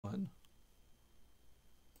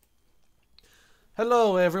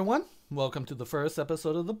Hello, everyone. Welcome to the first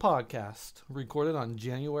episode of the podcast, recorded on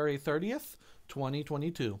January 30th,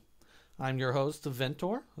 2022. I'm your host,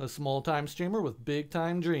 Ventor, a small-time streamer with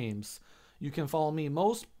big-time dreams. You can follow me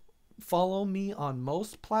on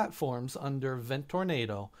most platforms under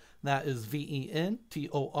Ventornado. That is Ventornado,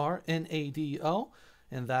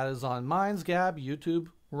 and that is on Minds, Gab, YouTube,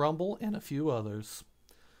 Rumble, and a few others.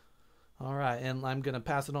 All right, and I'm going to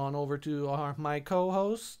pass it on over to my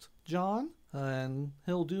co-host, John, and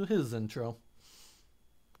he'll do his intro.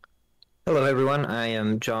 Hello, everyone. I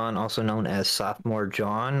am John, also known as Sophomore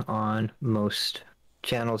John on most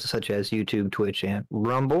channels such as YouTube, Twitch, and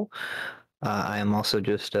Rumble. I am also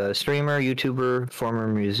just a streamer, YouTuber, former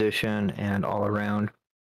musician, and all-around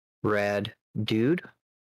rad dude.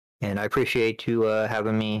 And I appreciate you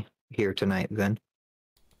having me here tonight, Vin.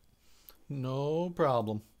 No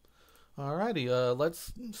problem. Alrighty,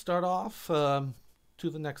 let's start off to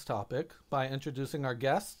the next topic by introducing our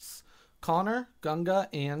guests, Connor, Gunga,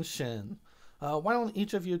 and Shin. Why don't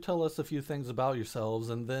each of you tell us a few things about yourselves,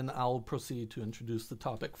 and then I'll proceed to introduce the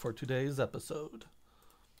topic for today's episode.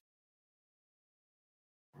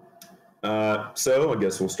 So I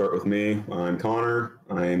guess we'll start with me. I'm Connor.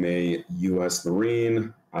 I'm a U.S.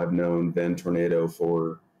 Marine. I've known Ventornado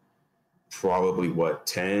for probably,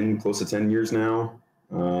 close to 10 years now.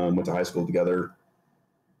 Went to high school together.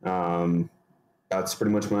 That's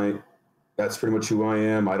pretty much who I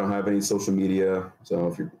am. I don't have any social media, so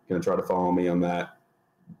if you're going to try to follow me on that,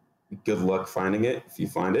 good luck finding it. If you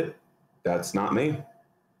find it, that's not me.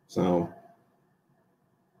 So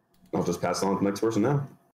I'll just pass it on to the next person now.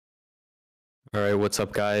 All right, what's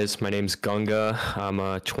up, guys? My name's Gunga. I'm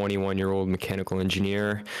a 21-year-old mechanical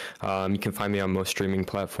engineer. You can find me on most streaming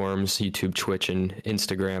platforms, YouTube, Twitch, and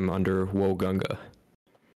Instagram under WoGunga.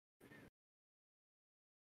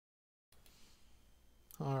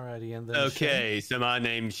 Alrighty, and then Okay, Shin. so my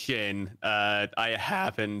name's Shin. I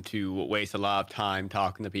happen to waste a lot of time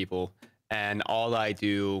talking to people, and all I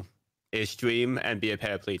do is stream and be a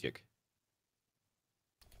paraplegic.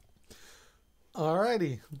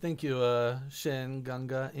 Alrighty, thank you, Shin,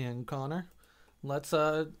 Gunga, and Connor. Let's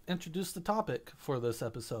introduce the topic for this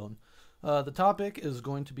episode. The topic is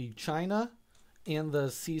going to be China and the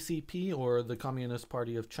CCP, or the Communist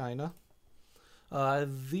Party of China.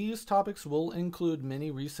 These topics will include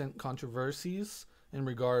many recent controversies in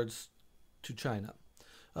regards to China.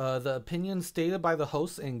 The opinions stated by the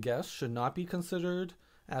hosts and guests should not be considered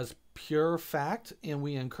as pure fact, and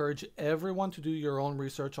we encourage everyone to do your own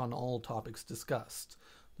research on all topics discussed.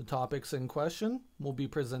 The topics in question will be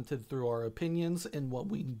presented through our opinions and what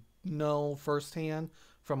we know firsthand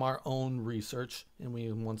from our own research, and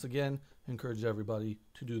we once again encourage everybody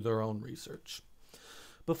to do their own research.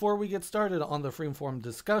 Before we get started on the freeform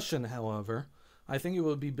discussion, however, I think it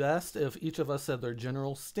would be best if each of us said their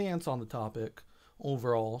general stance on the topic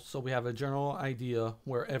overall, so we have a general idea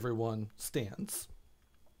where everyone stands.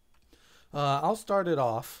 I'll start it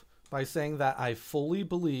off by saying that I fully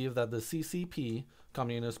believe that the CCP,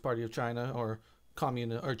 Communist Party of China, or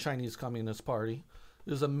Chinese Communist Party,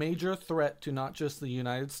 is a major threat to not just the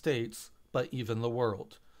United States, but even the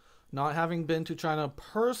world. Not having been to China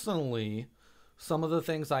personally, some of the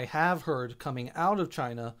things I have heard coming out of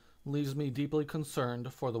China leaves me deeply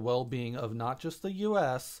concerned for the well-being of not just the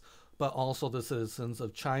U.S., but also the citizens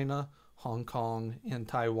of China, Hong Kong, and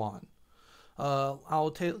Taiwan.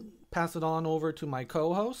 I'll pass it on over to my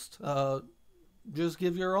co-host. Just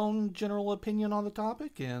give your own general opinion on the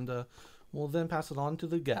topic, and we'll then pass it on to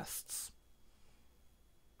the guests.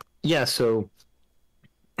 Yeah, so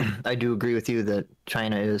I do agree with you that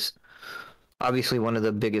China is obviously one of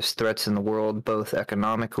the biggest threats in the world, both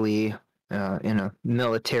economically, in a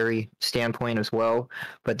military standpoint as well.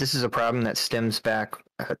 But this is a problem that stems back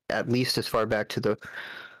at least as far back to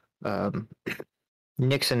the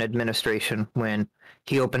Nixon administration, when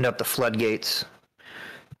he opened up the floodgates,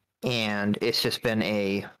 and it's just been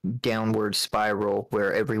a downward spiral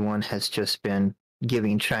where everyone has just been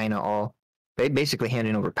giving China basically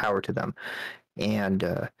handing over power to them.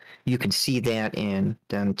 And you can see that in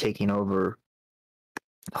them taking over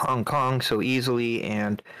Hong Kong so easily,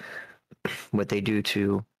 and what they do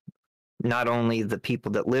to not only the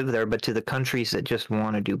people that live there, but to the countries that just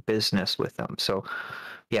want to do business with them. So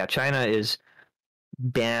yeah, China is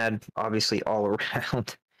bad, obviously, all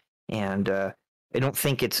around, and I don't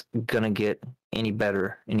think it's going to get any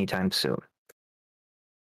better anytime soon.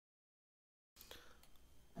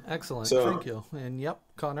 Excellent, thank you. And yep,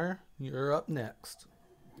 Connor, you're up next.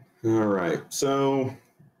 All right. So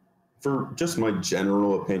for just my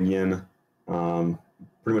general opinion,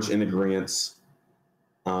 pretty much in agreement.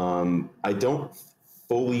 I don't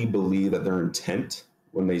fully believe that their intent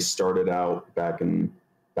when they started out back in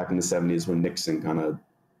the 70s when Nixon kind of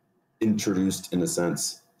introduced, in a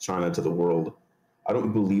sense, China to the world. I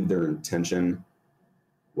don't believe their intention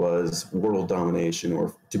was world domination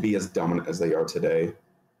or to be as dominant as they are today.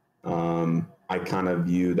 I kind of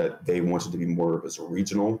view that they wanted to be more of a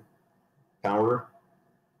regional power,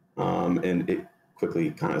 and it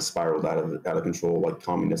quickly kind of spiraled out of control, like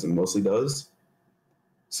communism mostly does.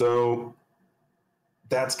 So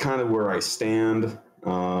that's kind of where I stand.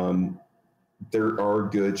 There are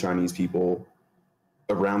good Chinese people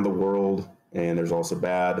around the world, and there's also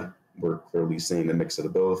bad. We're clearly seeing a mix of the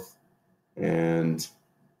both, and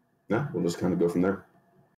yeah, we'll just kind of go from there.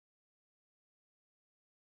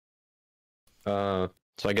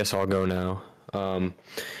 So I guess I'll go now. I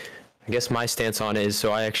guess my stance on it is,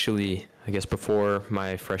 so I guess before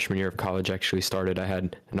my freshman year of college actually started, I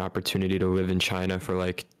had an opportunity to live in China for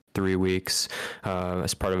like 3 weeks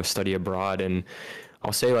as part of a study abroad. And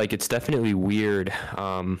I'll say, like, it's definitely weird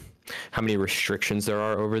how many restrictions there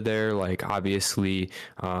are over there. Like, obviously,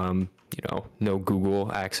 no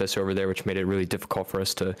Google access over there, which made it really difficult for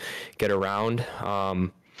us to get around.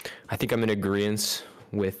 I think I'm in agreement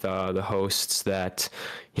with the hosts that,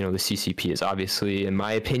 the CCP is obviously, in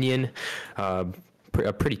my opinion, a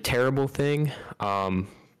pretty terrible thing.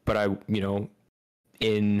 But I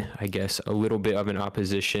guess, a little bit of an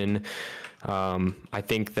opposition. I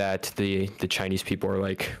think that the Chinese people are,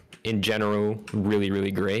 like, in general, really,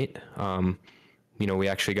 really great. We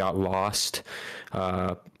actually got lost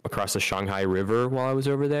across the Shanghai River while I was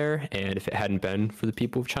over there, and if it hadn't been for the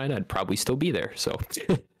people of China, I'd probably still be there. So,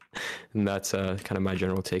 and that's kind of my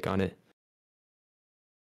general take on it.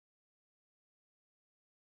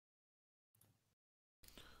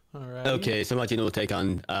 All right. Okay, so my general take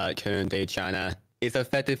on current day China is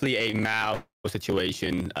effectively a Mao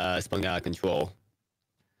situation spun out of control.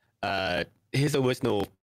 His original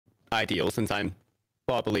ideal, since I'm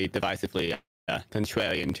probably divisively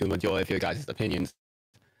contrarian to the majority of your guys' opinions,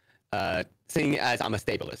 seeing as I'm a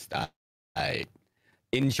stabilist, I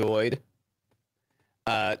enjoyed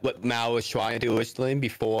what Mao was trying to do originally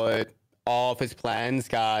before all of his plans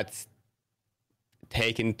got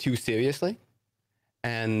taken too seriously.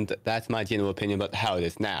 And that's my general opinion about how it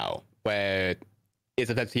is now, where it's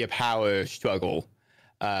effectively a power struggle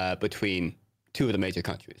between two of the major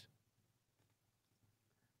countries.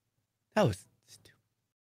 That was stupid.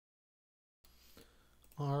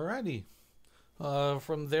 Alrighty.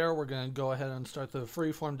 From there, we're going to go ahead and start the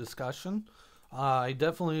free-form discussion. I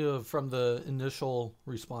definitely, from the initial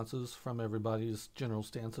responses from everybody's general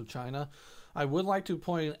stance of China, I would like to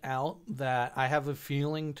point out that I have a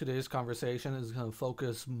feeling today's conversation is going to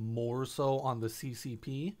focus more so on the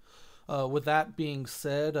CCP. With that being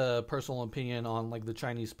said, a personal opinion on, like, the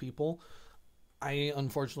Chinese people, I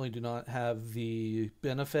unfortunately do not have the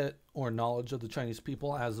benefit or knowledge of the Chinese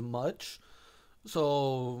people as much,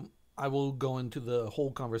 so I will go into the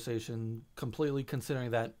whole conversation completely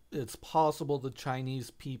considering that it's possible the Chinese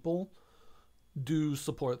people do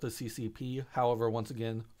support the CCP. However, once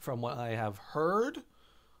again, from what I have heard,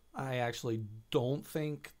 I actually don't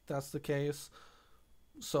think that's the case.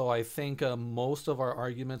 So I think most of our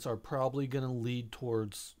arguments are probably going to lead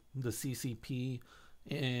towards the CCP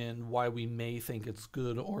and why we may think it's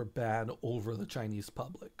good or bad over the Chinese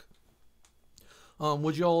public.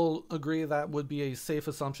 Would you all agree that would be a safe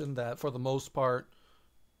assumption that for the most part,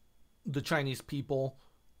 the Chinese people,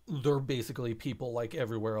 they're basically people like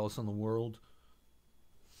everywhere else in the world?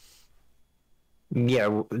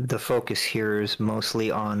 Yeah, the focus here is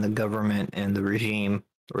mostly on the government and the regime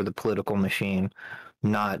or the political machine,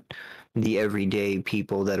 not the everyday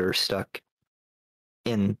people that are stuck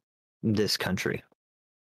in this country.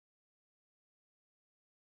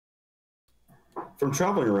 From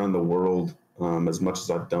traveling around the world, as much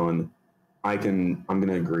as I've done, I'm going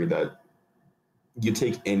to agree that you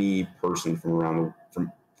take any person from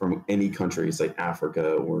any country, say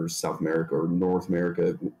Africa or South America or North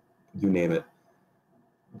America, you name it.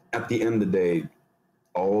 At the end of the day,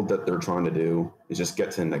 all that they're trying to do is just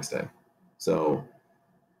get to the next day. So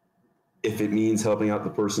if it means helping out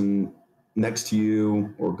the person next to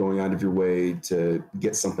you or going out of your way to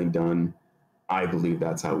get something done, I believe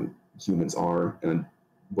that's how humans are. And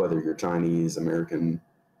whether you're Chinese, American,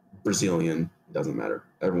 Brazilian, it doesn't matter.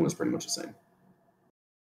 Everyone's pretty much the same.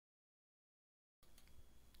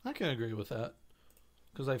 I can agree with that.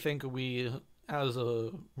 Because I think we, as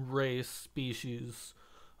a race, species,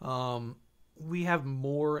 we have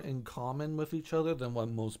more in common with each other than what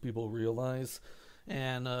most people realize.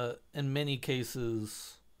 And in many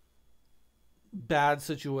cases, bad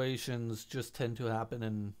situations just tend to happen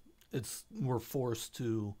in we're forced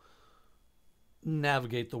to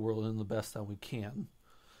navigate the world in the best that we can.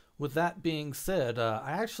 With that being said,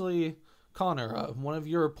 I actually, Connor, one of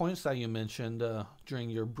your points that you mentioned during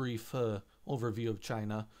your brief overview of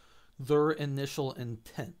China, their initial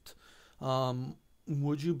intent.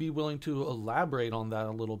 Would you be willing to elaborate on that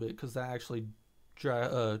a little bit? Because that actually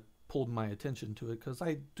pulled my attention to it. Because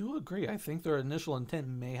I do agree. I think their initial intent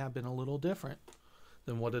may have been a little different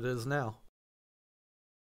than what it is now.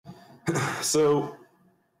 So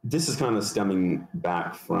this is kind of stemming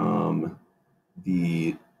back from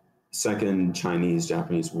the Second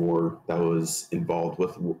Chinese-Japanese War that was involved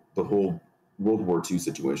with the whole World War II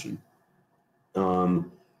situation.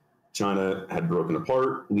 China had broken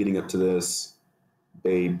apart leading up to this.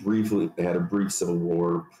 They had a brief civil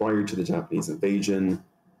war prior to the Japanese invasion,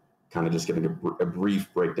 kind of just giving a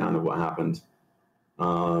brief breakdown of what happened.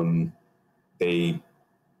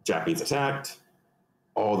 Japanese attacked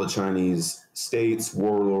all the Chinese states,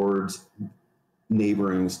 warlords,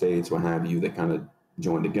 neighboring states, what have you, that kind of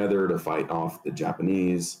joined together to fight off the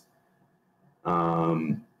Japanese.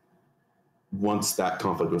 Once that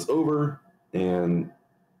conflict was over and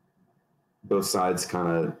both sides kind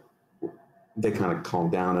of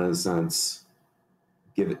calmed down in a sense,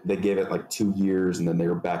 they gave it like 2 years and then they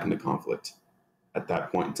were back into conflict. At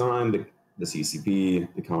that point in time, the CCP,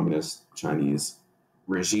 the Communist Chinese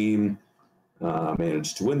regime,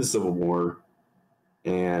 managed to win the Civil War,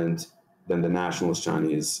 and then the nationalist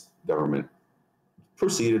Chinese government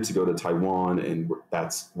proceeded to go to Taiwan, and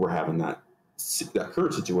we're having that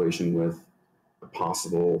current situation with a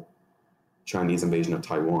possible Chinese invasion of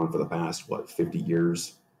Taiwan for the past 50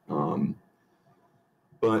 years.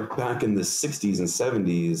 But back in the 60s and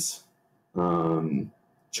 70s,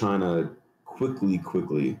 China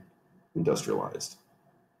quickly industrialized,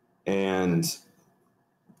 and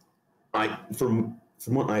from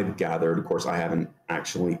what I've gathered, of course, I haven't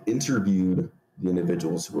actually interviewed the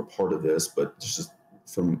individuals who were part of this, but just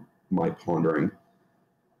from my pondering,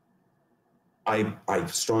 I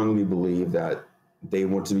strongly believe that they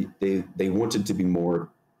wanted to be more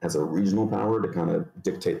as a regional power to kind of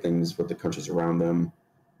dictate things with the countries around them,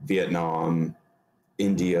 Vietnam,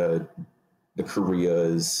 India, the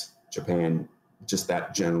Koreas, Japan, just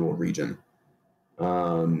that general region. They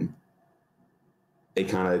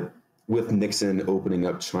kind of, with Nixon opening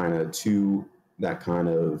up China to that kind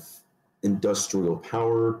of industrial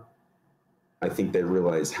power, I think they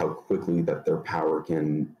realized how quickly that their power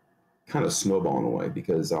can kind of snowball in a way,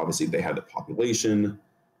 because obviously they had the population.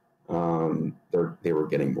 They were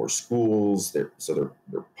getting more schools, so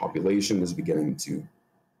their population was beginning to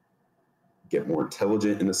get more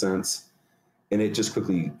intelligent in a sense, and it just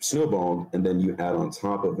quickly snowballed. And then you add on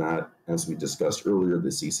top of that, as we discussed earlier, the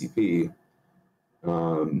CCP,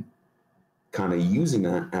 kind of using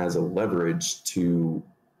that as a leverage to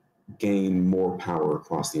gain more power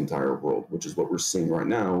across the entire world, which is what we're seeing right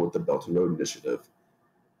now with the Belt and Road Initiative.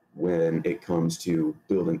 When it comes to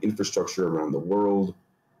building infrastructure around the world,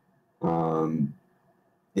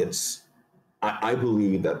 I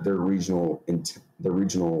believe that their regional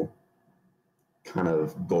kind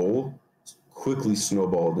of goal quickly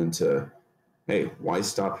snowballed into, hey, why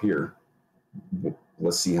stop here?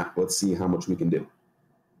 Let's see how much we can do.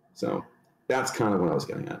 So that's kind of what I was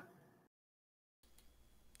getting at.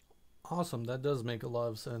 Awesome. That does make a lot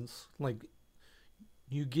of sense. Like,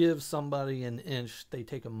 you give somebody an inch, they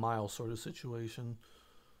take a mile sort of situation.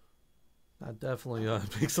 That definitely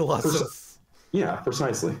makes a lot of sense. Yeah,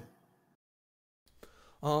 precisely.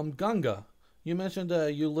 Ganga, you mentioned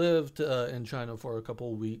you lived in China for a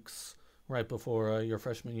couple of weeks right before your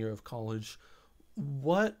freshman year of college.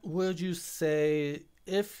 What would you say,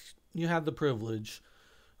 if you had the privilege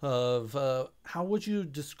of, how would you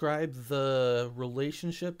describe the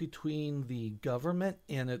relationship between the government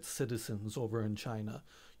and its citizens over in China?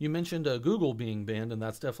 You mentioned Google being banned, and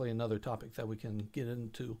that's definitely another topic that we can get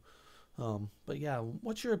into. But yeah,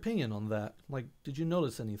 what's your opinion on that? Like, did you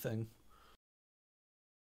notice anything?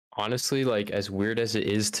 Honestly, like, as weird as it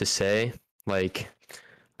is to say, like,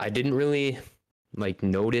 I didn't really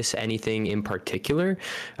notice anything in particular.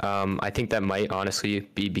 I think that might honestly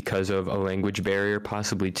be because of a language barrier,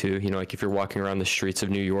 possibly too. You know, like if you're walking around the streets of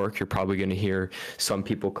New York, you're probably going to hear some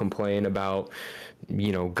people complain about,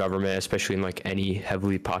 you know, government, especially in like any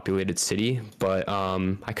heavily populated city. But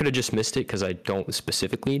I could have just missed it because I don't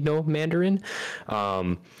specifically know Mandarin.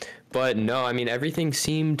 But no, I mean, everything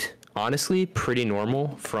seemed honestly pretty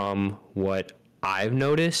normal from what I've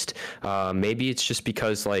noticed. Maybe it's just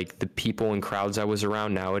because like the people and crowds I was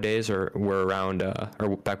around nowadays were around,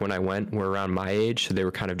 or back when I went, were around my age, so they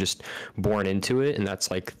were kind of just born into it, and that's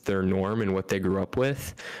like their norm and what they grew up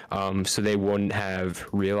with. So they wouldn't have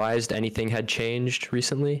realized anything had changed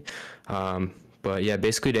recently. But yeah,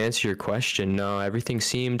 basically to answer your question, no, everything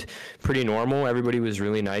seemed pretty normal. Everybody was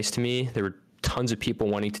really nice to me. There were tons of people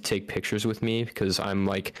wanting to take pictures with me because I'm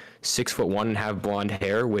like 6'1" and have blonde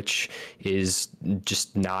hair, which is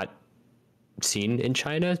just not seen in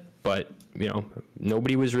China. But you know,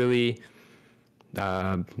 nobody was really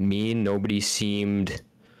mean. Nobody seemed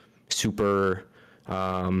super,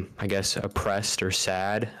 I guess, oppressed or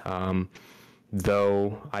sad.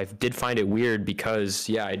 Though I did find it weird because,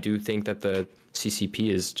 yeah, I do think that the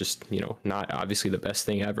CCP is just, you know, not obviously the best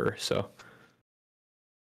thing ever. So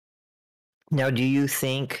Now, do you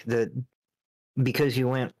think that because you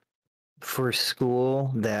went for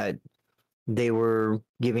school that they were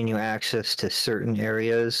giving you access to certain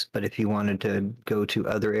areas, but if you wanted to go to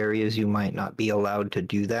other areas, you might not be allowed to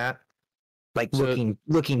do that? Like So-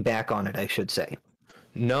 looking back on it, I should say.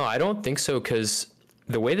 no, I don't think so, because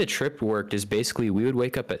the way the trip worked is basically we would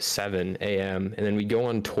wake up at 7 a.m. and then we'd go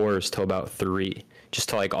on tours till about 3, just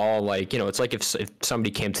to like all like, you know, it's like if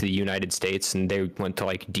somebody came to the United States and they went to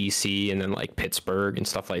like DC and then like Pittsburgh and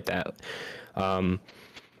stuff like that.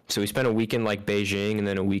 So we spent a week in like Beijing and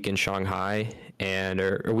then a week in Shanghai, and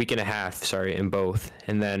or a week and a half, sorry, in both.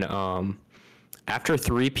 And then after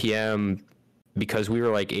 3 p.m., because we were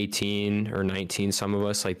like 18 or 19, some of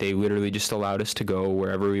us, like they literally just allowed us to go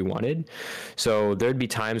wherever we wanted. So there'd be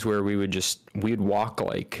times where we'd walk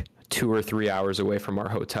like 2 or 3 hours away from our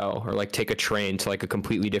hotel, or like take a train to like a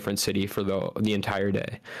completely different city for the entire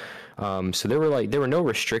day. So there were no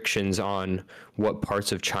restrictions on what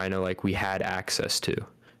parts of China like we had access to.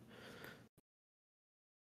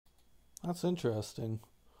 That's interesting.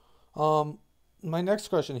 My next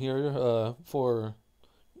question here,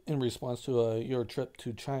 in response to your trip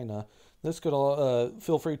to China, this could all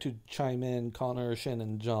feel free to chime in, Connor, Shin,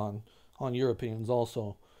 and John, on your opinions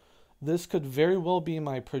also. This could very well be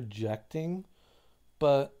my projecting,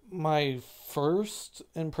 but my first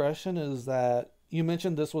impression is that you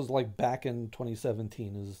mentioned this was like back in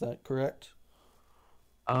 2017. Is that correct?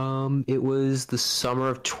 It was the summer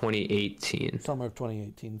of 2018. Summer of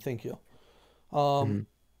 2018. Thank you.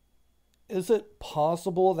 Is it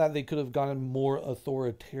possible that they could have gotten more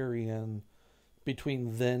authoritarian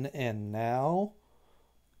between then and now?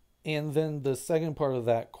 And then the second part of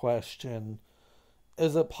that question,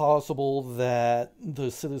 is it possible that the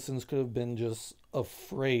citizens could have been just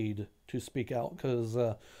afraid to speak out? Because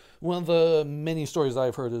one of the many stories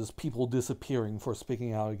I've heard is people disappearing for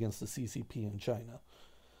speaking out against the CCP in China.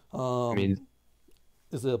 I mean,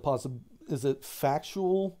 Is it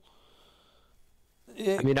factual?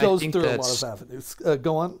 It I mean, I goes think through a lot that's- of avenues.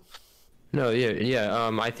 Go on. No, yeah.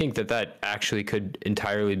 I think that actually could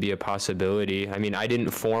entirely be a possibility. I mean, I didn't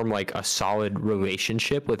form like a solid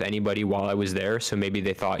relationship with anybody while I was there, so maybe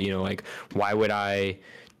they thought, you know, like, why would I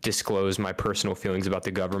disclose my personal feelings about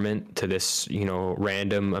the government to this, you know,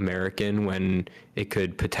 random American when it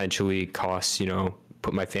could potentially cost, you know,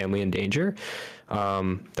 put my family in danger.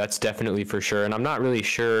 That's definitely for sure. And I'm not really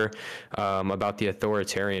sure about the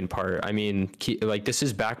authoritarian part. I mean, like this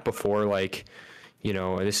is back before like, you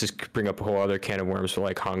know, this is bring up a whole other can of worms for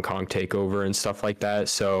like Hong Kong takeover and stuff like that.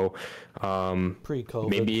 So Pre-COVID.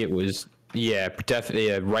 maybe it was, yeah,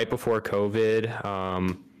 definitely right before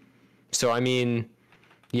COVID. So I mean,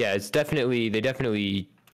 yeah, they definitely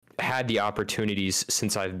had the opportunities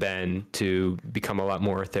since I've been to become a lot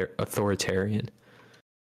more authoritarian.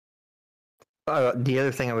 The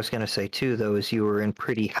other thing I was going to say too, though, is you were in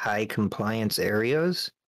pretty high compliance areas,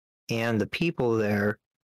 and the people there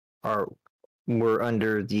were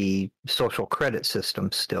under the social credit system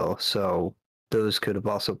still. So those could have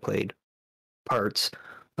also played parts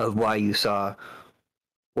of why you saw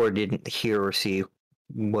or didn't hear or see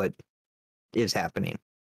what is happening.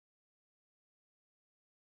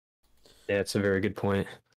 Yeah, that's a very good point.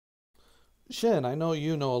 Shin, I know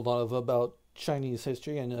you know a lot about Chinese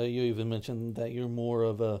history, and you even mentioned that you're more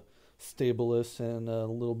of a stabilist and a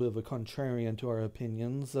little bit of a contrarian to our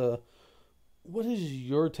opinions. What is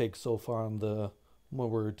your take so far on what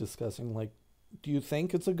we're discussing? Like, do you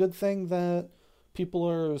think it's a good thing that people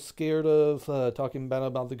are scared of talking bad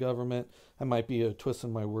about the government? I might be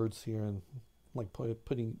twisting my words here and like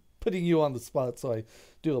putting you on the spot, so I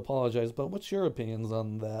do apologize. But what's your opinions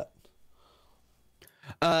on that?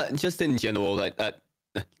 Just in general, like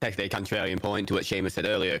take a contrarian point to what Seamus said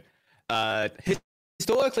earlier.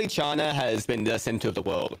 Historically, China has been the center of the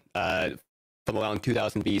world from around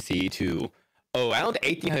 2000 BC to around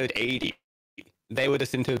 1880, they were the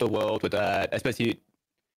center of the world with, especially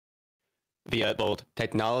via both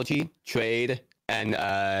technology, trade, and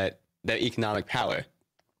their economic power.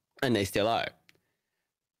 And they still are.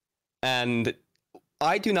 And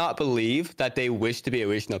I do not believe that they wish to be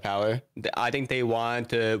original power. I think they want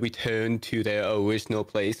to return to their original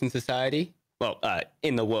place in society, well,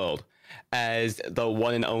 in the world, as the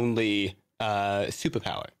one and only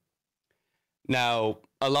superpower. Now,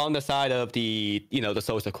 along the side of the, the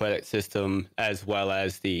social credit system, as well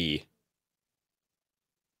as the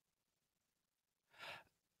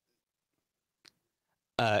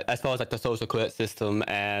as far as like the social credit system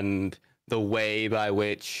and the way by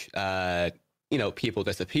which people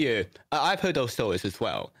disappear, I've heard those stories as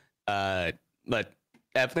well. But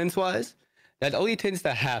evidence-wise, that only tends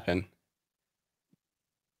to happen.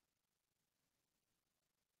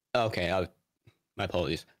 Okay, my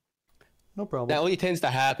apologies. No problem. That only tends to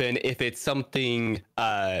happen if it's something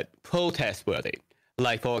protest-worthy.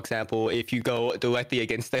 Like, for example, if you go directly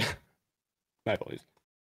against the... My apologies.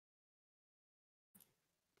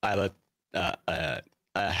 I have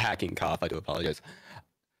a hacking cough. I do apologize.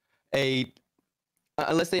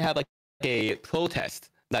 Unless they have like a protest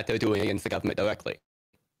that they're doing against the government directly,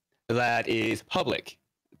 that is public.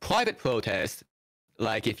 Private protest,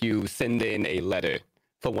 like if you send in a letter,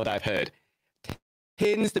 from what I've heard,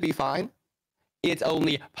 tends to be fine. It's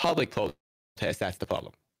only public protest that's the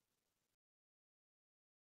problem.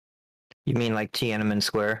 You mean like Tiananmen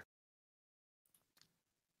Square?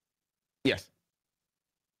 Yes.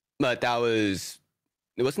 But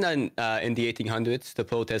it wasn't that in the 1800s, the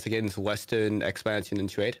protest against Western expansion and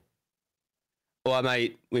trade? Or am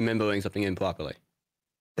I remembering something improperly?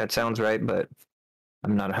 That sounds right, but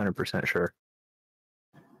I'm not 100% sure.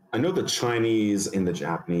 I know the Chinese and the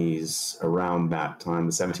Japanese around that time,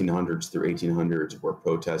 the 1700s through 1800s, were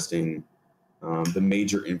protesting the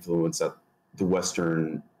major influence that the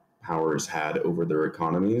Western powers had over their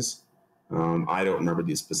economies. I don't remember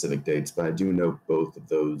these specific dates, but I do know both of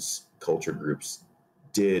those culture groups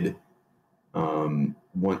did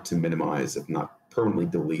want to minimize, if not permanently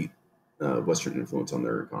delete, Western influence on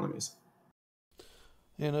their economies.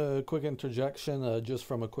 And a quick interjection, just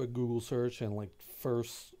from a quick Google search and like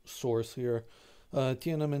first source here.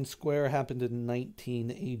 Tiananmen Square happened in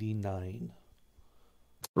 1989.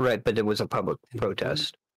 Right, but it was a public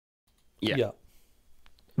protest. Yeah.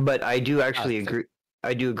 But I do actually agree.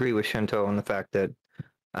 I do agree with Shinto on the fact that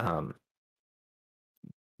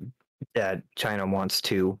that China wants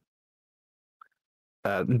to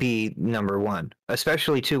be number one,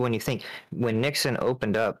 especially too when you think when Nixon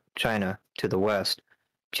opened up China to the West,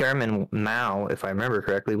 Chairman Mao, if I remember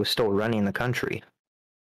correctly, was still running the country.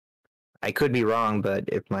 I could be wrong, but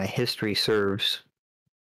if my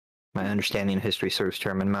understanding of history serves,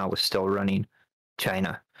 Chairman Mao was still running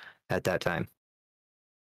China at that time.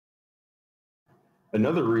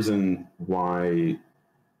 Another reason why,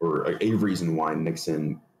 or a reason why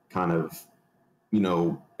Nixon kind of,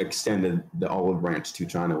 extended the olive branch to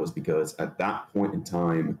China was because at that point in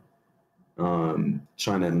time,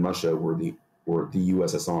 China and Russia were the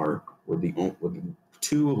USSR were the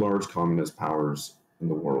two large communist powers in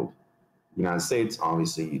the world. The United States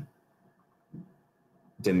obviously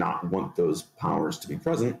did not want those powers to be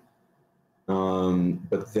present.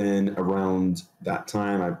 But then around that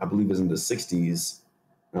time, I believe it was in the 60s,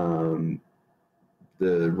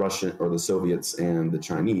 the Russian or the Soviets and the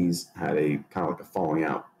Chinese had a kind of like a falling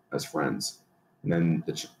out as friends. And then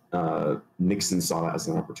Nixon saw that as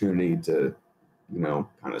an opportunity to,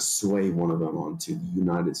 kind of sway one of them onto the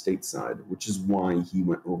United States side, which is why he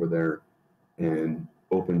went over there and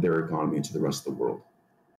opened their economy to the rest of the world.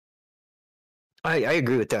 I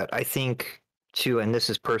agree with that. I think too, and this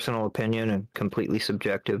is personal opinion and completely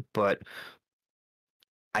subjective, but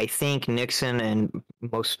I think Nixon and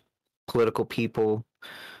most political people,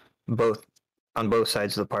 both on both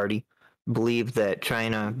sides of the party, believed that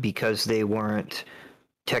China, because they weren't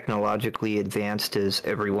technologically advanced as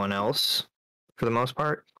everyone else, for the most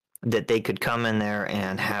part, that they could come in there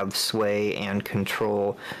and have sway and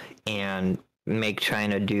control and make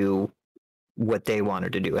China do what they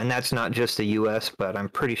wanted to do. And that's not just the U.S., but I'm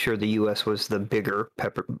pretty sure the U.S. was the bigger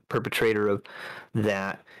perpetrator of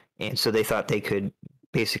that. And so they thought they could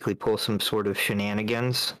basically pull some sort of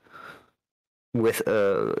shenanigans with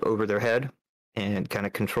over their head and kind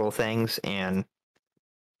of control things, and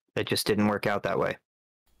it just didn't work out that way.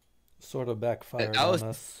 Sort of backfired on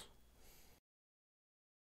us.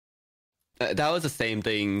 That was the same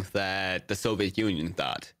thing that the Soviet Union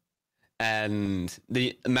thought. And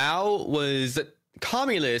the Mao was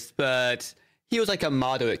communist, but he was like a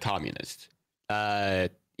moderate communist.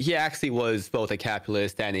 he actually was both a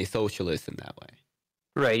capitalist and a socialist in that way.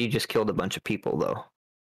 Right, he just killed a bunch of people, though.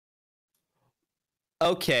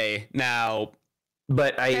 Okay, now,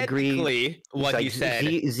 but I agree. Technically, what like he said,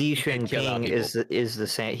 Xi can kill a lot of Jinping is the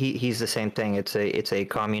same. He's the same thing. It's a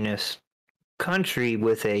communist country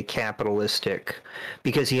with a capitalistic,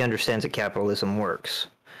 because he understands that capitalism works,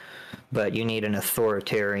 but you need an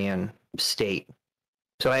authoritarian state.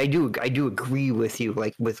 So I do agree with you,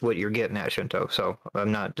 like with what you're getting at, Shinto. So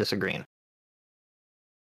I'm not disagreeing.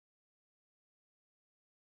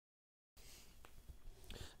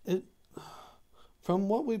 From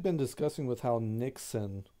what we've been discussing with how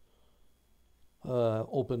Nixon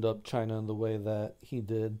opened up China in the way that he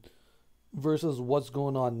did versus what's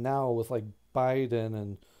going on now with like Biden,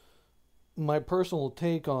 and my personal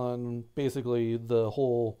take on basically the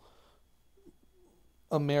whole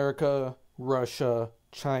America, Russia,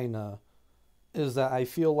 China is that I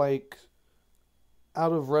feel like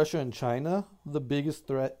out of Russia and China, the biggest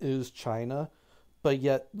threat is China. But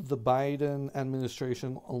yet the Biden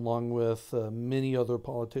administration, along with many other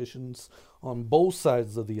politicians on both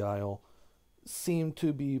sides of the aisle, seem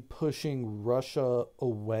to be pushing Russia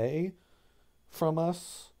away from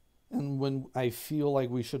us. And when I feel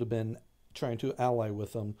like we should have been trying to ally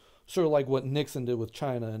with them, sort of like what Nixon did with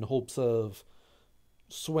China in hopes of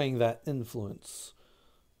swaying that influence.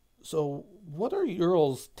 So what are your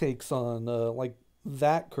all's takes on like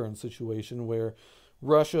that current situation where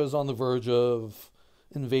Russia is on the verge of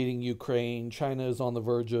invading Ukraine, China is on the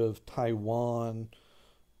verge of Taiwan?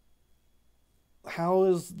 How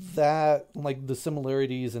is that, like the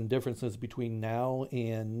similarities and differences between now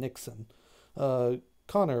and Nixon?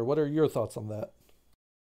 Connor, what are your thoughts on that?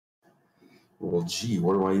 Well, gee,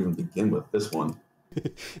 where do I even begin with this one?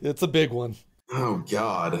 It's a big one. Oh,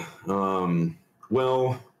 God.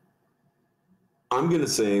 Well, I'm going to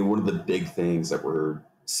say one of the big things that we're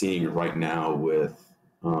seeing right now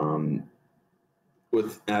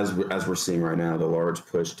as we're seeing right now, the large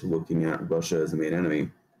push to looking at Russia as the main enemy,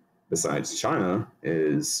 besides China,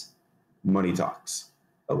 is money talks.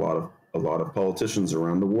 A lot of politicians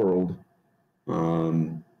around the world,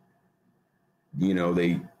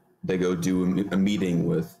 they go do a meeting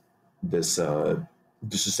with this,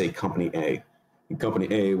 just to say Company A. And Company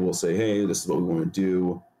A will say, hey, this is what we want to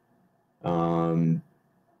do.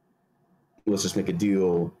 Let's just make a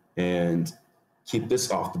deal and keep this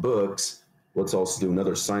off the books. Let's also do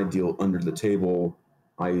another side deal under the table.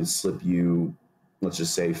 I slip you, let's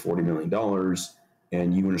just say $40 million,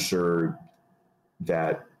 and you ensure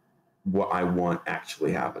that what I want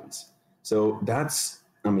actually happens. So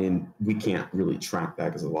we can't really track that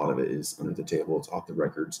because a lot of it is under the table. It's off the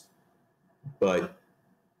records. But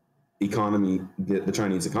the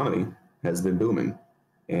Chinese economy has been booming.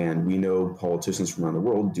 And we know politicians from around the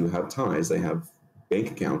world do have ties. They have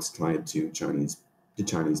bank accounts tied to Chinese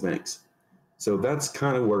banks. So that's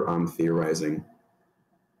kind of where I'm theorizing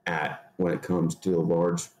at when it comes to a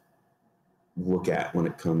large look at when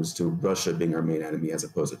it comes to Russia being our main enemy as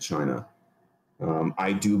opposed to China.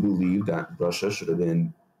 I do believe that Russia should have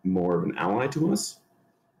been more of an ally to us.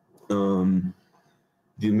 The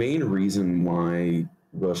main reason why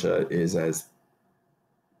Russia is as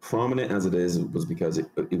prominent as it is was because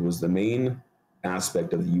it was the main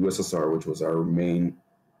aspect of the USSR, which was our main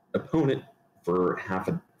opponent for half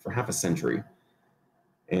a century.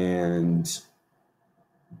 And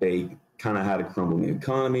they kind of had a crumbling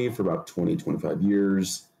economy for about 20, 25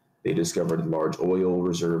 years. They discovered large oil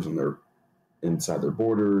reserves inside their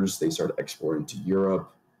borders. They started exporting to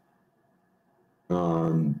Europe.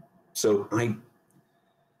 And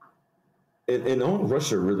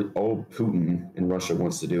all Putin and Russia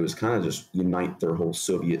wants to do is kind of just unite their whole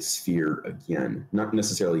Soviet sphere again. Not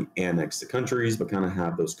necessarily annex the countries, but kind of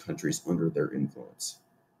have those countries under their influence.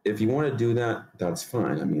 If you want to do that, that's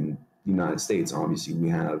fine. I mean, the United States, obviously, we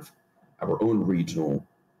have our own regional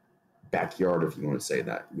backyard, if you want to say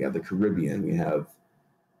that. We have the Caribbean, we have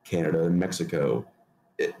Canada and Mexico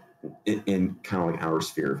in kind of like our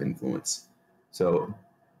sphere of influence. So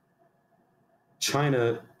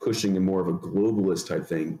China pushing a more of a globalist type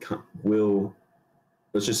thing will,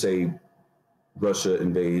 let's just say Russia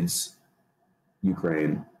invades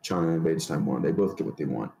Ukraine, China invades Taiwan. They both get what they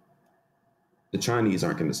want. The Chinese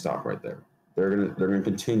aren't going to stop right there. They're going to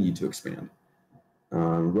continue to expand.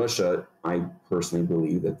 Russia, I personally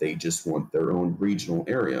believe that they just want their own regional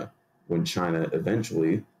area. When China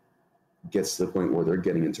eventually gets to the point where they're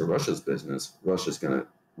getting into Russia's business, Russia's going to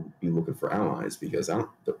be looking for allies because the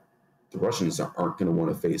Russians aren't going to want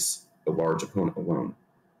to face a large opponent alone.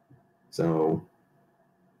 So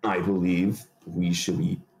I believe we should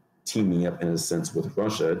be teaming up in a sense with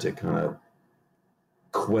Russia to kind of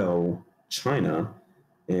quell China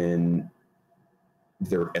in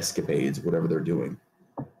their escapades, whatever they're doing.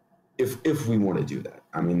 If we want to do that,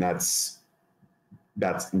 I mean, that's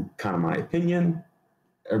kind of my opinion.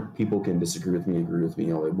 People can disagree with me, agree with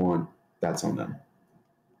me all they want. That's on them.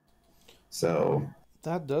 So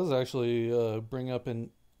that does actually bring up an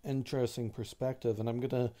interesting perspective, and I'm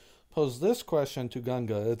gonna pose this question to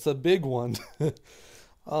Gunga. It's a big one.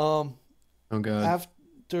 Oh God.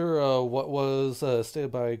 After what was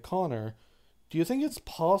stated by Connor, do you think it's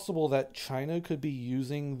possible that China could be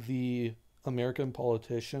using the American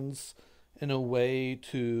politicians in a way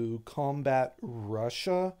to combat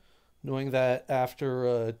Russia, knowing that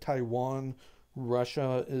after Taiwan,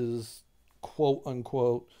 Russia is quote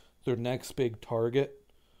unquote their next big target?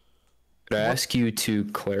 Could I ask you to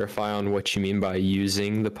clarify on what you mean by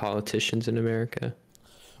using the politicians in America?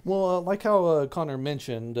 Well, like how Connor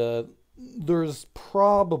mentioned, there's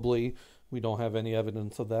probably, we don't have any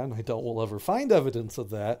evidence of that, and I doubt we'll ever find evidence of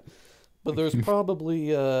that, but there's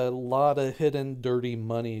probably a lot of hidden dirty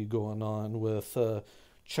money going on with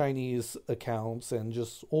Chinese accounts, and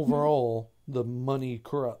just overall the money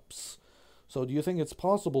corrupts. So do you think it's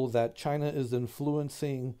possible that China is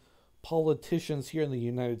influencing politicians here in the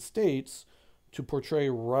United States to portray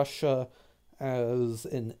Russia as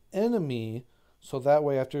an enemy, so that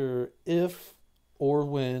way after, if or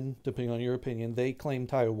when, depending on your opinion, they claim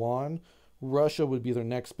Taiwan, Russia would be their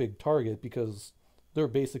next big target because they're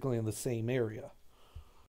basically in the same area?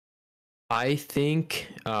 I think,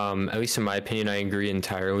 at least in my opinion, I agree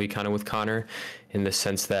entirely kind of with Connor in the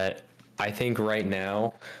sense that I think right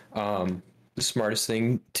now, the smartest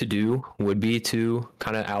thing to do would be to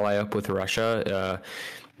kind of ally up with Russia.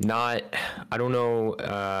 I don't know,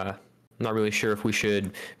 I'm not really sure if we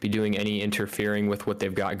should be doing any interfering with what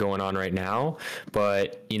they've got going on right now.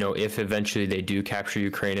 But, you know, if eventually they do capture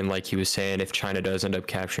Ukraine, and like he was saying, if China does end up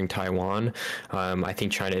capturing Taiwan, I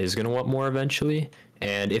think China is going to want more eventually.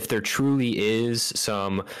 And if there truly is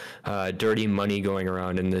some dirty money going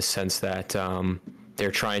around in this sense that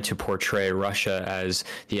they're trying to portray Russia as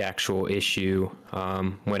the actual issue,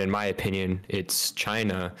 when in my opinion it's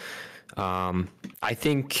China, I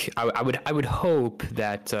think I would hope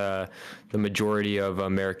that the majority of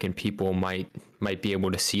American people might be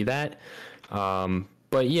able to see that.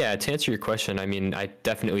 But yeah, to answer your question, I mean, I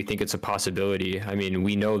definitely think it's a possibility. I mean,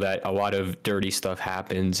 we know that a lot of dirty stuff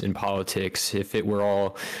happens in politics. If it were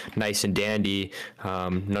all nice and dandy,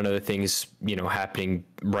 none of the things, you know, happening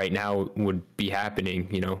right now would be happening,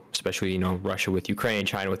 you know, especially, you know, Russia with Ukraine,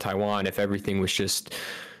 China with Taiwan. If everything was just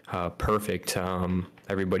perfect,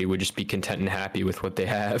 everybody would just be content and happy with what they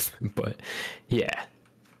have. But yeah.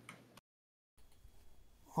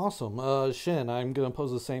 Awesome. Shin, I'm going to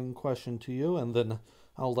pose the same question to you, and then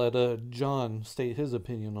I'll let John state his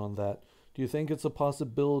opinion on that. Do you think it's a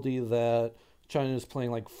possibility that China is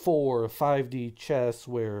playing like 4 or 5D chess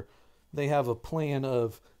where they have a plan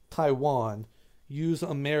of Taiwan, use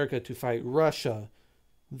America to fight Russia,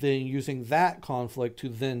 then using that conflict to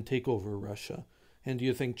then take over Russia? And do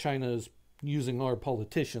you think China is using our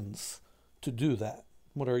politicians to do that?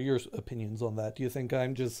 What are your opinions on that? Do you think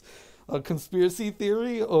I'm just a conspiracy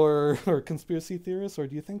theory or conspiracy theorist, or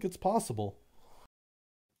do you think it's possible?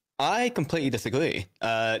 I completely disagree.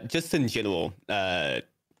 Just in general,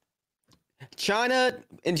 China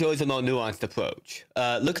enjoys a more nuanced approach.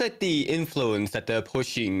 Look at the influence that they're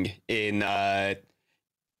pushing in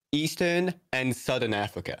Eastern and Southern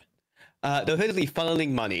Africa. They're literally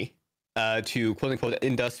funneling money to quote-unquote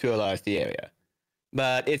industrialize the area.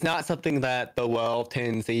 But it's not something that the world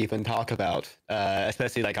tends to even talk about,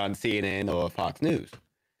 especially like on CNN or Fox News.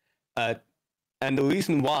 And the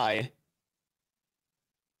reason why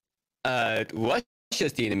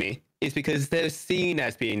Russia's the enemy is because they're seen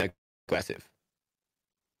as being aggressive.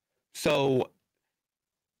 So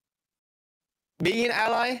being an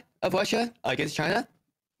ally of Russia against China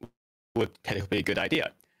would technically be a good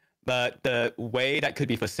idea. But the way that could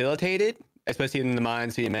be facilitated, especially in the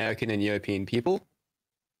minds of the American and European people,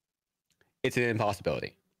 it's an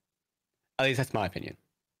impossibility. At least that's my opinion.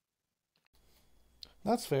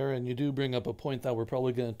 That's fair, and you do bring up a point that we're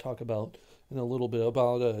probably going to talk about in a little bit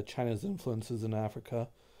about China's influences in Africa.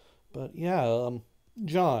 But yeah,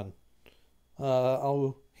 John,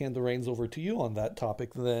 I'll hand the reins over to you on that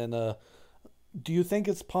topic then. Do you think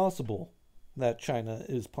it's possible that China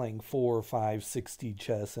is playing 4, 5, 6D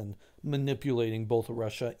chess and manipulating both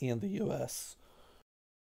Russia and the U.S.?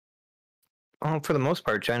 For the most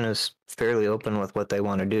part, China's fairly open with what they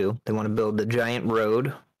want to do. They want to build the giant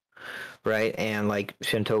road, right? And like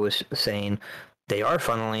Shinto was saying, they are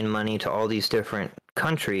funneling money to all these different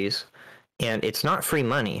countries, and it's not free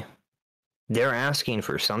money. they're asking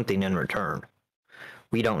for something in return.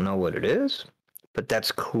 We don't know what it is, but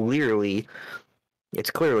it's clearly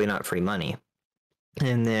not free money.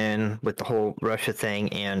 And then with the whole Russia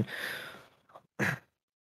thing, and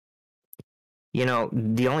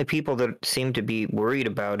the only people that seem to be worried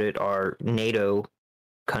about it are NATO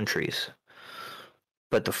countries.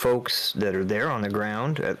 But the folks that are there on the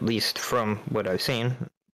ground, at least from what I've seen,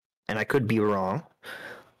 and I could be wrong,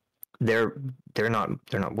 they're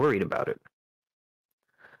not worried about it.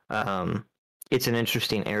 It's an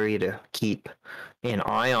interesting area to keep an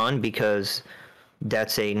eye on because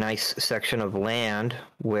that's a nice section of land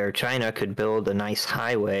where China could build a nice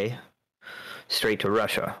highway straight to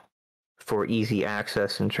Russia for easy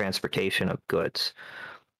access and transportation of goods.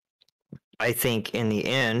 I think in the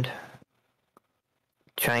end,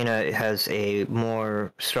 China has a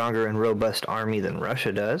more stronger and robust army than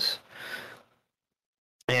Russia does.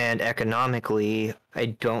 And economically, I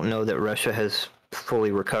don't know that Russia has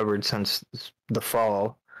fully recovered since the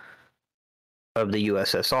fall of the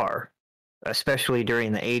USSR, especially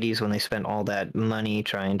during the 80s when they spent all that money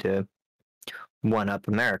trying to one-up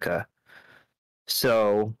America.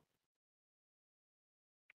 So,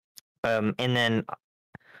 and then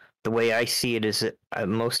the way I see it is that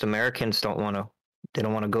most Americans don't want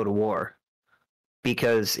to go to war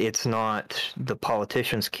because it's not the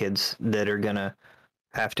politicians' kids that are going to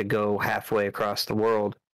have to go halfway across the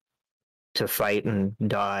world to fight and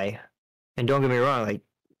die. And don't get me wrong, like,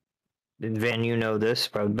 Van, you know this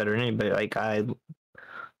probably better than anybody. Like, I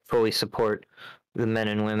fully support the men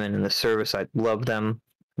and women in the service. I love them.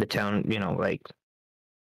 The town, like,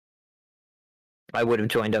 I would have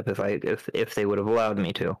joined up if they would have allowed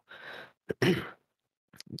me to.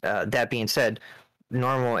 That being said,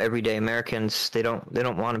 normal everyday Americans, they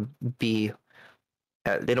don't want to be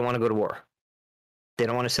they don't want to go to war. They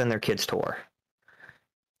don't want to send their kids to war.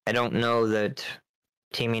 I don't know that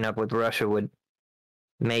teaming up with Russia would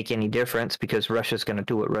make any difference because Russia's going to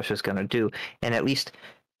do what Russia's going to do. And at least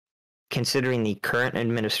considering the current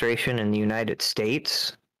administration in the United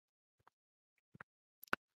States,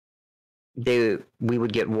 we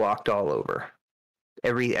would get walked all over.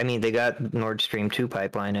 They got Nord Stream 2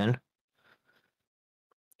 pipeline in.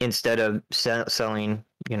 Instead of selling,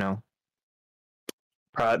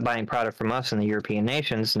 buying product from us and the European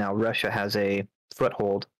nations, now Russia has a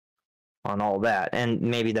foothold on all that. And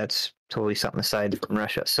maybe that's totally something aside from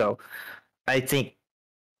Russia. So I think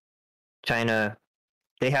China,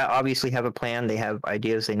 they obviously have a plan. They have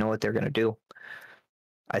ideas. They know what they're going to do.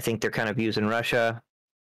 I think they're kind of using Russia.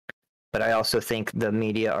 But I also think the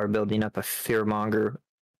media are building up a fearmonger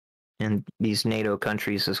in these NATO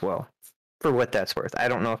countries as well, for what that's worth. I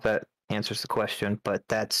don't know if that answers the question, but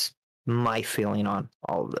that's my feeling on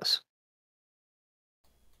all of this.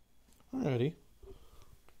 Alrighty.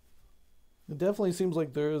 It definitely seems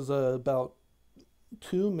like there's about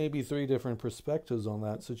 2, maybe 3 different perspectives on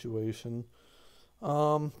that situation.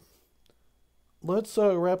 Let's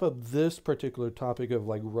wrap up this particular topic of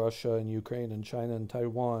like Russia and Ukraine and China and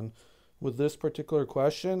Taiwan with this particular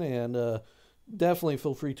question, and definitely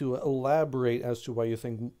feel free to elaborate as to why you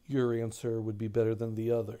think your answer would be better than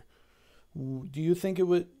the other. Do you think it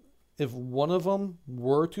would, if one of them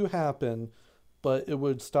were to happen, but it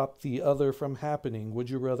would stop the other from happening,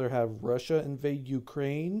 would you rather have Russia invade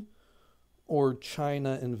Ukraine or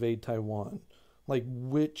China invade Taiwan? Like,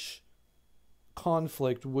 which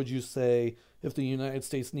conflict would you say, if the United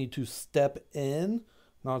States need to step in,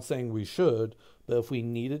 not saying we should, but if we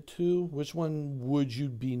needed to, which one would you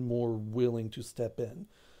be more willing to step in,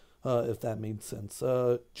 if that made sense?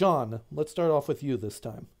 John, let's start off with you this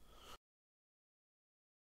time.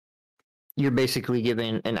 You're basically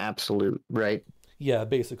giving an absolute, right? Yeah,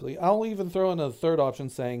 basically. I'll even throw in a third option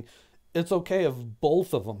saying it's okay if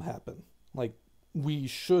both of them happen. Like, we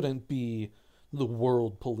shouldn't be the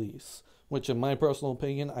world police, which in my personal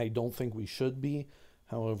opinion, I don't think we should be.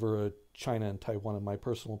 However, China and Taiwan, in my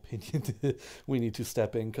personal opinion, we need to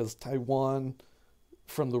step in because Taiwan,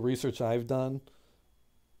 from the research I've done,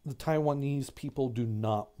 the Taiwanese people do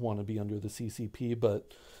not want to be under the CCP.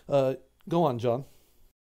 But go on, John.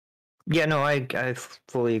 Yeah, no, I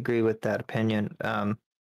fully agree with that opinion. The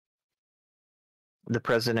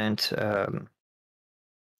president,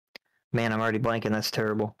 man, I'm already blanking. That's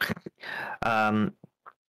terrible.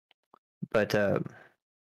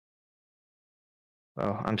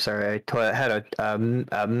 Oh, I'm sorry. I had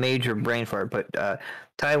a major brain fart, but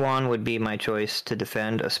Taiwan would be my choice to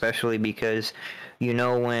defend, especially because,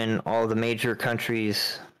 when all the major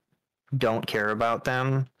countries don't care about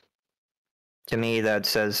them, to me that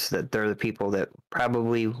says that they're the people that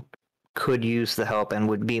probably could use the help and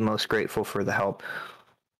would be most grateful for the help.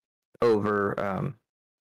 over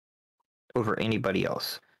over anybody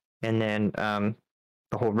else. And then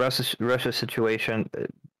the whole Russia situation,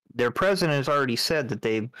 their president has already said that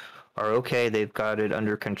they are okay, they've got it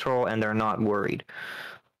under control, and they're not worried.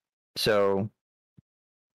 So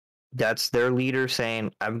that's their leader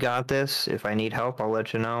saying, I've got this. If I need help, I'll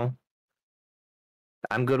let you know.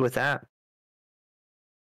 I'm good with that.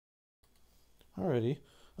 Alrighty.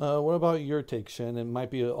 What about your take, Shen? It might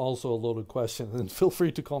be also a loaded question, and feel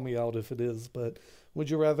free to call me out if it is, but would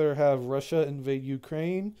you rather have Russia invade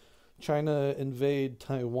Ukraine, China invade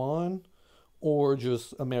Taiwan, or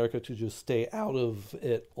just America to just stay out of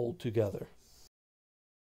it altogether?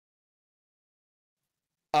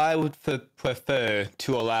 I would prefer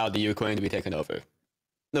to allow the Ukraine to be taken over.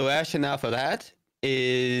 The rationale for that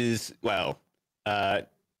is, well,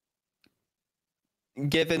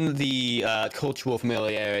 given the cultural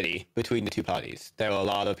familiarity between the two parties, there are a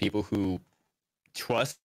lot of people who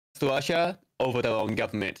trust Russia over their own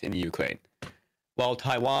government in the Ukraine. While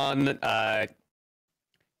Taiwan,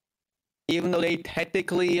 even though they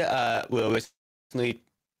technically were originally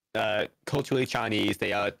culturally Chinese,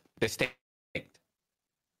 they are distinct.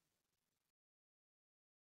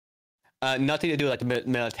 Nothing to do with like the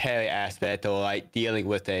military aspect or like dealing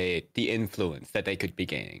with the influence that they could be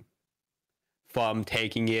gaining from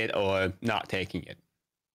taking it or not taking it.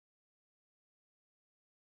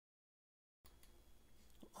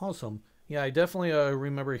 Awesome. Yeah, I definitely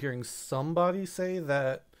remember hearing somebody say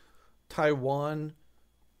that Taiwan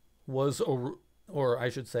was, or I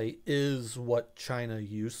should say, is what China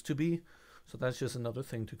used to be. So that's just another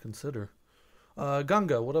thing to consider.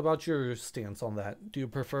 Ganga, what about your stance on that? Do you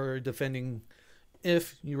prefer defending,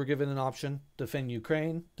 if you were given an option, defend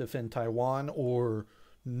Ukraine, defend Taiwan, or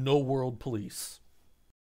no world police?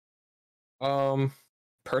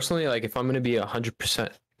 Personally, like if I'm going to be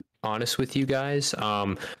 100% honest with you guys,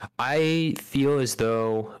 I feel as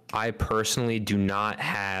though I personally do not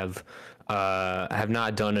have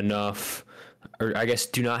not done enough, or I guess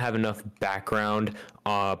do not have enough background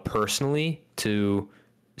personally to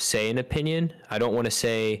say an opinion. I don't want to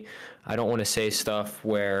say stuff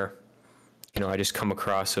where, you know, I just come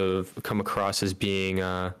across as being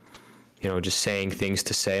you know, just saying things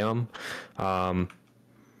to say them. I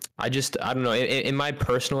don't know. In my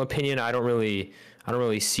personal opinion, I don't really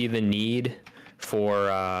see the need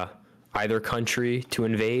for either country to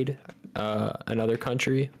invade another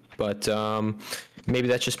country. But maybe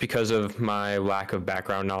that's just because of my lack of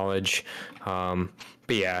background knowledge.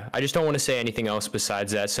 But yeah, I just don't want to say anything else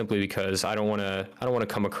besides that, simply because I don't want to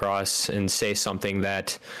come across and say something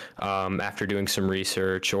that after doing some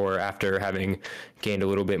research or after having gained a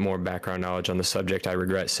little bit more background knowledge on the subject, I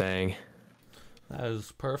regret saying. That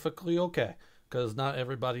is perfectly okay, because not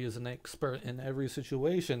everybody is an expert in every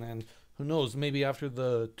situation, and who knows, maybe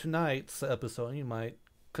after tonight's episode, you might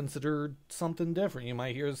consider something different. You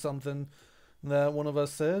might hear something that one of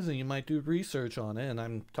us says, and you might do research on it, and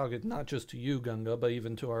I'm talking not just to you, Gunga, but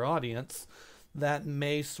even to our audience, that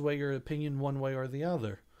may sway your opinion one way or the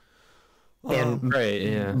other. And right,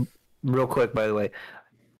 yeah. Real quick, by the way,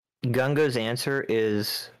 Gunga's answer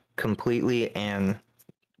is completely and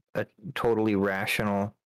a totally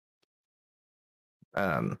rational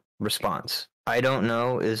response. I don't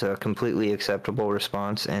know is a completely acceptable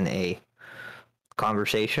response in a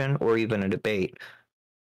conversation or even a debate,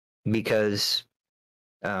 because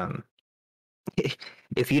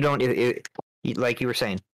if you don't, like you were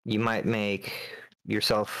saying, you might make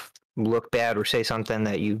yourself look bad or say something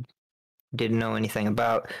that you didn't know anything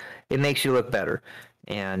about. It makes you look better,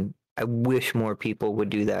 and I wish more people would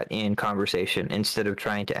do that in conversation instead of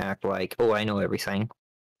trying to act like, oh, I know everything,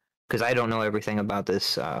 because I don't know everything about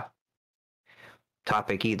this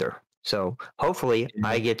topic either. So hopefully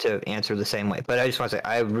I get to answer the same way. But I just want to say,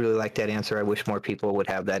 I really like that answer. I wish more people would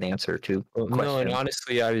have that answer to question. No, and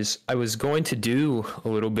honestly, I was going to do a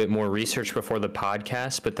little bit more research before the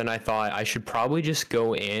podcast, but then I thought I should probably just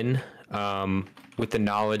go in with the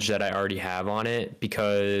knowledge that I already have on it,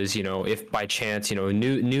 because, you know, if by chance, you know,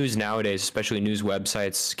 news nowadays, especially news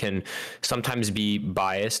websites, can sometimes be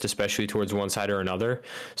biased, especially towards one side or another.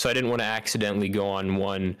 So I didn't want to accidentally go on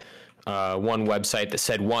one website that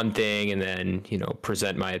said one thing and then, you know,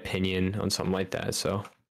 present my opinion on something like that. So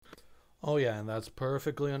Oh yeah, and that's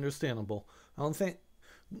perfectly understandable. I don't think,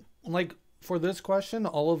 like, for this question,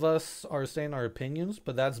 all of us are saying our opinions,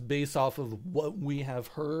 but that's based off of what we have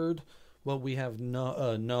heard, what we have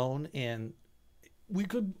known, and we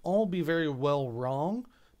could all be very well wrong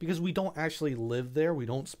because we don't actually live there. We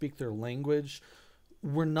don't speak their language.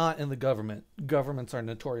 We're not in the government. Governments are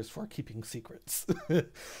notorious for keeping secrets.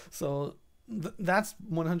 So that's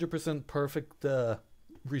 100% perfect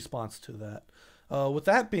response to that. With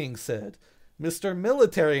that being said, Mr.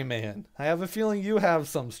 Military Man, I have a feeling you have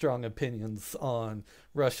some strong opinions on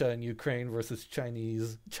Russia and Ukraine versus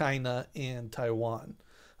China and Taiwan.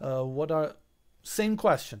 Same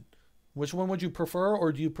question. Which one would you prefer,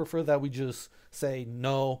 or do you prefer that we just say,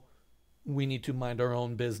 no, we need to mind our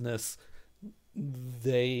own business,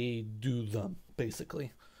 they do them,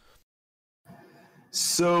 basically?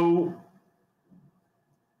 So,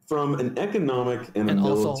 from an economic and a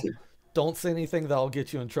military... Also, don't say anything that'll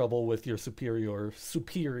get you in trouble with your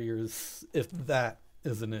superiors if that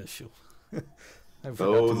is an issue. I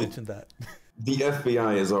forgot to mention that. The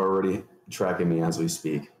FBI is already tracking me as we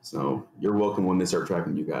speak, so you're welcome when they start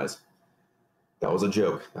tracking you guys. That was a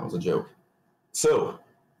joke. So,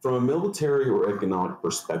 from a military or economic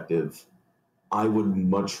perspective, I would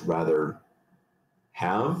much rather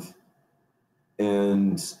have,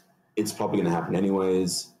 and it's probably going to happen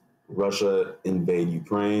anyways, Russia invade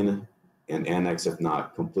Ukraine and annex, if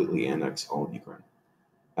not completely annex, all of Ukraine,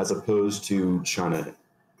 as opposed to China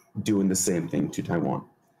doing the same thing to Taiwan.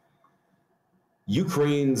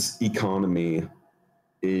 Ukraine's economy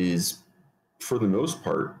is, for the most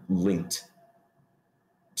part, linked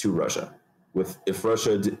to Russia. If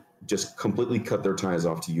Russia just completely cut their ties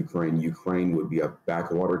off to Ukraine, Ukraine would be a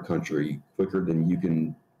backwater country quicker than you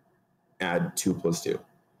can add 2 + 2.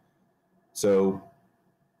 So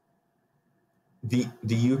the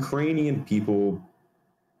Ukrainian people,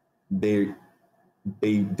 they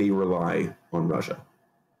rely on Russia,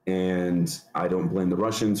 and I don't blame the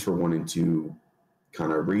Russians for wanting to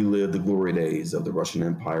kind of relive the glory days of the Russian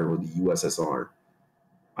Empire or the USSR.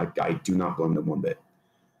 I do not blame them one bit.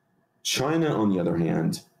 China, on the other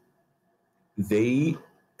hand, they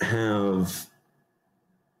have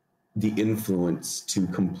the influence to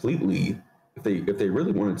completely, if they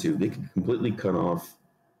really wanted to, they could completely cut off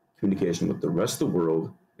communication with the rest of the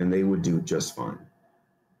world, and they would do just fine.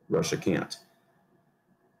 Russia can't.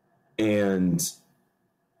 And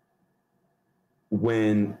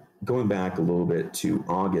when going back a little bit to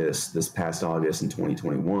this past August in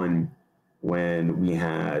 2021, when we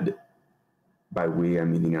had, by we, I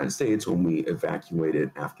mean the United States, when we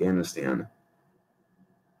evacuated Afghanistan,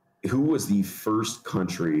 who was the first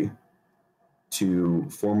country to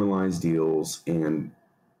formalize deals and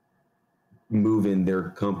move in their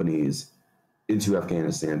companies into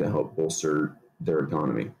Afghanistan to help bolster their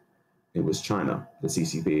economy? It was China, the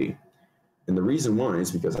CCP. And the reason why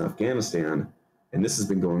is because Afghanistan, and this has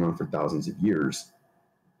been going on for thousands of years,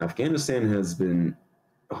 Afghanistan has been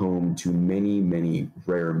home to many, many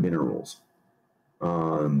rare minerals.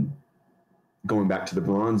 Going back to the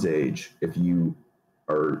Bronze Age, if you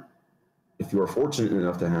are fortunate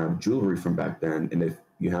enough to have jewelry from back then, and if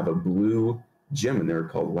you have a blue gem in there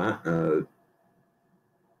called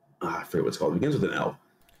I forget what it's called. It begins with an L.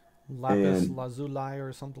 Lapis lazuli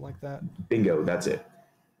or something like that. Bingo, that's it.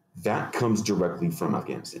 That comes directly from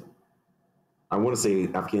Afghanistan. I want to say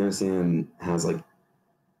Afghanistan has like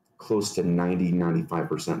close to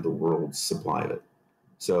 95% of the world's supply of it.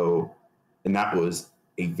 So, and that was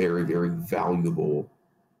a very, very valuable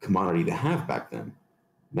commodity to have back then.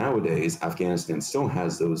 Nowadays, Afghanistan still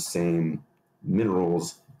has those same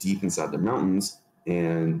minerals deep inside the mountains,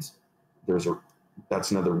 and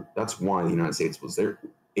that's why the United States was there.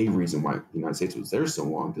 A reason why the United States was there so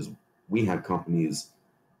long, because we had companies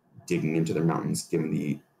digging into their mountains, giving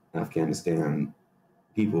the Afghanistan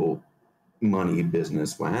people money,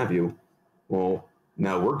 business, what have you. Well,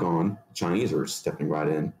 now we're gone. The Chinese are stepping right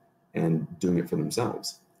in and doing it for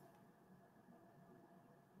themselves.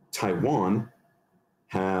 Taiwan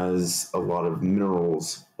has a lot of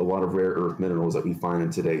minerals, a lot of rare earth minerals that we find in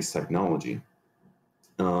today's technology.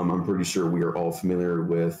 I'm pretty sure we are all familiar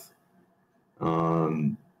with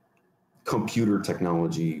computer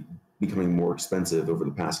technology becoming more expensive over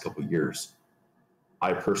the past couple of years.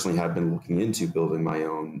 I personally have been looking into building my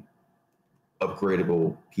own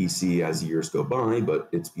upgradable PC as years go by, but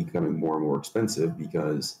it's becoming more and more expensive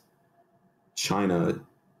because China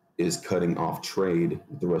is cutting off trade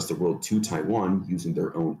with the rest of the world to Taiwan using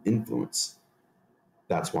their own influence.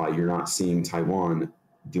 That's why you're not seeing Taiwan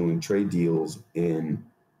doing trade deals in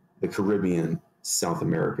the Caribbean, South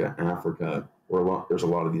America, Africa, or there's a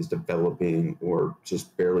lot of these developing or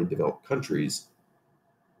just barely developed countries.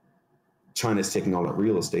 China's taking all that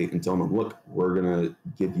real estate and telling them, look, we're going to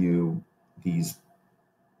give you these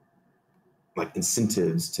like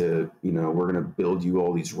incentives to, we're going to build you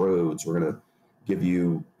all these roads. We're going to give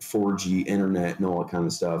you 4G internet and all that kind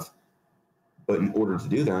of stuff. But in order to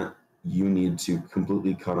do that, you need to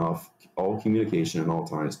completely cut off all communication and all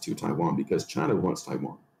ties to Taiwan because China wants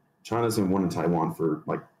Taiwan. China's been wanting Taiwan for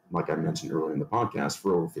like like I mentioned earlier in the podcast,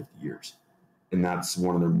 for over 50 years. And that's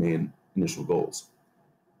one of their main initial goals.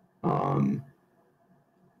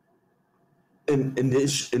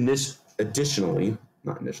 Additionally,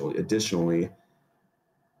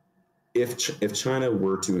 if China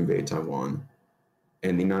were to invade Taiwan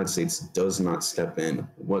and the United States does not step in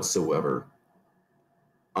whatsoever,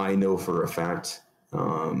 I know for a fact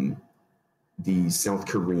the South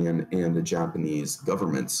Korean and the Japanese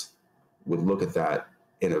governments would look at that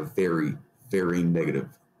in a very, very negative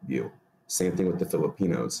view. Same thing with the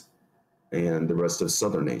Filipinos and the rest of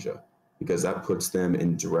Southern Asia, because that puts them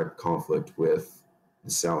in direct conflict with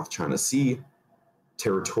the South China Sea,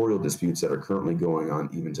 territorial disputes that are currently going on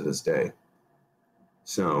even to this day.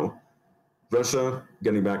 So Russia,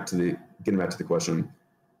 getting back to the question,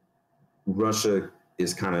 Russia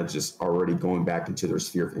is kind of just already going back into their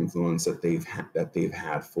sphere of influence that they've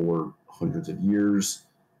had for hundreds of years.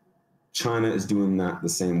 China is doing that the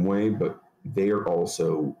same way, but they are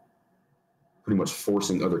also pretty much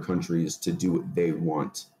forcing other countries to do what they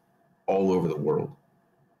want all over the world.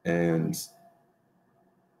 And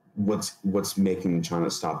what's making China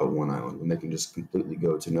stop at one island when they can just completely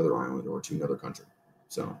go to another island or to another country?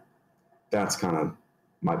 So that's kind of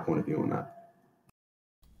my point of view on that.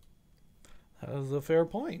 That is a fair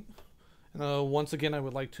point. Once again, I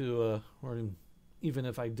would like to, or even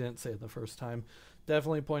if I didn't say it the first time,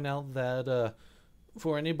 definitely point out that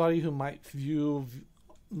for anybody who might view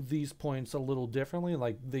these points a little differently,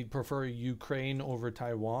 like they prefer Ukraine over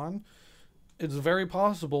Taiwan, it's very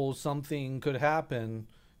possible something could happen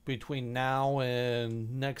between now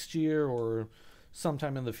and next year or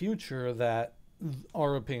sometime in the future that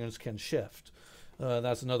our opinions can shift.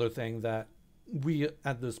 That's another thing that we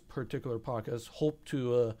at this particular podcast hope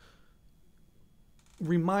to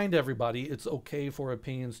remind everybody. It's okay for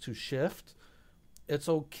opinions to shift. It's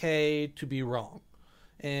okay to be wrong.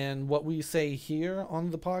 And what we say here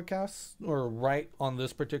on the podcast, or right on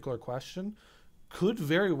this particular question, could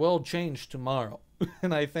very well change tomorrow.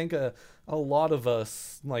 And I think a lot of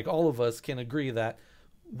us, like all of us, can agree that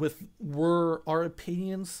were our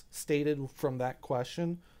opinions stated from that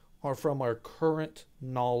question are from our current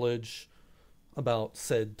knowledge about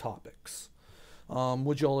said topics.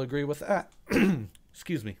 Would you all agree with that?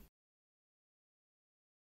 Excuse me.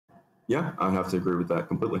 Yeah, I have to agree with that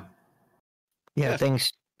completely. Yeah,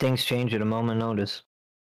 things change at a moment's notice.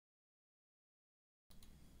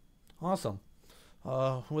 Awesome.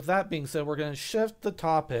 With that being said, we're going to shift the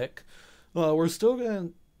topic. We're still going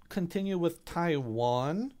to continue with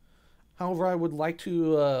Taiwan. However, I would like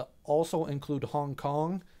to also include Hong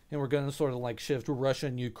Kong, and we're going to sort of like shift Russia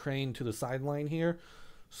and Ukraine to the sideline here.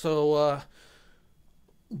 So,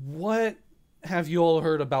 what have you all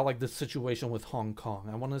heard about like the situation with Hong Kong?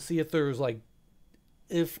 I want to see if there's like,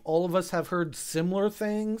 if all of us have heard similar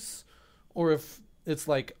things, or if it's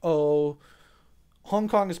like, oh, Hong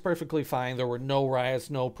Kong is perfectly fine, there were no riots,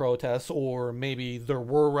 no protests, or maybe there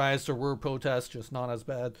were riots, there were protests, just not as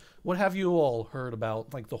bad. What have you all heard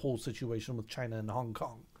about like the whole situation with China and Hong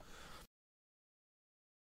Kong?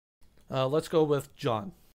 Let's go with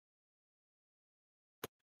John.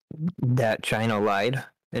 That China lied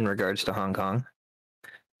in regards to Hong Kong.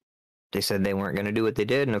 They said they weren't going to do what they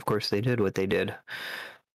did, and of course they did what they did.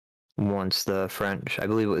 Once the French, I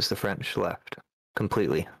believe it was the French, left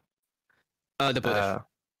completely. The British.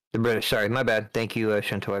 The British. Sorry, my bad. Thank you,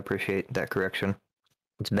 Shinto. I appreciate that correction.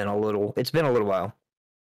 It's been a little while.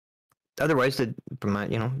 Otherwise,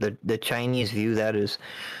 the Chinese view that as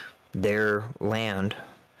their land,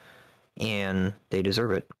 and they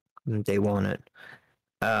deserve it. They want it.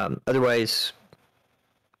 Otherwise,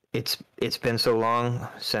 it's been so long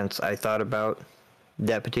since I thought about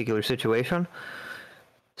that particular situation,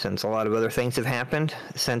 since a lot of other things have happened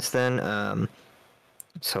since then.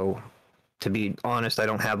 So, to be honest, I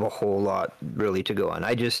don't have a whole lot really to go on.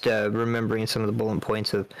 I just remembering some of the bullet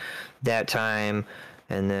points of that time,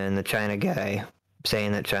 and then the China guy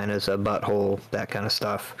saying that China's a butthole, that kind of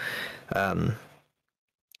stuff.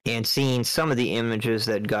 And seeing some of the images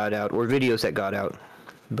that got out, or videos that got out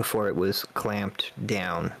before it was clamped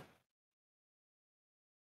down.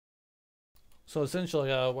 So essentially,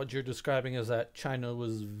 what you're describing is that China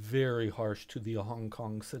was very harsh to the Hong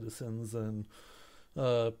Kong citizens and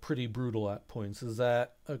pretty brutal at points. Is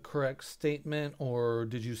that a correct statement, or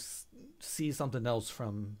did you see something else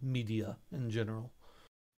from media in general?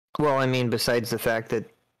 Well, I mean, besides the fact that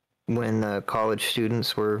when the college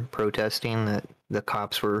students were protesting, that the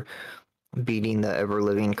cops were beating the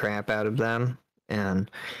ever-living crap out of them, and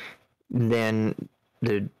then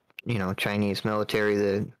the Chinese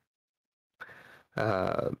military,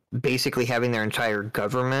 basically having their entire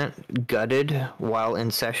government gutted while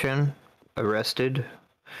in session, arrested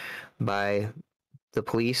by the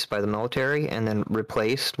police, by the military, and then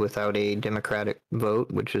replaced without a democratic vote,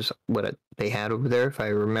 which is what they had over there, if I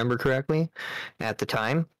remember correctly, at the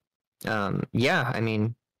time. Yeah, I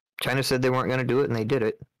mean, China said they weren't going to do it, and they did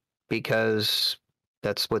it because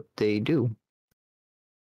that's what they do.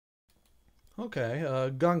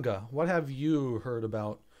 Okay, Gunga, what have you heard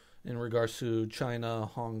about in regards to China,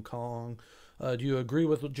 Hong Kong? Do you agree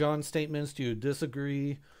with John's statements? Do you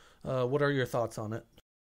disagree? What are your thoughts on it?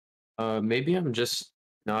 Maybe I'm just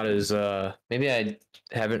not as maybe I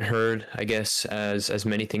haven't heard, I guess, as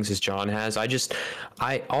many things as John has.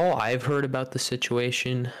 All I've heard about the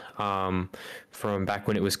situation from back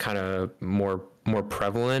when it was kind of more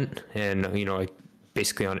prevalent, and like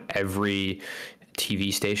basically on every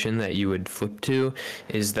TV station that you would flip to,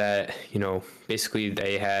 is that basically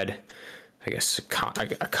they had, I guess,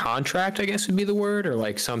 a contract, I guess would be the word, or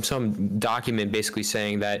like some document basically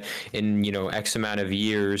saying that in X amount of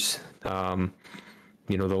years, the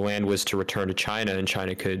land was to return to China, and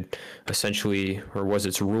China could essentially, or was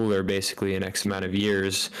its ruler basically in X amount of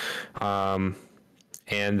years, and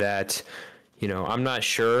that I'm not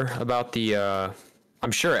sure about the.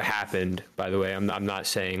 I'm sure it happened. By the way, I'm not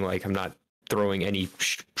saying, like, I'm not throwing any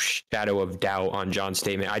shadow of doubt on John's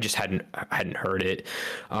statement. I just hadn't heard it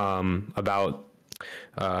about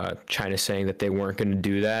China saying that they weren't going to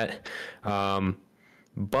do that.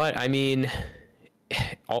 But I mean,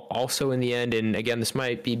 also in the end, and again, this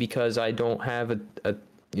might be because I don't have a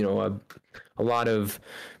lot of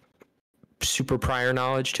super prior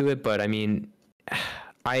knowledge to it, but I mean,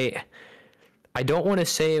 I don't want to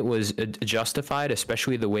say it was justified,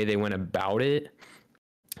 especially the way they went about it,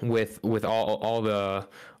 with all the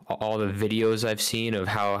videos I've seen of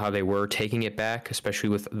how they were taking it back, especially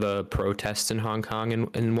with the protests in Hong Kong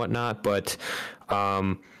and whatnot. But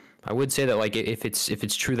I would say that, like, if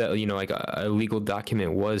it's true that like a legal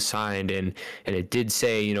document was signed and it did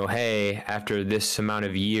say hey, after this amount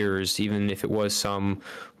of years, even if it was some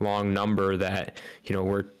long number, that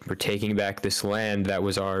we're taking back this land that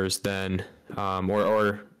was ours then,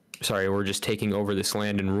 or sorry, we're just taking over this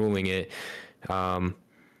land and ruling it,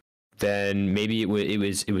 then maybe it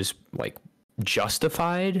was like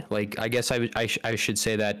justified. Like, I guess I should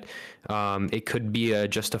say that it could be a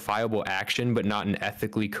justifiable action, but not an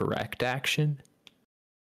ethically correct action.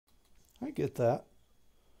 I get that.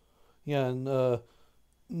 Yeah, and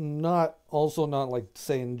not like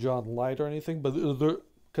saying John lied or anything, but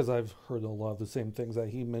because I've heard a lot of the same things that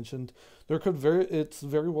he mentioned, it's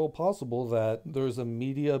very well possible that there's a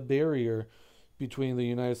media barrier between the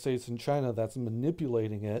United States and China that's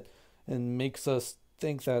manipulating it and makes us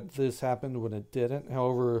think that this happened when it didn't.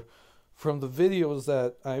 However, from the videos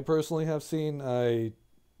that I personally have seen,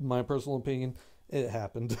 my personal opinion, it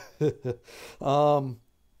happened.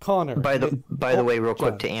 Connor. By the way, real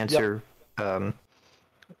quick, John, to answer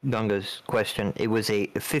Gunga's question, it was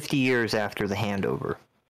 50 years after the handover.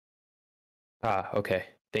 Okay.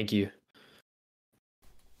 Thank you.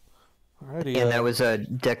 Alrighty, and that was a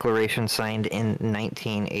declaration signed in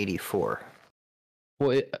 1984.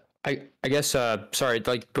 Well, I guess, sorry,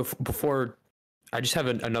 like before, I just have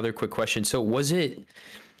another quick question. So was it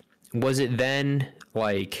then,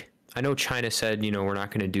 like, I know China said, we're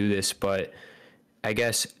not going to do this, but I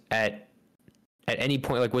guess at any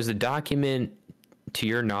point, like, was the document, to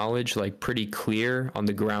your knowledge, like, pretty clear on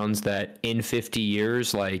the grounds that in 50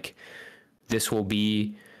 years, like, this will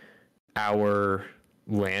be our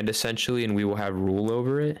land essentially, and we will have rule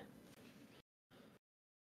over it?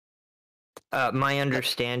 My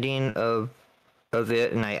understanding of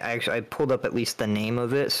it, and I pulled up at least the name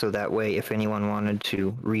of it, so that way if anyone wanted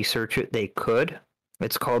to research it, they could.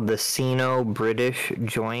 It's called the Sino-British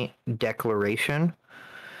Joint Declaration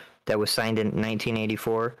that was signed in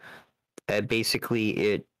 1984. Basically,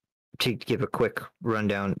 it, to give a quick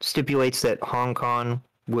rundown, stipulates that Hong Kong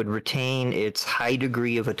would retain its high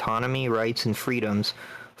degree of autonomy, rights, and freedoms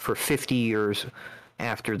for 50 years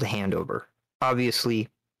after the handover. Obviously,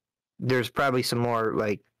 there's probably some more,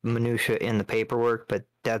 like, minutia in the paperwork, but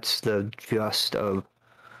that's the gist of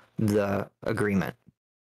the agreement.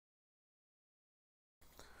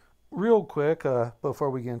 Real quick, before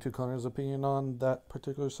we get into Connor's opinion on that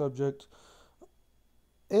particular subject,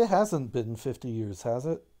 it hasn't been 50 years, has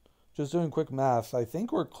it? Just doing quick math, I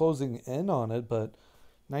think we're closing in on it, but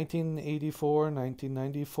 1984,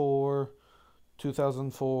 1994,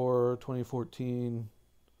 2004, 2014,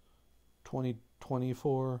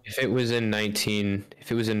 2024. If it was in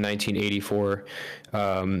 1984,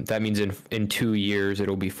 that means in 2 years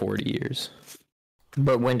it'll be 40 years.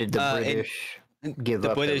 But when did the British give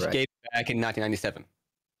The up British their right. gave it back in 1997.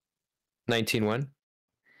 19 when?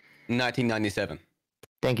 1997.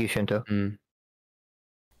 Thank you, Shinto. Mm.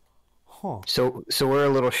 Huh. So we're a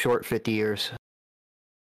little short 50 years.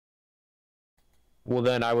 Well,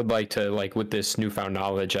 then I would like to, like, with this newfound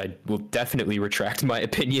knowledge, I will definitely retract my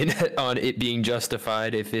opinion on it being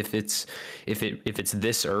justified if it's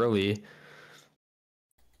this early.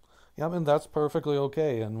 Yeah, I mean, that's perfectly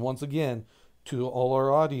okay. And once again, to all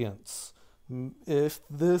our audience, if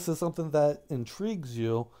this is something that intrigues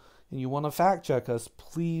you and you want to fact check us,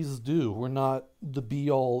 please do. We're not the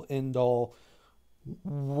be all end all.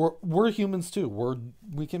 We're humans too.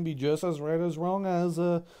 We can be just as right as wrong as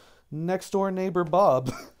next door neighbor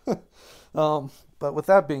Bob. But with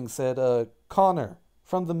that being said, Connor,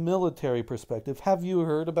 from the military perspective, have you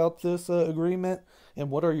heard about this agreement? And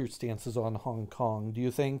what are your stances on Hong Kong? Do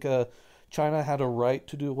you think China had a right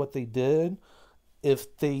to do what they did,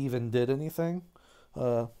 if they even did anything?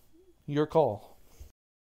 Your call.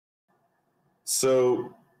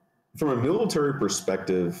 So, from a military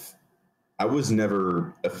perspective, I was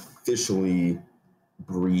never officially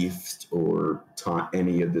briefed or taught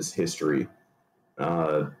any of this history.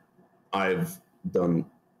 I've done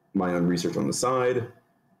my own research on the side.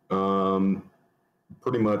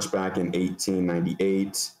 Pretty much back in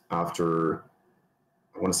 1898, after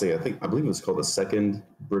I believe it was called the Second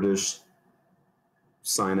British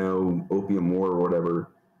Sino-Opium War or whatever.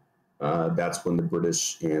 That's when the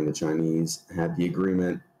British and the Chinese had the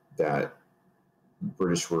agreement that the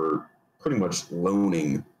British were pretty much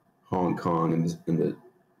loaning Hong Kong in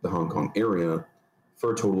the Hong Kong area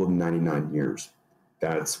for a total of 99 years.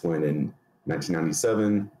 That's when in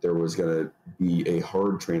 1997, there was going to be a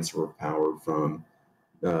hard transfer of power from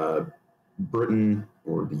Britain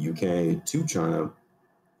or the UK to China.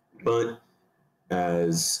 But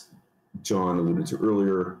as John alluded to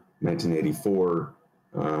earlier, 1984,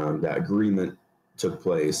 that agreement took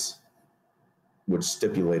place, which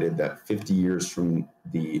stipulated that 50 years from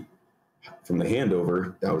the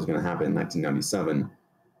handover that was going to happen in 1997,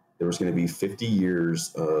 there was going to be 50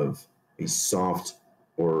 years of a soft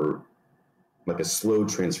or like a slow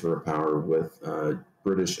transfer of power with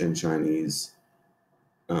British and Chinese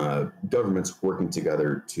governments working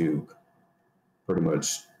together to pretty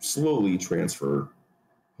much slowly transfer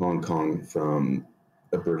Hong Kong from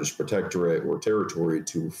a British protectorate or territory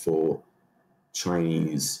to full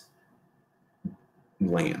Chinese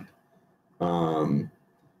land. While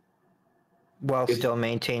still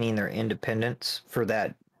maintaining their independence for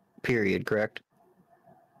that period, correct?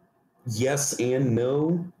 Yes and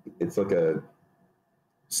no. It's like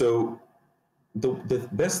so the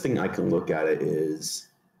best thing I can look at it is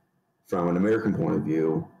from an American point of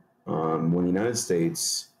view. When the United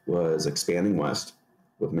States was expanding west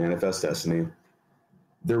with Manifest Destiny,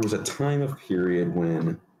 there was a time of period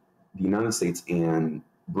when the United States and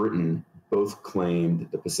Britain both claimed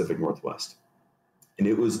the Pacific Northwest. And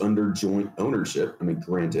it was under joint ownership. I mean,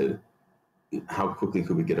 granted, how quickly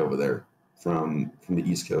could we get over there from the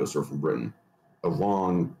East Coast or from Britain? A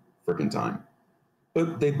long freaking time.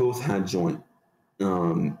 But they both had joint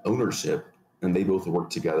ownership, and they both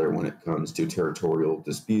worked together when it comes to territorial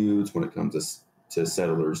disputes, when it comes to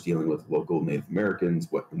settlers dealing with local Native Americans,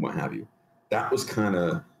 what have you. That was kind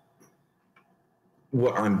of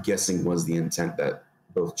what I'm guessing was the intent, that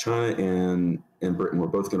both China and Britain were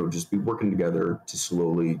both going to just be working together to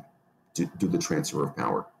slowly do the transfer of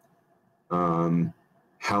power.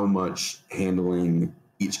 How much handling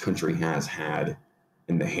each country has had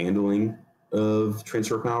in the handling of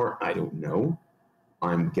transfer of power, I don't know.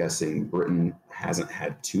 I'm guessing Britain hasn't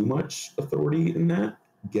had too much authority in that.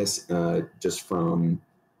 Just from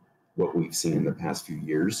what we've seen in the past few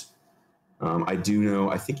years. I do know,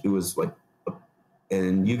 I think it was like,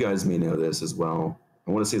 and you guys may know this as well,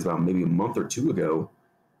 I want to say it's about maybe a month or two ago,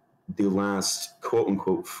 the last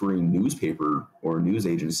quote-unquote free newspaper or news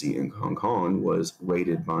agency in Hong Kong was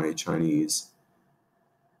raided by Chinese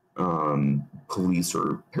police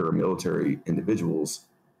or paramilitary individuals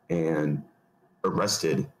and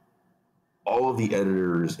arrested all of the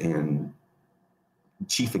editors and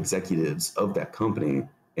chief executives of that company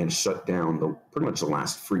and shut down pretty much the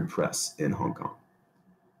last free press in Hong Kong.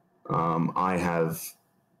 I have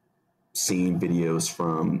seen videos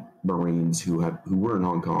from Marines who were in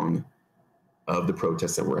Hong Kong of the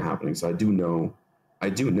protests that were happening. So I do know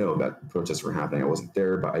that protests were happening. I wasn't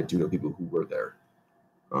there, but I do know people who were there.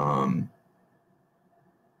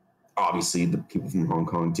 Obviously, the people from Hong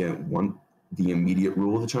Kong didn't want the immediate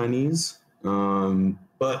rule of the Chinese,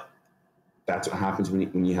 but that's what happens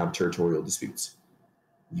when you have territorial disputes.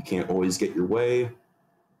 You can't always get your way,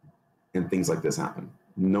 and things like this happen.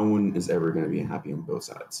 no one is ever going to be happy on both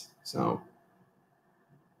sides. So,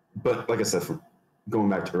 but like I said, from going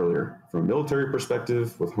back to earlier, from a military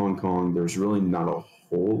perspective with Hong Kong, there's really not a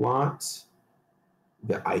whole lot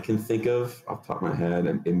that I can think of off the top of my head,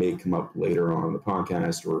 and it may come up later on in the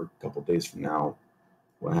podcast or a couple of days from now,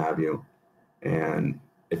 what have you. And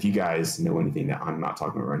if you guys know anything that I'm not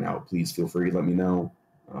talking about right now, please feel free to let me know.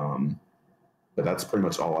 But that's pretty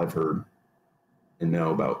much all I've heard and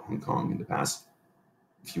know about Hong Kong in the past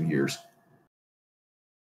few years.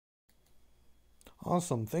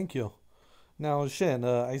 Awesome, thank you. Now, Shin,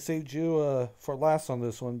 I saved you for last on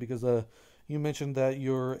this one because you mentioned that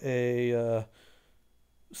you're a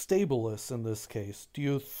stabilist in this case. Do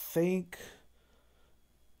you think,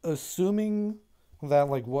 assuming that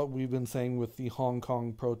like what we've been saying with the Hong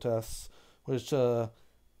Kong protests, which for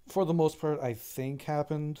the most part I think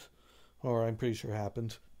happened, or I'm pretty sure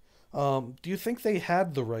happened, do you think they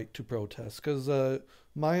had the right to protest? Because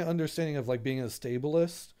my understanding of like being a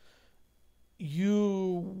stabilist,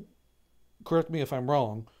 you, correct me if I'm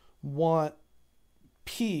wrong, want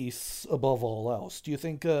peace above all else. Do you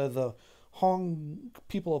think the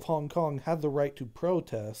people of Hong Kong had the right to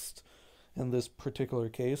protest in this particular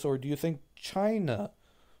case, or do you think China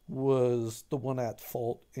was the one at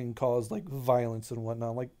fault and caused like violence and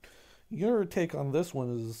whatnot? Like, your take on this one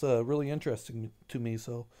is really interesting to me,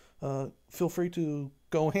 so feel free to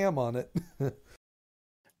go ham on it.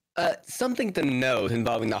 Something to note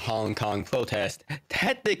involving the Hong Kong protest,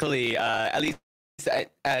 technically, at least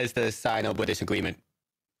as the Sino-British Agreement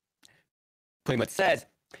pretty much says,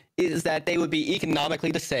 is that they would be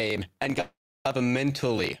economically the same and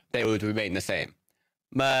governmentally they would remain the same.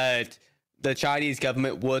 But the Chinese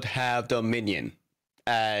government would have dominion,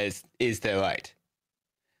 as is their right.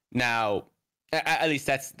 Now, at least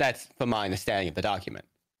that's from my understanding of the document.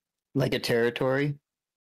 Like a territory?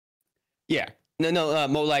 Yeah. No,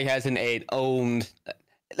 more like as in a owned,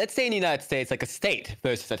 let's say in the United States, like a state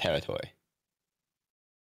versus a territory.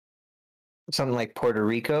 Something like Puerto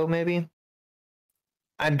Rico, maybe?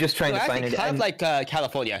 I'm just trying to find it. Kind of like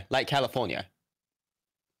California,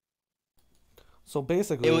 So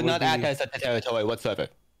basically, it would not act as a territory whatsoever.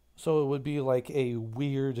 So it would be like a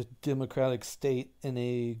weird democratic state in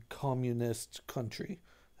a communist country,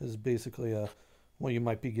 is basically what you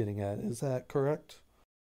might be getting at. Is that correct?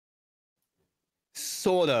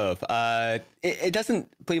 Sort of. It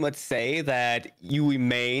doesn't pretty much say that you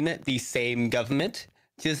remain the same government,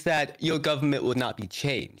 just that your government would not be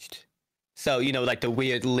changed. So, like the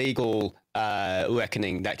weird legal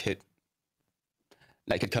reckoning that could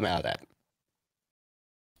come out of that.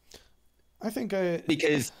 I think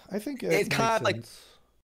because it's kind of like,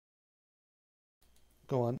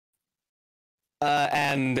 go on.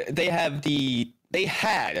 And they had the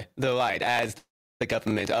right as the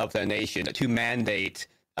government of the nation to mandate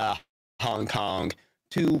Hong Kong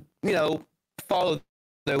to follow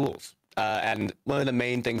the rules. And one of the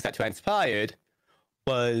main things that transpired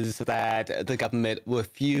was that the government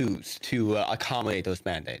refused to accommodate those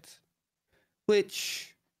mandates,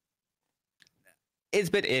 which is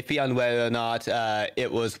a bit iffy on whether or not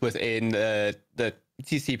it was within the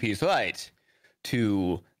CCP's right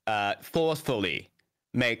to forcefully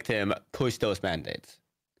make them push those mandates.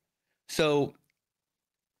 So,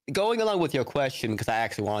 going along with your question, because I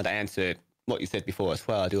actually wanted to answer what you said before as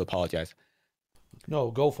well, I do apologize. No,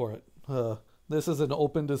 go for it. This is an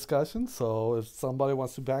open discussion, so if somebody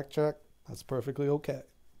wants to backtrack, that's perfectly okay.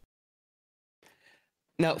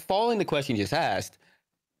 Now, following the question you just asked,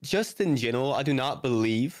 just in general, I do not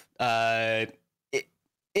believe it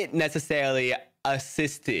necessarily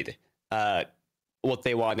assisted what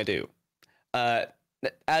they want to do.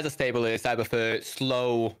 As a stabilist, I prefer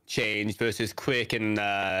slow change versus quick and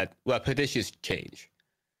repetitious change.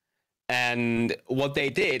 And what they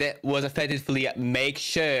did was effectively make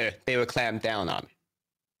sure they were clamped down on,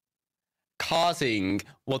 causing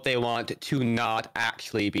what they want to not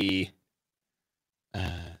actually be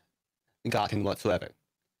gotten whatsoever.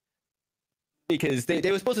 Because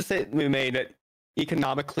they were supposed to remain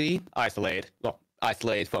economically isolated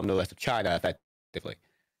from the rest of China, effectively.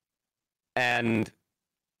 And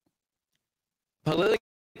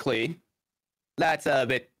politically, that's a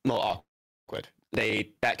bit more awkward.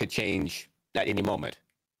 That could change at any moment.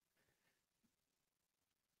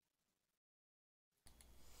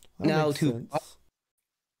 That makes sense.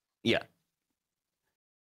 Yeah.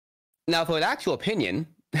 Now, for an actual opinion,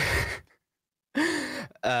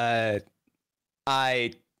 I'd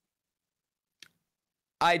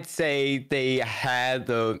say they had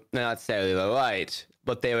not necessarily the right,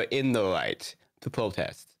 but they were in the right to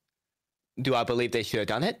protest. Do I believe they should have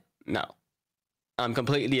done it? No. I'm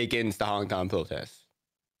completely against the Hong Kong protests.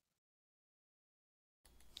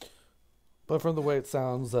 But from the way it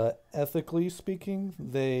sounds, ethically speaking,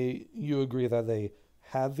 you agree that they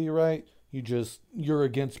have the right. You're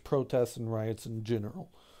against protests and riots in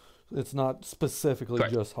general. It's not specifically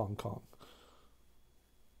Correct. just Hong Kong.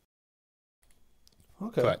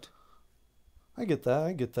 Okay. Correct. I get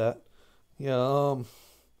that. Yeah,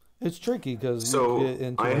 it's tricky because So you get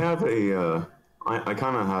into I have I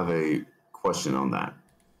kind of have a question on that.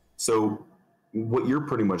 So what you're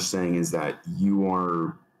pretty much saying is that you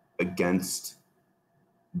are against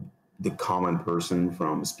the common person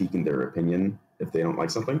from speaking their opinion if they don't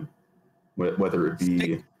like something, whether it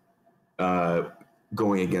be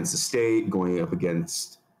going against the state, going up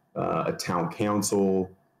against a town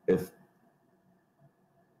council. If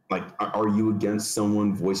like, are you against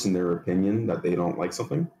someone voicing their opinion that they don't like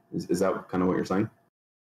something? Is that kind of what you're saying?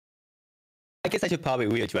 I guess I should probably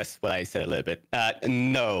readdress what I said a little bit.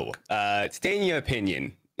 No, stating your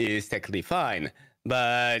opinion is technically fine,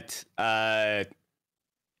 but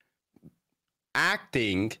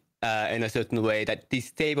acting in a certain way that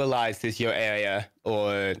destabilizes your area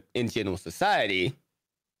or in general society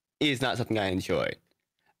is not something I enjoy.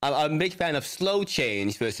 I'm a big fan of slow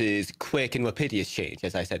change versus quick and rapidious change,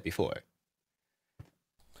 as I said before.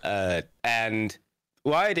 And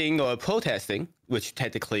rioting or protesting, which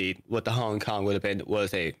technically what the Hong Kong would have been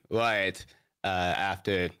was a riot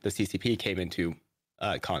after the CCP came into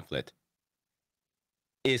conflict,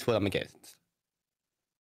 is what I'm against.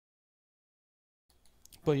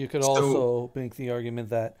 But you could So- also make the argument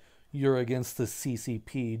that you're against the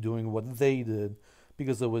CCP doing what they did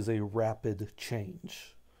because it was a rapid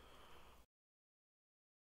change.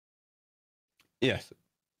 Yes.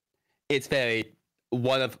 It's very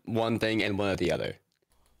one thing and one of the other.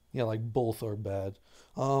 Yeah, like both are bad.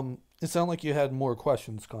 It sounded like you had more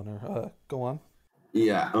questions, Connor. Go on.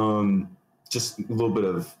 Yeah, just a little bit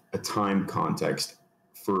of a time context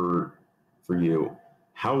for you.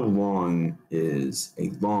 How long is a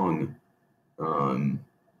long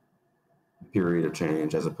period of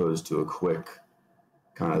change as opposed to a quick,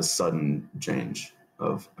 kind of sudden change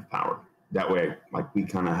of power? That way, like, we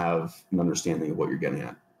kind of have an understanding of what you're getting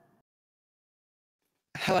at.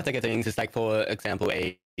 How I think of things is like, for example,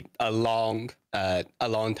 a long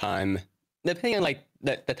time, depending on like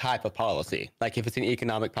the type of policy. Like if it's an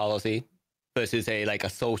economic policy versus a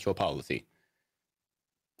social policy.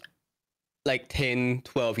 Like 10,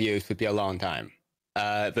 12 years would be a long time,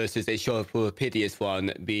 versus a short, rapidious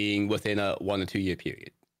one being within a 1 or 2 year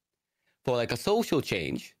period. For like a social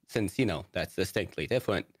change, since that's distinctly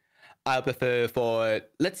different, I prefer for,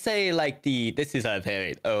 let's say, like this is a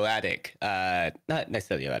very erratic, not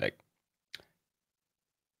necessarily erratic,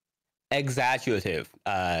 exaggerative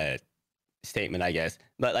statement, I guess.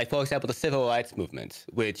 But like, for example, the civil rights movement,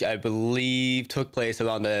 which I believe took place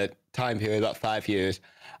around the time period about 5 years,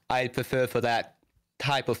 I'd prefer for that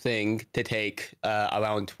type of thing to take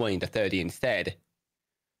around 20 to 30 instead,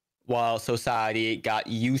 while society got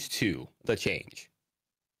used to the change.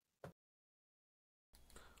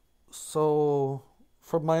 So,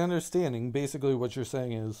 from my understanding, basically what you're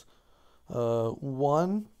saying is,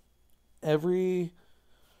 one, every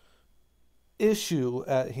issue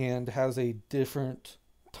at hand has a different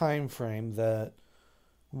time frame that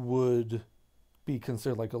would be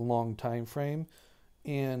considered like a long time frame,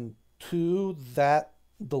 and two, that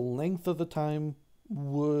the length of the time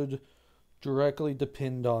would directly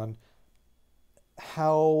depend on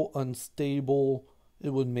how unstable it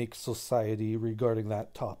would make society regarding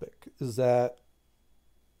that topic. Is that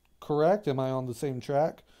correct? Am I on the same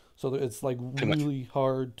track? So that it's like really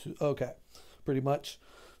hard to, okay, pretty much.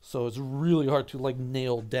 So it's really hard to like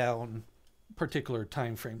nail down particular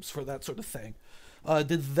time frames for that sort of thing.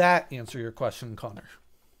 Did that answer your question, Connor?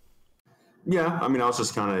 Yeah, I mean, I was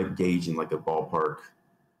just kind of gauging like a ballpark,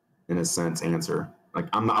 in a sense, answer. Like,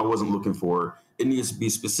 I wasn't looking for it needs to be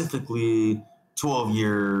specifically 12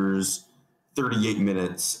 years, 38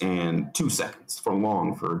 minutes, and 2 seconds for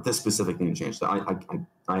long for this specific thing to change. So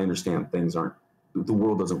I understand things aren't, the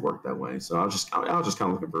world doesn't work that way. So I was just kind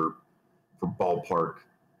of looking for ballpark,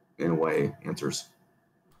 in a way, answers.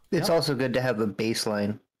 It's also good to have a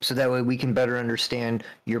baseline, so that way we can better understand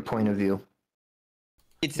your point of view.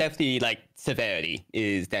 It's definitely like severity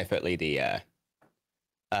is definitely the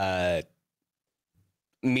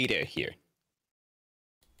meter here.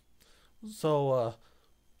 So,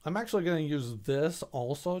 I'm actually going to use this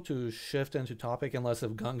also to shift into topic, unless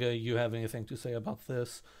if Gunga, you have anything to say about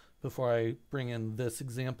this before I bring in this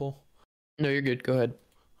example. No, you're good. Go ahead.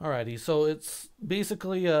 Alrighty, so it's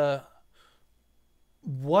basically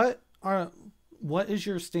what is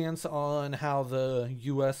your stance on how the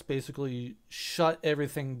U.S. basically shut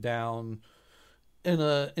everything down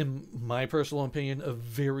in my personal opinion, a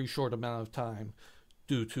very short amount of time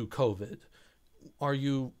due to COVID. Are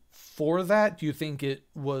you for that? Do you think it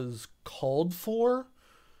was called for?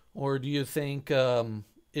 Or do you think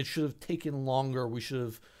it should have taken longer? We should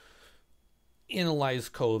have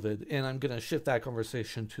analyzed COVID. And I'm going to shift that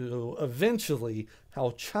conversation to eventually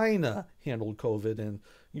how China handled COVID and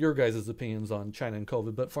your guys' opinions on China and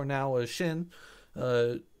COVID. But for now, Shin,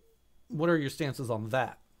 what are your stances on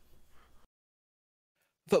that?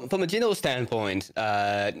 From a general standpoint,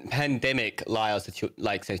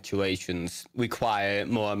 pandemic-like situations require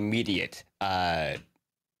more immediate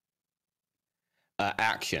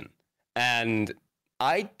action. And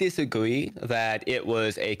I disagree that it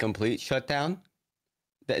was a complete shutdown.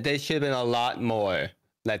 There should have been a lot more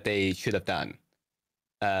that they should have done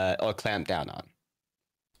or clamped down on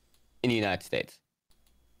in the United States.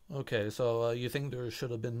 Okay, so you think there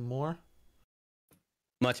should have been more?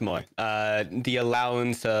 Much more. The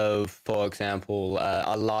allowance of, for example,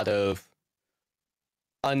 a lot of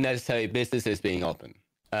unnecessary businesses being open.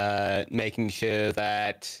 Making sure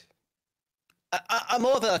that a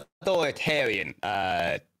more of an authoritarian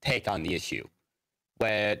take on the issue,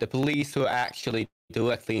 where the police were actually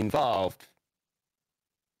directly involved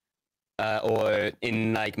or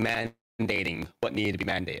in like mandating what needed to be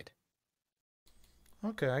mandated.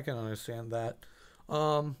 Okay, I can understand that.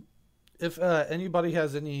 If anybody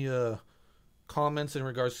has any comments in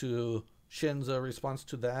regards to Shin's response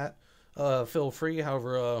to that, feel free.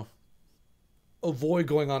 However, avoid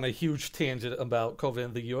going on a huge tangent about COVID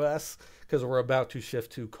in the U.S. because we're about to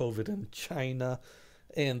shift to COVID in China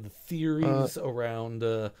and the theories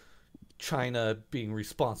around China being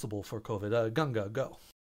responsible for COVID. Gunga, go.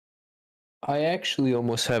 I actually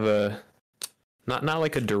almost have a not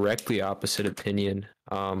like a directly opposite opinion,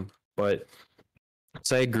 but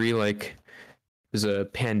so I agree. Like, there's a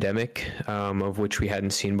pandemic of which we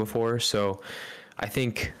hadn't seen before, so I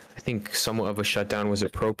think somewhat of a shutdown was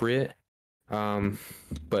appropriate.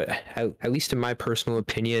 But at least in my personal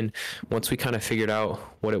opinion, once we kind of figured out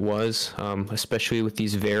what it was, especially with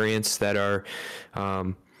these variants that are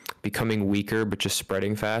becoming weaker but just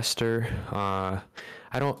spreading faster,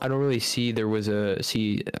 I don't really see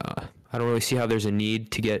I don't really see how there's a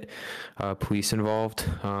need to get police involved.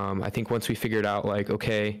 I think once we figured out, like,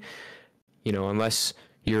 okay, unless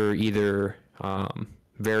you're either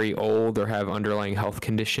very old or have underlying health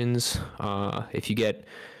conditions, if you get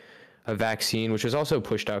a vaccine, which was also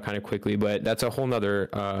pushed out kind of quickly, but that's a whole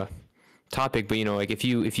nother topic. But like if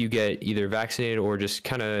you get either vaccinated or just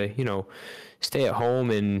kind of stay at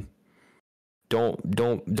home and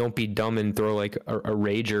don't be dumb and throw like a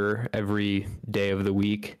rager every day of the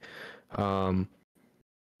week, and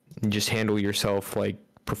just handle yourself like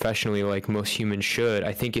professionally like most humans should.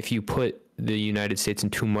 I think if you put the United States in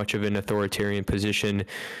too much of an authoritarian position,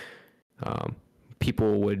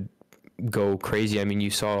 people would go crazy. I mean, you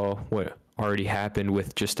saw what already happened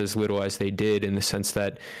with just as little as they did, in the sense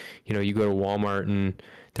that you go to Walmart and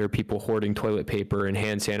there are people hoarding toilet paper and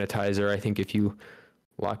hand sanitizer. I think if you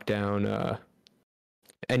lock down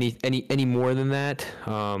any more than that,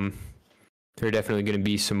 there are definitely going to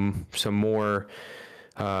be some more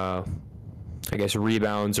I guess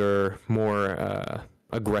rebounds or more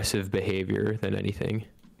aggressive behavior than anything.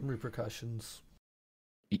 Repercussions.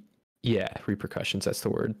 Yeah, repercussions. That's the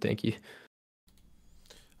word. Thank you.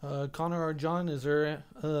 Connor or John, is there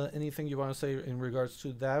anything you want to say in regards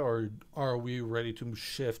to that, or are we ready to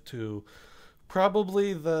shift to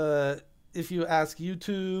probably if you ask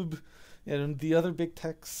YouTube and the other big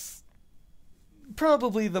techs,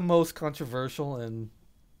 probably the most controversial and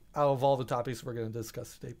out of all the topics we're going to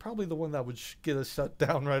discuss today, probably the one that would get us shut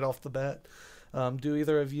down right off the bat. Do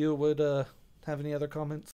either of you would have any other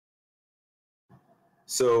comments?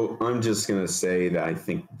 So I'm just going to say that I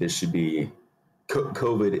think this should be,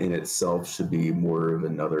 COVID in itself should be more of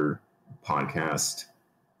another podcast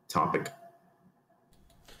topic.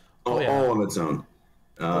 All on its own.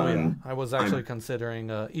 I was actually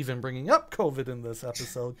considering even bringing up COVID in this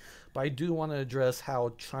episode, but I do want to address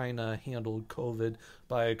how China handled COVID.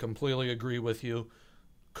 But I completely agree with you.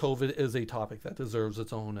 COVID is a topic that deserves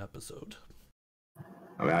its own episode.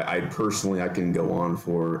 I mean, I personally can go on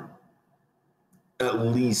for at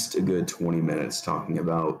least a good 20 minutes talking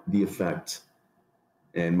about the effect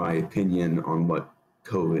and my opinion on what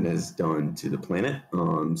COVID has done to the planet.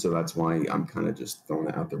 So that's why I'm kind of just throwing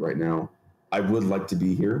that out there right now. I would like to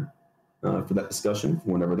be here for that discussion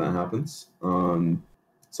whenever that happens.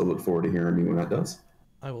 So look forward to hearing me when that does.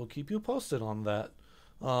 I will keep you posted on that.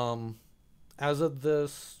 As of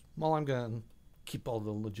this, I'm going to keep all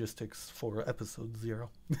the logistics for episode 0.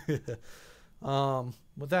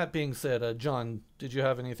 With that being said, John, did you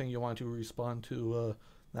have anything you want to respond to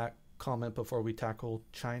that comment before we tackle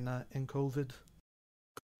China and COVID?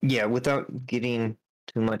 Yeah, without getting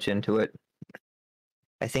too much into it,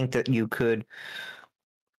 I think that you could,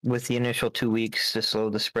 with the initial 2 weeks to slow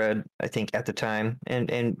the spread, I think at the time,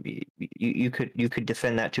 and you could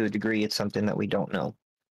defend that to a degree. It's something that we don't know.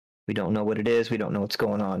 We don't know what it is. We don't know what's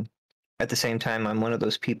going on. At the same time, I'm one of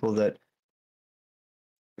those people that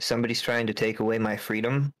somebody's trying to take away my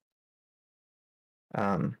freedom.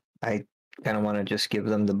 I kind of want to just give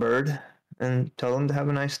them the bird and tell them to have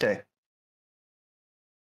a nice day.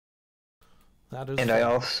 That is And fair.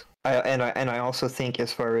 I also think,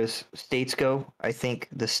 as far as states go, I think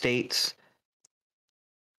the states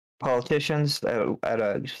politicians at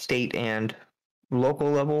a state and local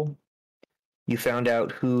level, you found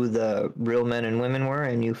out who the real men and women were,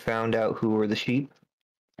 and you found out who were the sheep.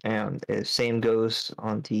 And the same goes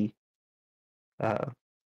on the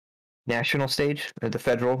national stage, or the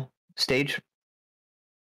federal stage.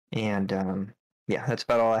 And yeah, that's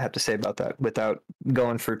about all I have to say about that, without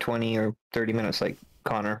going for 20 or 30 minutes like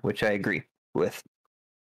Connor, which I agree with.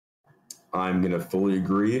 I'm going to fully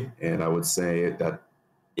agree, and I would say that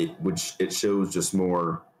it shows just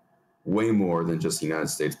way more than just United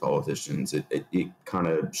States politicians. It kind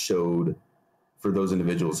of showed, for those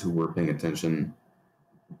individuals who were paying attention,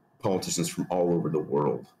 politicians from all over the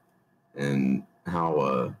world, and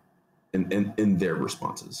how in their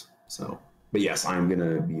responses. So, but yes, I'm going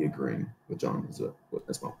to be agreeing with John as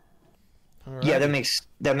well. Yeah, Alrighty.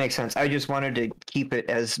 that makes sense. I just wanted to keep it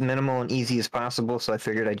as minimal and easy as possible, so I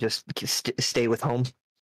figured I'd just stay with home.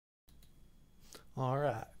 All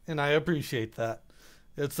right, and I appreciate that.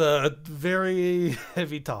 It's a very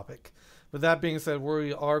heavy topic. With that being said,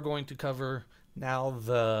 we are going to cover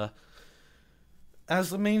now as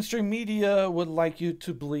the mainstream media would like you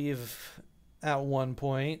to believe at one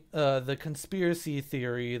point, the conspiracy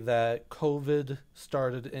theory that COVID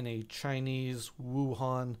started in a Chinese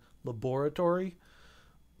Wuhan laboratory.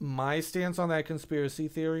 My stance on that conspiracy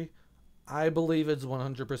theory, I believe it's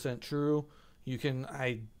 100% true.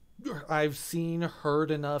 I've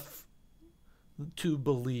heard enough to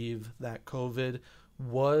believe that COVID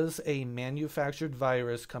was a manufactured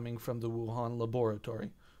virus coming from the Wuhan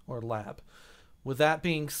laboratory or lab. With that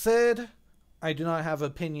being said, I do not have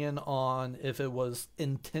opinion on if it was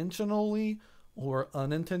intentionally or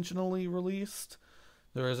unintentionally released.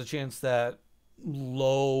 There is a chance that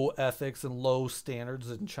low ethics and low standards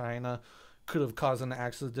in China could have caused an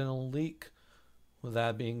accidental leak. With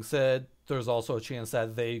that being said, there's also a chance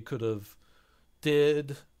that they could have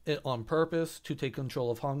did it on purpose to take control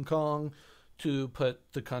of Hong Kong, to put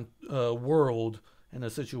the world in a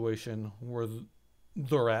situation where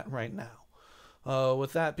they're at right now.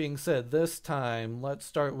 With that being said, this time let's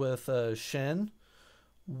start with Shen.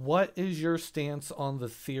 What is your stance on the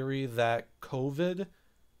theory that COVID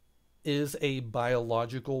is a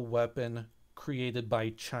biological weapon created by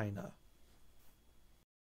China?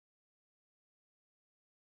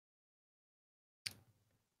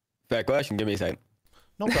 Fair question. Give me a second.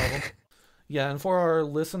 No problem. Yeah, and for our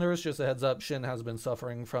listeners, just a heads up, Shin has been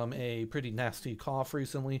suffering from a pretty nasty cough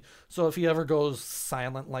recently. So if he ever goes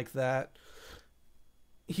silent like that,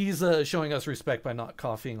 he's showing us respect by not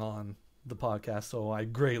coughing on the podcast. So I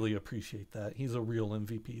greatly appreciate that. He's a real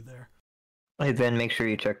MVP there. Hey, Ben, make sure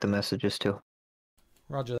you check the messages too.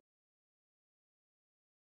 Roger.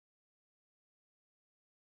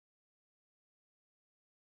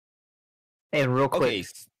 And real quick,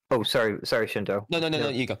 Okay. oh, sorry, Shinto. No.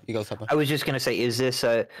 You go, Supper. I was just gonna say, is this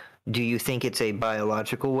do you think it's a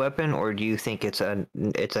biological weapon, or do you think it's a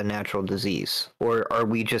natural disease, or are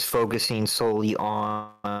we just focusing solely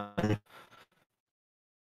on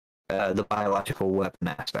the biological weapon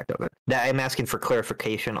aspect of it? I'm asking for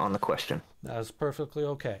clarification on the question. That's perfectly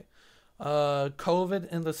okay.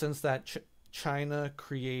 COVID, in the sense that China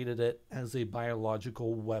created it as a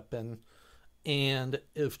biological weapon, and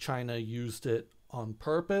if China used it on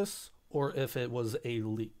purpose or if it was a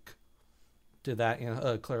leak. Did that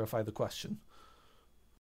clarify the question?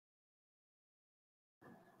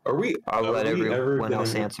 I'll let everyone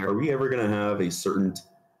else answer. Are we ever going to have a certain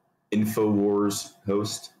InfoWars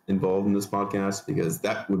host involved in this podcast? Because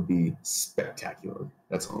that would be spectacular.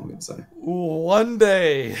 That's all I'm going to say. One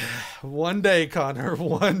day, Connor.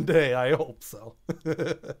 One day. I hope so.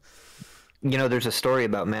 There's a story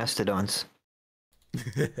about mastodons.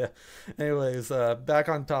 Anyways, back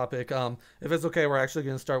on topic. If it's okay, we're actually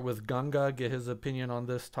going to start with Gunga, get his opinion on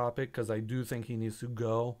this topic, because I do think he needs to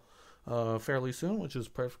go fairly soon, which is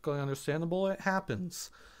perfectly understandable. It happens.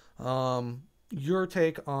 Your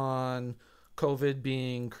take on COVID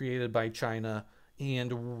being created by China,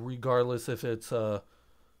 and regardless if it's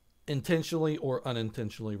intentionally or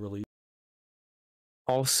unintentionally released?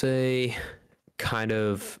 I'll say kind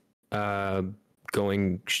of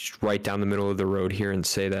going right down the middle of the road here and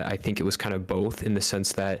say that I think it was kind of both, in the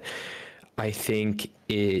sense that I think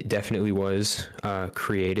it definitely was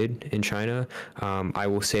created in China. I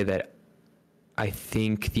will say that I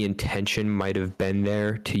think the intention might have been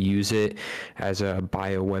there to use it as a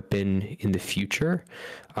bioweapon in the future,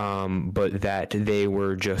 but that they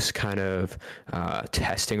were just kind of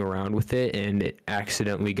testing around with it, and it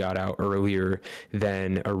accidentally got out earlier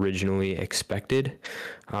than originally expected.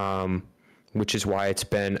 Which is why it's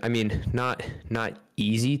been, I mean, not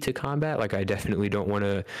easy to combat. Like, I definitely don't want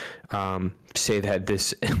to say that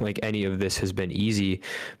this, like, any of this has been easy,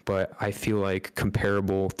 but I feel like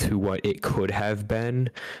comparable to what it could have been,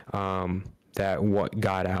 that what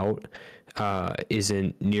got out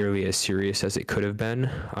isn't nearly as serious as it could have been.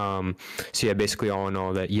 So yeah, basically all in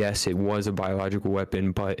all, that yes, it was a biological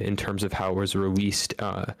weapon, but in terms of how it was released,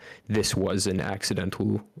 this was an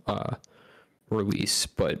accidental release,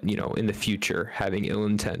 but in the future having ill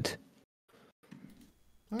intent.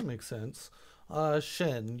 That makes sense.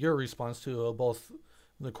 Shen, your response to both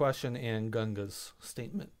the question and Gunga's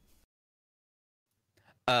statement.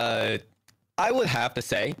 I would have to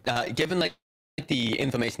say, given like the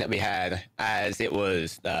information that we had as it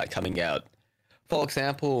was coming out, for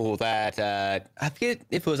example, that I forget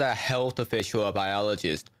if it was a health official or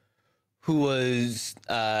biologist who was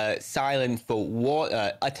silent for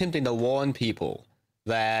attempting to warn people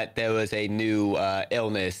that there was a new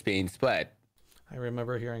illness being spread. I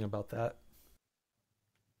remember hearing about that.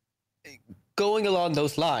 Going along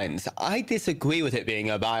those lines, I disagree with it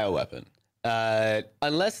being a bioweapon.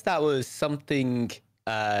 Unless that was something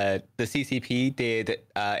the CCP did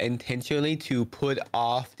intentionally to put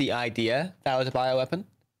off the idea that was a bioweapon.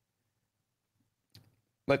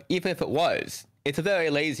 But even if it was, it's a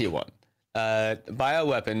very lazy one.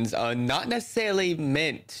 Bioweapons are not necessarily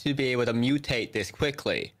meant to be able to mutate this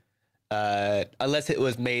quickly, unless it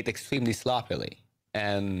was made extremely sloppily.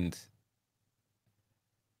 And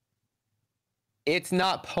it's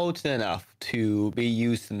not potent enough to be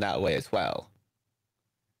used in that way as well.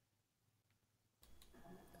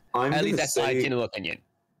 At least that's my general opinion.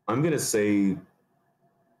 I'm gonna say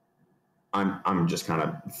I'm just kind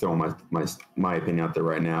of throwing my opinion out there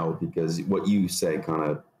right now, because what you say kind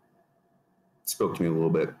of spoke to me a little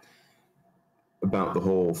bit about the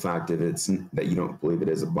whole fact that that you don't believe it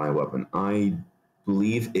is a bioweapon. I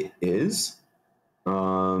believe it is,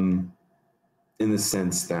 in the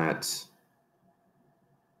sense that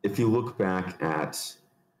if you look back at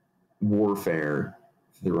warfare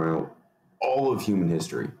throughout all of human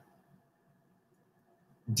history,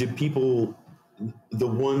 did people, the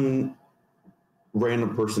one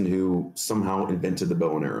random person who somehow invented the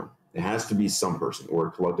bow and arrow, it has to be some person or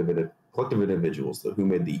a collective individuals who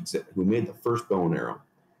made the first bow and arrow.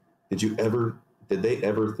 Did they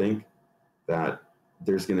ever think that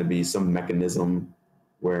there's going to be some mechanism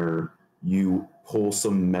where you pull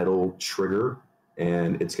some metal trigger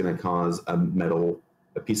and it's going to cause a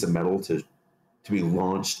piece of metal to be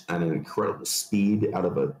launched at an incredible speed out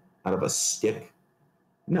of a stick?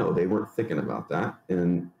 No, they weren't thinking about that.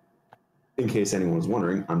 And in case anyone's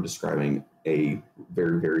wondering, I'm describing a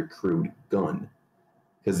very, very crude gun,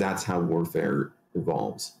 because that's how warfare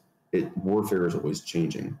evolves. Warfare is always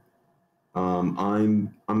changing.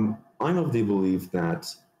 I'm of the belief that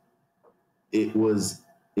it was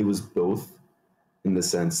both, in the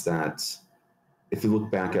sense that if you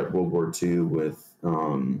look back at World War II with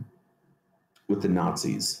the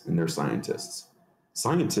Nazis and their scientists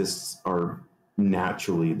are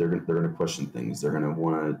naturally they're going to question things. They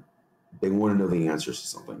want to know the answers to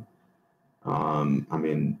something. I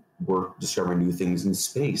mean, we're discovering new things in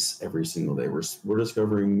space every single day. We're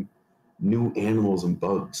discovering new animals and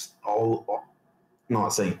bugs. Not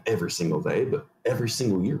saying every single day, but every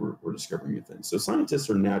single year we're discovering new things. So scientists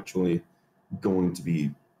are naturally going to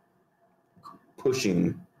be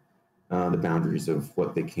pushing the boundaries of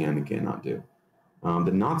what they can and cannot do.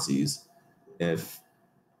 The Nazis, if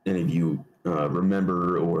any of you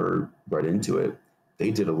remember or read into it, they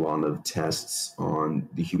did a lot of tests on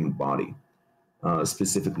the human body.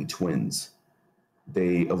 Specifically twins.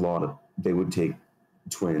 They would take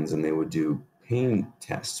twins and they would do pain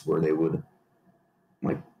tests where they would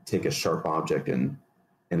like take a sharp object and,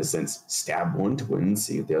 in a sense, stab one twin and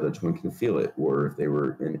see if the other twin can feel it, or if they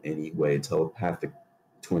were in any way telepathic.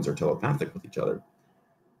 Twins are telepathic with each other.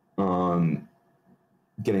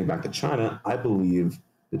 Getting back to China, I believe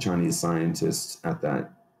the Chinese scientists at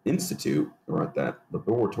that institute or at that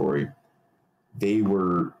laboratory they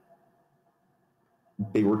were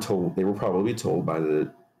probably told by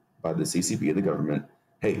the CCP, the government,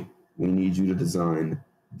 hey, we need you to design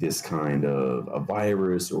this kind of a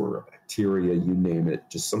virus or a bacteria, you name it,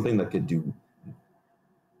 just something that could do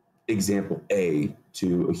example A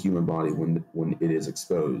to a human body when it is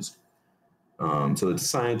exposed. So the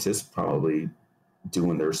scientists probably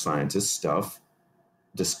doing their scientist stuff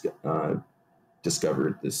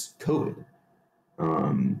discovered this COVID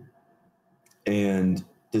and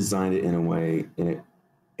designed it in a way,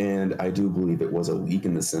 and I do believe it was a leak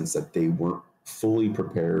in the sense that they weren't fully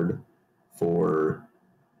prepared for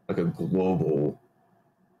like a global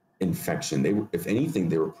infection. If anything,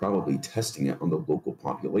 they were probably testing it on the local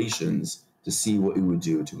populations to see what it would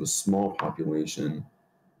do to a small population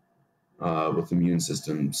with immune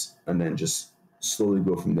systems, and then just slowly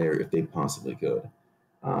go from there if they possibly could.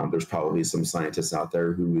 There's probably some scientists out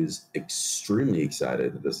there who is extremely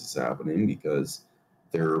excited that this is happening because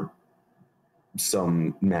there are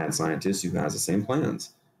some mad scientists who has the same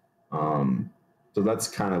plans. So that's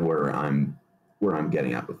kind of where I'm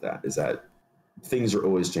getting at with that, is that things are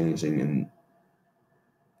always changing, and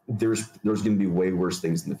there's going to be way worse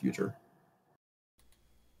things in the future.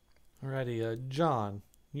 Alrighty, John,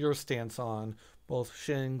 your stance on both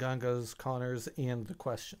Shin, Ganga's, Connor's, and the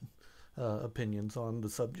question, opinions on the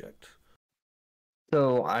subject.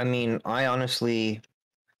 So, I mean, I honestly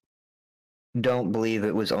don't believe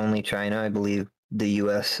it was only China. I believe the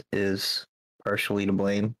U.S. is partially to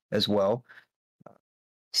blame as well.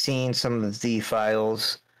 Seeing some of the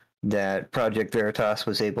files that Project Veritas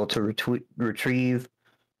was able to retrieve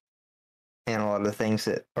and a lot of the things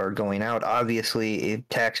that are going out, obviously,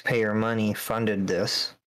 taxpayer money funded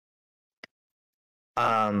this.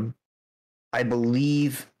 I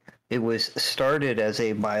believe it was started as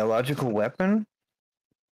a biological weapon,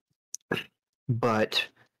 but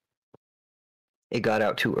it got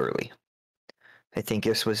out too early. I think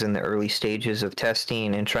this was in the early stages of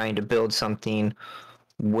testing and trying to build something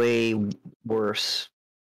way worse,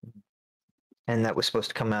 and that was supposed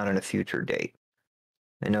to come out in a future date.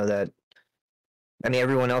 I know that, I mean,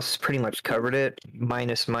 everyone else has pretty much covered it,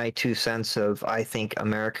 minus my 2 cents of I think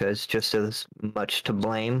America is just as much to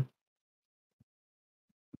blame,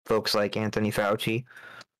 folks like Anthony Fauci,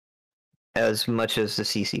 as much as the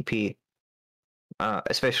CCP,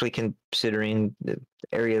 especially considering the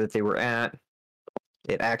area that they were at.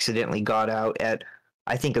 It accidentally got out at,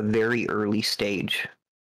 I think, a very early stage.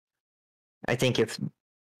 I think if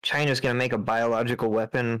China's going to make a biological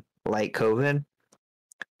weapon like COVID,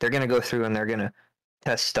 they're going to go through and they're going to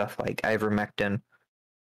test stuff like ivermectin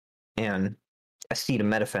and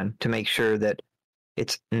acetaminophen to make sure that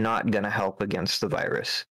it's not going to help against the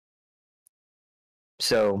virus.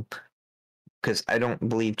 So, because I don't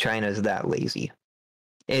believe China is that lazy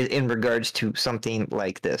in regards to something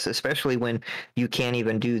like this, especially when you can't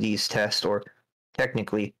even do these tests, or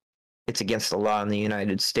technically it's against the law in the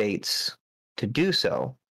United States to do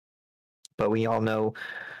so. But we all know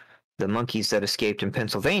the monkeys that escaped in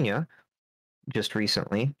Pennsylvania just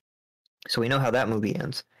recently, so we know how that movie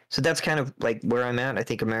ends. So that's kind of like where I'm at. I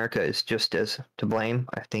think America is just as to blame.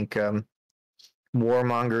 I think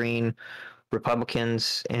warmongering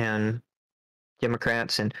Republicans and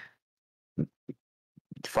Democrats, and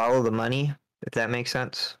follow the money, if that makes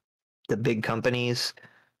sense, the big companies,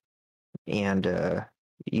 and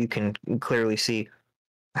you can clearly see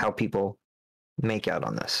how people make out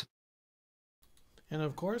on this. And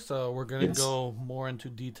of course, we're going to go more into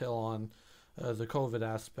detail on the COVID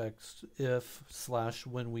aspects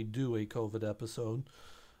if/when we do a COVID episode.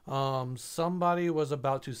 Somebody was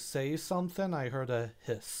about to say something. I heard a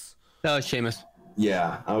hiss. That was Seamus.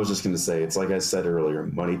 Yeah, I was just going to say, it's like I said earlier,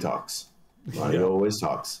 money talks. Money always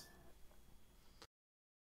talks.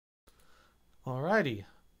 Alrighty.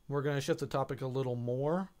 We're going to shift the topic a little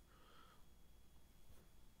more.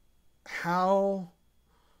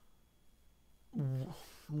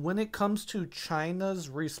 When it comes to China's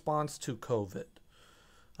response to COVID,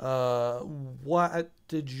 what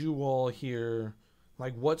did you all hear?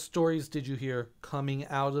 Like, what stories did you hear coming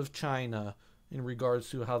out of China in regards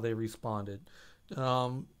to how they responded?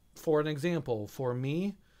 For an example, for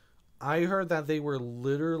me, I heard that they were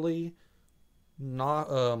literally not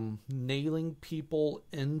nailing people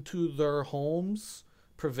into their homes,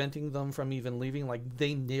 preventing them from even leaving. Like,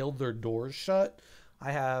 they nailed their doors shut.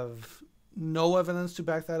 I have no evidence to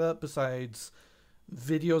back that up besides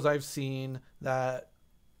videos I've seen that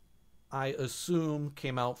I assume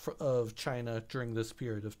came out of China during this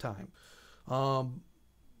period of time.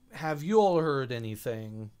 Have you all heard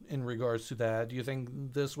anything in regards to that? Do you think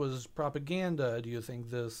this was propaganda? Do you think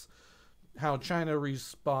this how China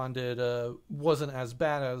responded wasn't as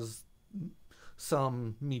bad as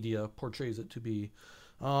some media portrays it to be.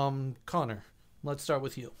 Connor, let's start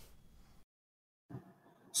with you.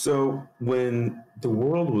 So when the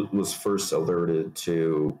world was first alerted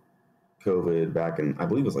to COVID back in, I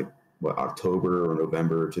believe it was like what, October or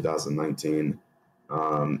November 2019,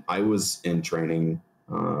 I was in training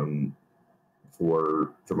for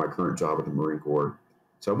my current job at the Marine Corps,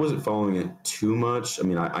 so I wasn't following it too much. I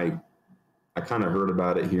mean, I kind of heard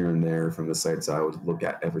about it here and there from the sites I would look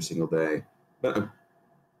at every single day, but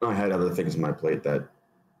I had other things on my plate that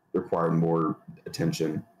required more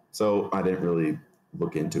attention, so I didn't really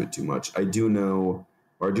look into it too much. I do know,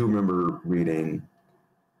 or I do remember reading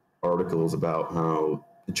articles about how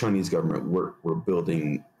the Chinese government were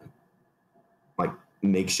building like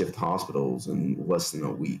makeshift hospitals in less than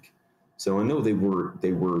a week. So I know they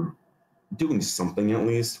were doing something, at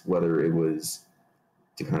least, whether it was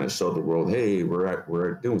to kind of show the world, hey,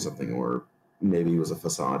 we're doing something, or maybe it was a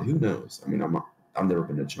facade. Who knows? I mean, I've never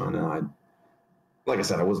been to China. Like I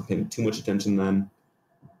said, I wasn't paying too much attention then.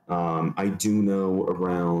 I do know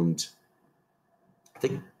around, I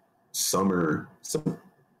think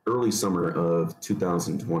early summer of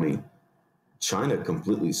 2020, China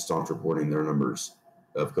completely stopped reporting their numbers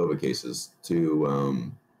of COVID cases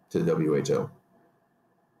to the WHO.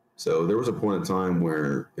 So there was a point in time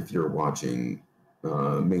where if you're watching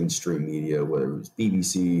mainstream media, whether it was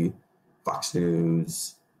BBC, Fox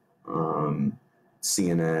News,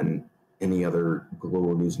 CNN, any other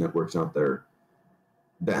global news networks out there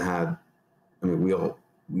that had, I mean,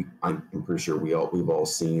 I'm pretty sure we've all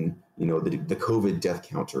seen, the COVID death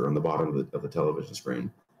counter on the bottom of the television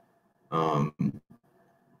screen.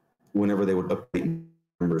 Whenever they would update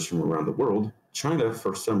numbers from around the world, China,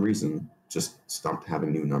 for some reason, just stopped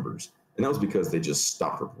having new numbers, and that was because they just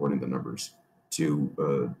stopped reporting the numbers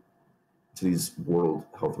to these World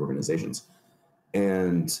Health Organizations.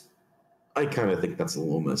 And I kind of think that's a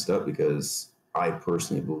little messed up, because I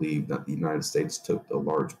personally believe that the United States took a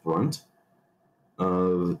large brunt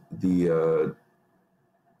of the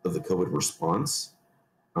COVID response.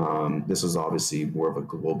 This was obviously more of a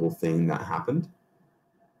global thing that happened,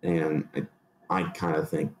 and I kind of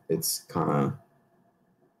think it's kind of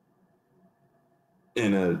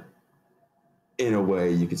in a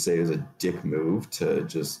way you could say is a dick move to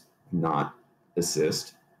just not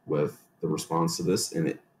assist with the response to this,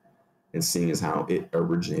 and seeing as how it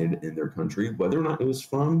originated in their country, whether or not it was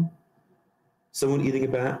from someone eating a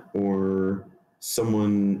bat or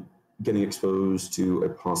someone getting exposed to a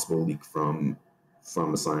possible leak from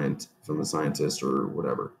a scientist or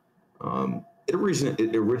whatever. It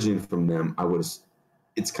originated from them.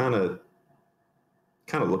 It's kind of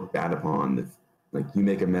looked bad upon if, like, you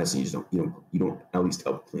make a mess and you don't at least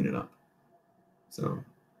help clean it up. So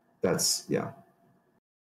that's, yeah.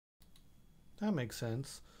 That makes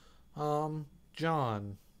sense.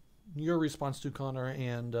 John, your response to Connor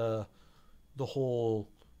and the whole,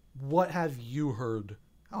 what have you heard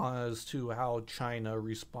as to how China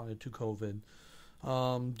responded to COVID?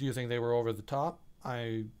 Do you think they were over the top?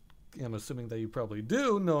 I am assuming that you probably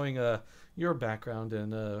do, knowing your background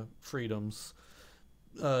and freedoms.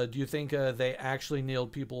 Do you think they actually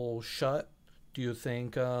nailed people shut? Do you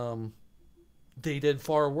think they did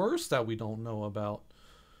far worse that we don't know about?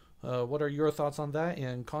 What are your thoughts on that?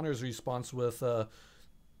 And Connor's response with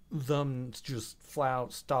them just flat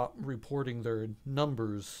out stop reporting their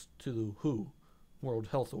numbers to the WHO, World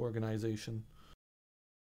Health Organization.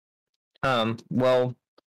 Well,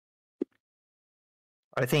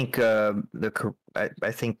 I think I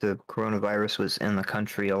think the coronavirus was in the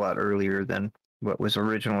country a lot earlier than what was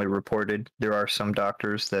originally reported. There are some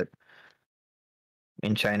doctors that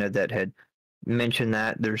in China that had mentioned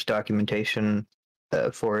that. There's documentation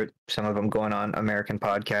for it. Some of them going on American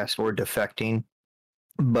podcasts or defecting.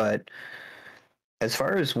 But as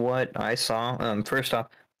far as what I saw, first off,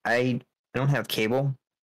 I don't have cable.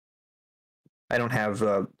 I don't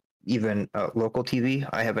have even local TV.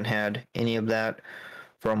 I haven't had any of that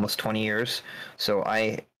for almost 20 years. So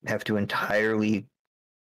I have to entirely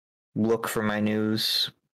look for my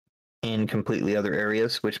news in completely other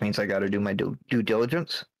areas, which means I got to do my due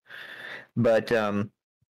diligence. But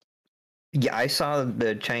yeah, I saw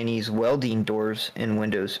the Chinese welding doors and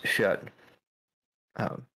windows shut.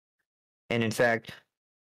 And in fact,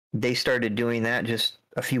 they started doing that just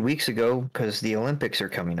a few weeks ago because the Olympics are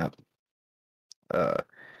coming up.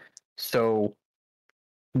 So,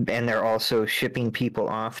 and they're also shipping people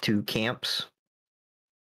off to camps.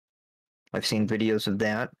 I've seen videos of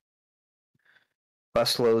that.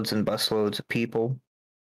 Busloads and busloads of people.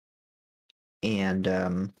 And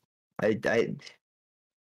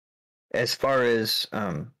as far as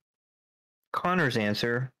Connor's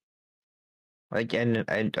answer, again,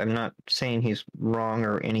 I'm not saying he's wrong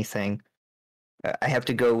or anything. I have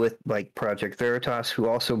to go with like Project Veritas, who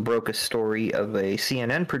also broke a story of a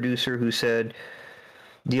CNN producer who said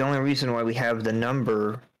the only reason why we have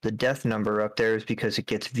the death number up there is because it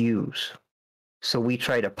gets views. So we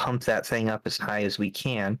try to pump that thing up as high as we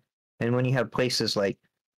can. And when you have places like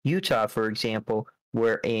Utah, for example,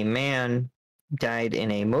 where a man died in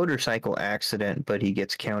a motorcycle accident, but he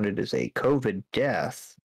gets counted as a COVID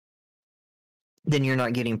death, then you're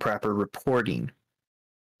not getting proper reporting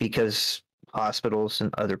because hospitals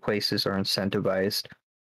and other places are incentivized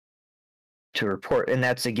to report. And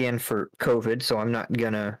that's again for COVID. So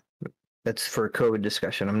that's for a COVID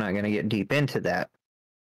discussion. I'm not going to get deep into that.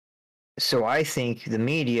 So I think the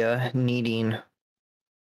media needing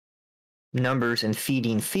numbers and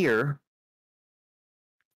feeding fear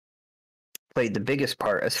played the biggest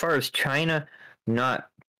part. As far as China not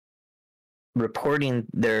reporting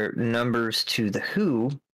their numbers to the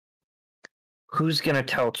WHO, who's going to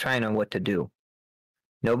tell China what to do?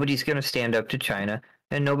 Nobody's going to stand up to China,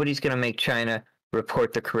 and nobody's going to make China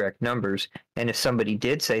report the correct numbers. And if somebody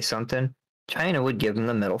did say something, China would give them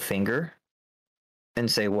the middle finger and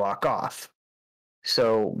say walk off.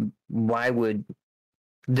 So why would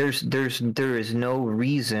there is no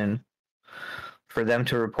reason for them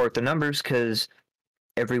to report the numbers because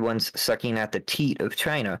everyone's sucking at the teat of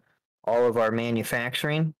China. All of our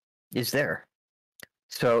manufacturing is there.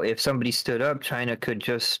 So if somebody stood up, China could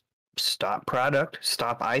just stop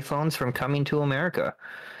iPhones from coming to America.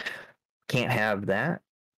 Can't have that.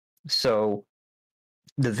 So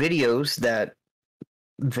the videos that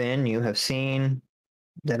Vin, you have seen,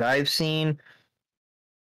 that I've seen,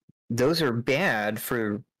 those are bad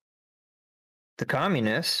for the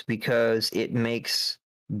communists because it makes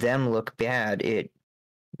them look bad. It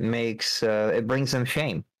brings them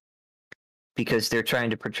shame because they're trying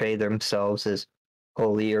to portray themselves as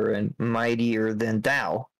holier and mightier than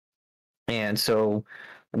thou. And so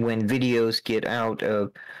when videos get out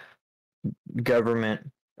of government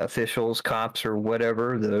officials, cops, or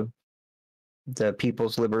whatever, the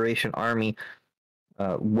People's Liberation Army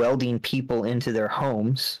welding people into their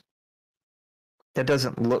homes, that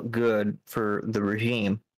doesn't look good for the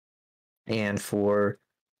regime and for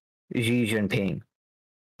Xi Jinping.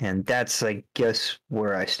 And that's, I guess,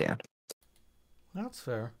 where I stand. That's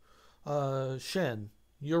fair. Shen,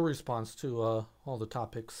 your response to all the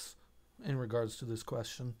topics in regards to this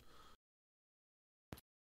question.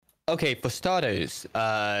 Okay, for starters,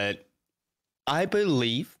 I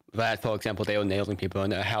believe that, for example, they are nailing people in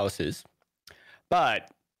their houses.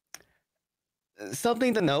 But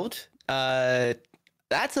something to note,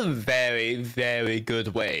 that's a very, very good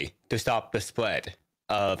way to stop the spread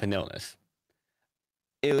of an illness.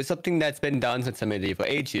 It was something that's been done since the medieval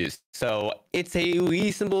ages, so it's a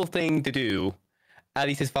reasonable thing to do, at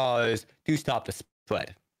least as far as to stop the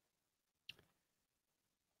spread.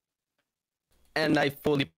 And I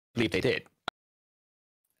fully believe they did.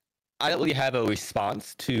 I don't really have a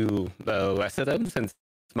response to the rest of them since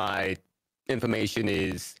my information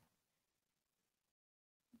is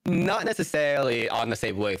not necessarily on the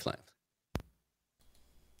same wavelength.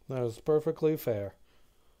 That is perfectly fair.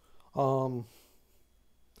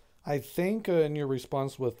 I think in your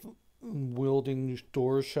response with wielding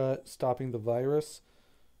doors shut, stopping the virus,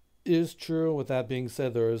 is true. With that being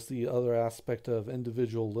said, there is the other aspect of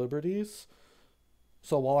individual liberties.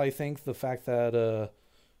 So while I think the fact that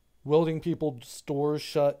wielding people's doors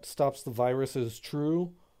shut stops the virus is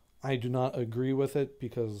true, I do not agree with it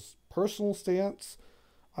because personal stance,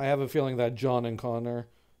 I have a feeling that John and Connor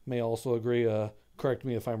may also agree. Correct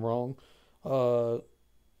me if I'm wrong.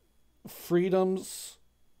 Freedoms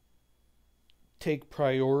take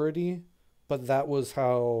priority, but that was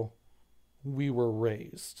how we were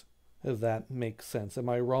raised, if that makes sense. Am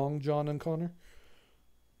I wrong, John and Connor?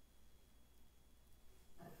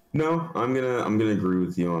 No, I'm gonna agree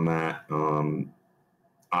with you on that.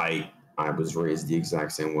 I was raised the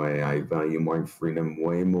exact same way. I value my freedom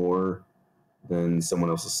way more than someone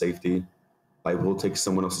else's safety. I will take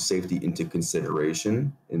someone else's safety into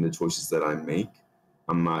consideration in the choices that I make.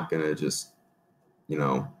 I'm not gonna just,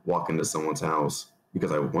 walk into someone's house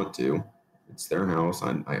because I want to. It's their house.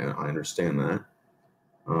 I understand that.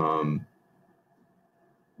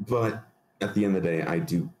 But at the end of the day, I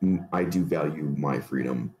do value my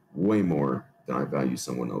freedom way more than I value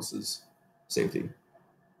someone else's safety.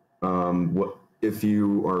 What if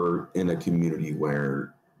you are in a community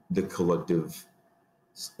where the collective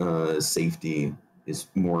safety is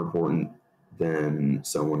more important than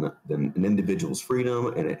an individual's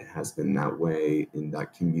freedom, and it has been that way in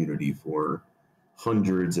that community for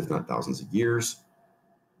hundreds, if not thousands of years.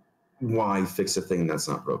 Why fix a thing that's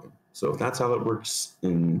not broken? So if that's how it works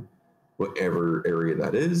in whatever area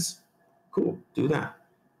that is, cool, do that.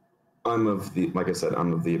 Like I said,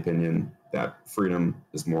 I'm of the opinion that freedom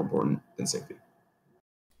is more important than safety.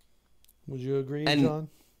 Would you agree, And- John?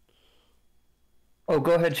 Oh,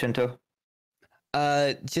 go ahead, Shinto.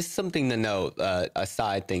 Just something to note, a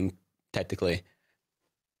side thing, technically.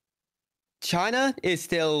 China is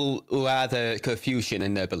still rather Confucian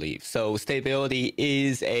in their beliefs, so stability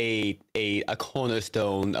is a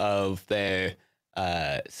cornerstone of their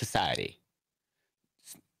society.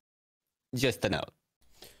 Just a note.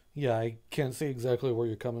 Yeah, I can't see exactly where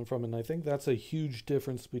you're coming from, and I think that's a huge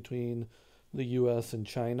difference between the U.S. and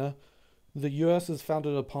China. The U.S. is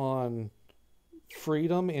founded upon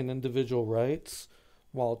freedom and individual rights,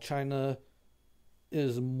 while China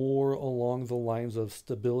is more along the lines of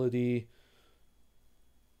stability,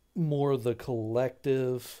 more the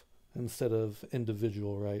collective instead of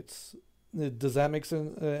individual rights. Does that make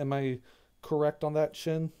sense? Am I correct on that,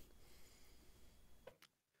 Shin?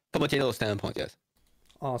 From a general standpoint, yes.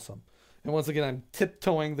 Awesome. And once again, I'm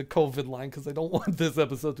tiptoeing the COVID line because I don't want this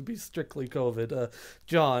episode to be strictly COVID.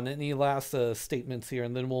 John, any last statements here?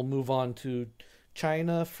 And then we'll move on to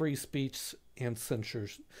China, free speech, and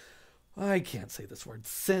censorship. I can't say this word.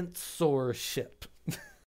 Censorship.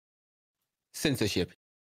 Censorship.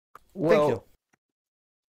 Well, Thank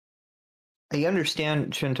you. I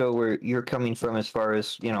understand, Shinto, where you're coming from as far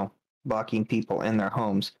as, locking people in their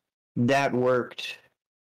homes. That worked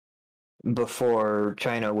before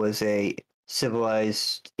China was a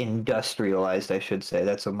civilized, industrialized, I should say.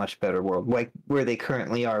 That's a much better world. Like where they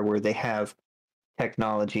currently are, where they have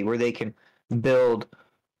technology, where they can build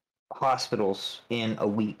hospitals in a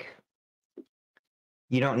week.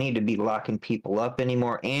 You don't need to be locking people up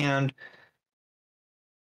anymore. And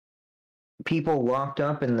people locked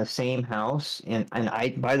up in the same house, and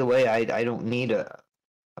by the way, I don't need a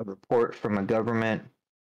report from a government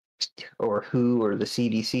or WHO or the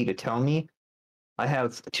CDC to tell me. I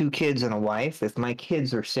have 2 kids and a wife. If my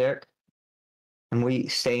kids are sick and we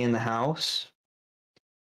stay in the house,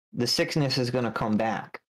 the sickness is going to come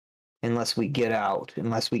back unless we get out.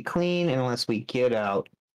 Unless we clean, unless we get out,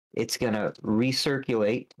 it's going to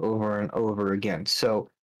recirculate over and over again. So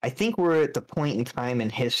I think we're at the point in time in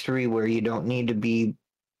history where you don't need to be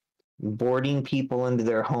boarding people into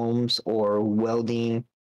their homes or welding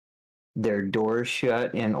their doors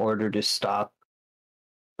shut in order to stop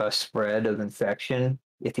a spread of infection.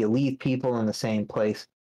 If you leave people in the same place,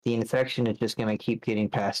 the infection is just going to keep getting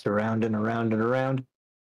passed around and around and around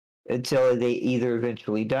until they either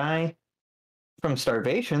eventually die from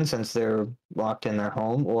starvation since they're locked in their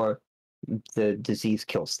home, or the disease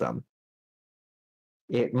kills them.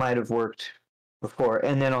 It might have worked before.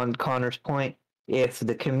 And then on Connor's point, if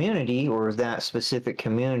the community or that specific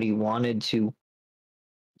community wanted to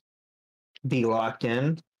be locked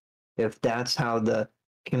in, if that's how the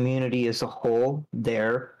community as a whole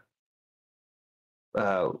there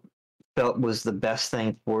felt was the best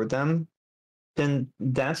thing for them, then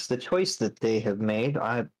that's the choice that they have made.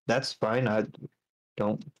 That's fine. I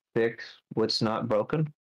don't fix what's not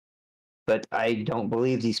broken. But I don't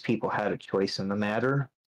believe these people had a choice in the matter.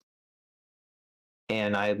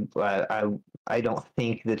 And I don't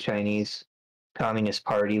think the Chinese Communist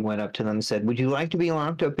Party went up to them and said, "Would you like to be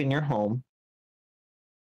locked up in your home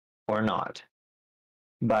or not?"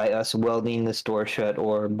 By us welding this door shut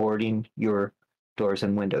or boarding your doors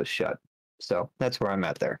and windows shut. So that's where I'm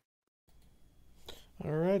at there.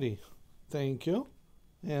 Alrighty. Thank you.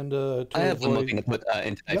 And to I have one more avoid... thing to put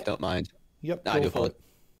into, if you don't mind. Yep, I go do for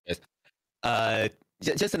it. apologize.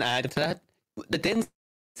 Just an add to that, the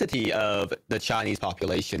density of the Chinese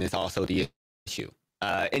population is also the issue.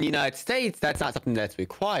 In the United States, that's not something that's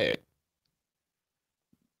required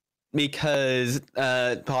because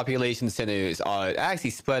population centers are actually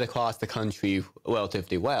spread across the country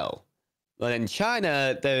relatively well. But in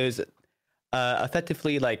China, there's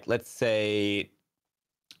effectively, like, let's say,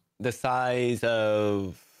 the size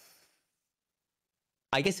of,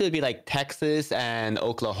 I guess it would be like Texas and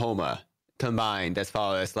Oklahoma combined as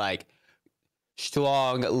far as like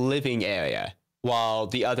strong living area, while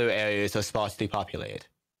the other areas are sparsely populated.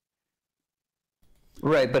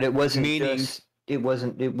 Right, but it wasn't Meaning- just, it was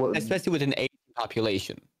Especially with an aging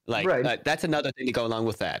population. Like, Right. that's another thing to go along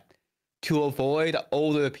with that. To avoid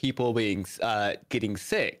older people being getting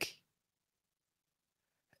sick,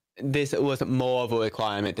 this was more of a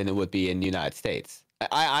requirement than it would be in the United States.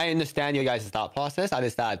 I understand your guys' thought process. I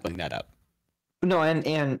just thought I'd bring that up. No,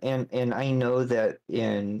 and I know that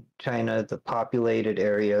in China, the populated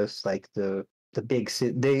areas like the big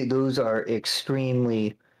city, those are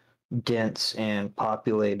extremely dense and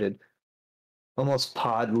populated, almost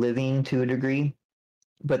pod living to a degree.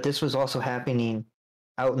 But this was also happening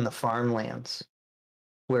out in the farmlands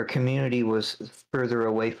where community was further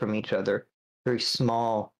away from each other, very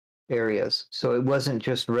small areas. So it wasn't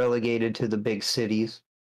just relegated to the big cities,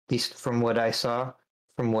 at least from what I saw,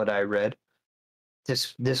 from what I read.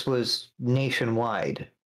 This was nationwide.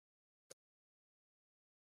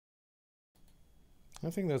 I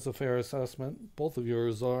think that's a fair assessment. Both of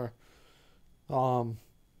yours are. Um,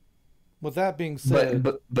 with that being said,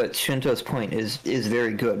 But Shinto's point is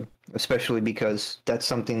very good, especially because that's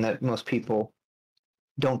something that most people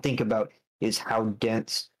don't think about is how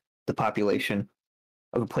dense the population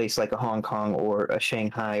of a place like a Hong Kong or a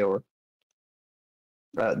Shanghai or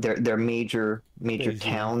their major Beijing.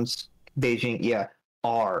 towns, Beijing, yeah,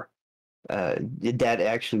 are. That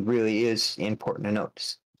actually really is important to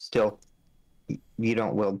note. Still, you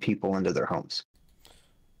don't weld people into their homes.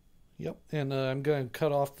 Yep, and I'm going to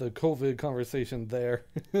cut off the COVID conversation there.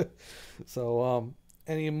 So,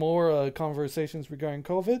 any more conversations regarding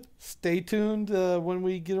COVID? Stay tuned when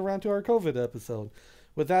we get around to our COVID episode.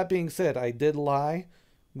 With that being said, I did lie.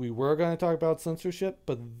 We were going to talk about censorship,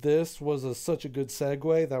 but this was such a good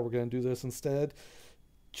segue that we're going to do this instead.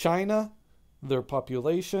 China, their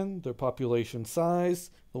population size,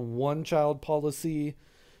 the one-child policy.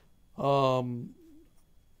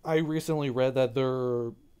 I recently read that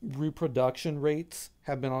their reproduction rates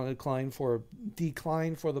have been on decline for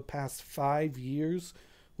the past 5 years,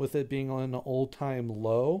 with it being on an all-time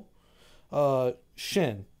low.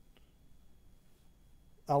 Shin,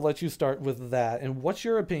 I'll let you start with that. And what's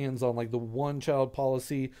your opinions on like the one-child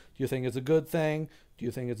policy? Do you think it's a good thing? Do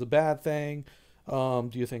you think it's a bad thing? Do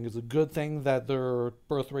you think it's a good thing that their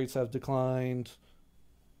birth rates have declined?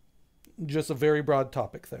 Just a very broad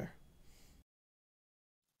topic there.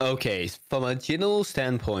 Okay, from a general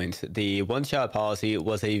standpoint, the one-child policy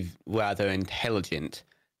was a rather intelligent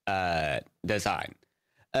design.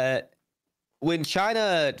 When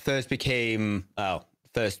China first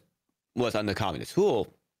was under communist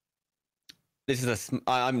rule,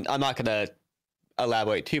 I'm not gonna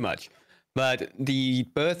elaborate too much, but the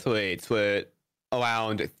birth rates were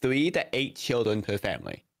around 3 to 8 children per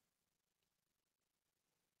family.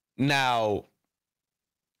 Now,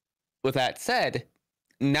 with that said,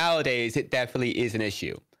 nowadays it definitely is an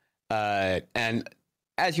issue. And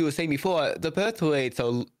as you were saying before, the birth rates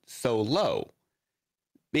are so low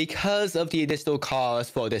because of the additional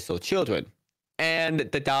cost for additional children and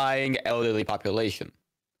the dying elderly population.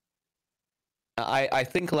 I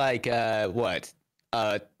think I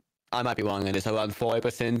might be wrong on this, around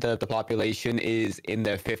 40% of the population is in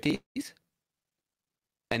their 50s.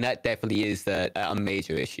 And that definitely is a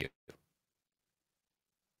major issue.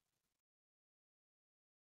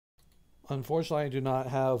 Unfortunately, I do not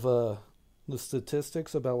have the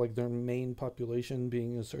statistics about like their main population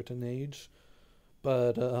being a certain age.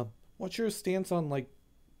 But what's your stance on like?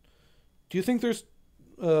 Do you think there's?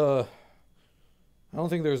 I don't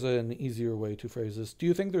think there's an easier way to phrase this. Do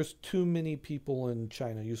you think there's too many people in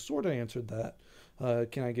China? You sort of answered that.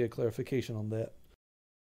 Can I get a clarification on that?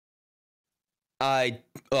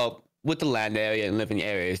 With the land area and living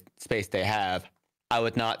area space they have, I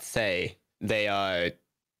would not say they are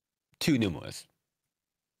too numerous.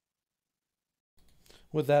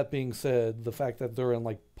 With that being said, the fact that they're in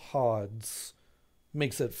like pods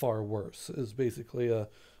makes it far worse, is basically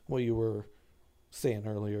what you were saying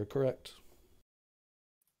earlier, correct?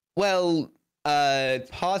 Well,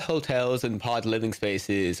 pod hotels and pod living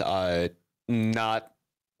spaces are not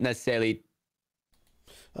necessarily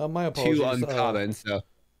My apologies. too uncommon. So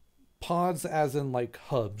Pods as in like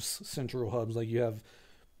hubs, central hubs. Like you have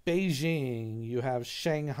Beijing, you have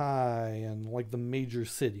Shanghai, and like the major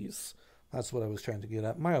cities. That's what I was trying to get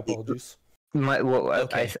at. My apologies.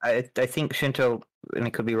 Okay. I think Shinto, and I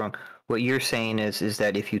could be wrong. What you're saying is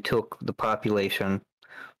that if you took the population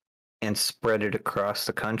and spread it across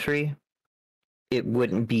the country, it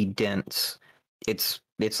wouldn't be dense. It's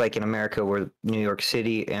like in America where New York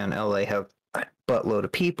City and LA have a buttload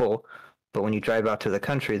of people, but when you drive out to the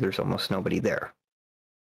country, there's almost nobody there.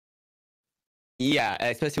 yeah,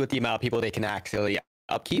 especially with the amount of people they can actually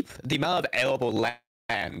upkeep, the amount of arable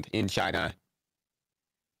land in China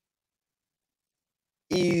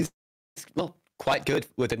is quite good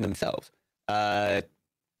within themselves. I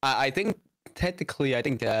think technically,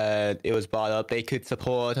 it was brought up they could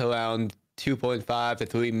support around 2.5 to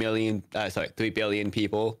 3 million, 3 billion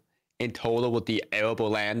people in total with the arable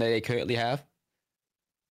land that they currently have.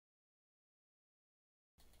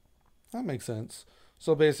 That makes sense.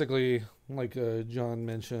 So basically, like John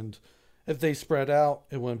mentioned, if they spread out,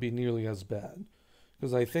 it wouldn't be nearly as bad.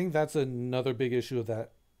 Because I think that's another big issue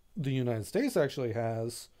that the United States actually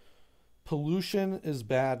has. Pollution is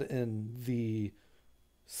bad in the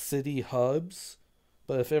city hubs,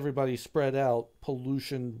 but if everybody spread out,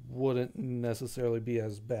 pollution wouldn't necessarily be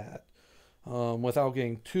as bad. Without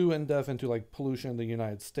getting too in depth into like pollution in the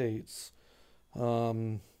United States,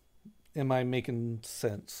 am I making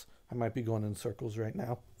sense? I might be going in circles right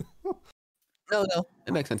now. No,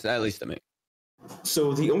 it makes sense, at least to me.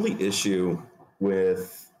 So the only issue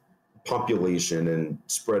with population and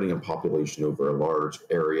spreading a population over a large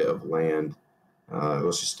area of land,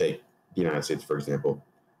 let's just take the United States for example.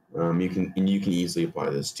 You can easily apply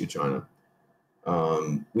this to China.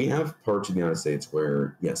 We have parts of the United States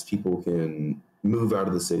where yes, people can move out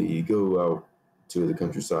of the city, go out to the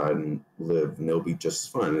countryside and live, and they'll be just as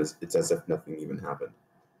fine. It's as if nothing even happened.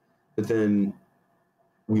 But then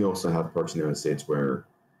we also have parts of the United States where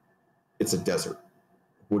it's a desert.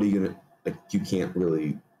 What are you gonna like? You can't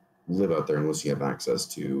really live out there unless you have access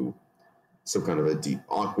to some kind of a deep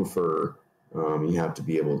aquifer. You have to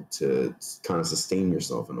be able to kind of sustain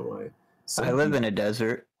yourself in a way. I live in a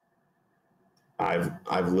desert. I've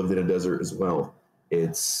lived in a desert as well.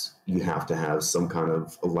 You have to have some kind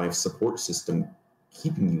of a life support system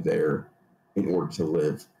keeping you there in order to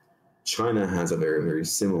live. China has a very, very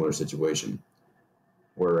similar situation,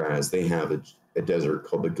 whereas they have a desert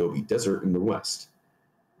called the Gobi Desert in the west.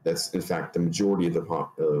 That's in fact the majority of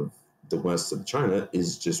the west of China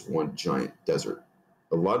is just one giant desert.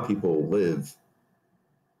 A lot of people live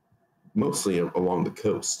mostly along the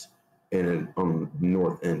coast and on the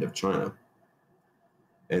north end of China.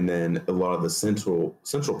 And then a lot of the central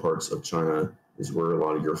parts of China is where a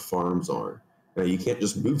lot of your farms are. Now, you can't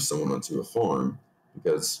just move someone onto a farm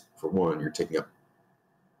because, for one, you're taking up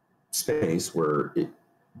space where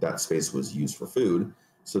that space was used for food.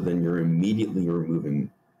 So then you're immediately removing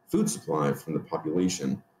food supply from the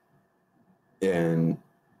population. And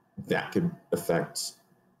that could affect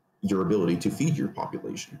your ability to feed your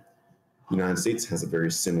population. The United States has a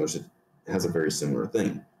very similar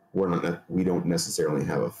thing. We don't necessarily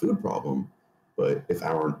have a food problem, but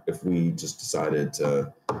if we just decided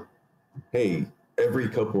to, hey, every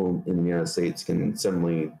couple in the United States can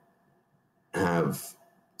suddenly have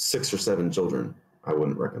 6 or 7 children, I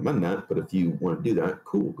wouldn't recommend that. But if you want to do that,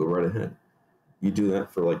 cool, go right ahead. You do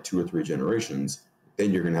that for like 2 or 3 generations,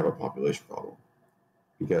 then you're going to have a population problem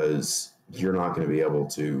because you're not going to be able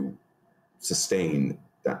to sustain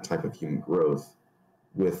that type of human growth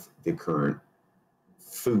with the current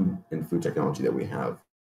food and food technology that we have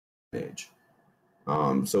in age.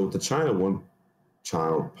 So the China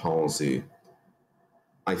one-child policy,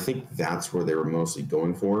 I think that's where they were mostly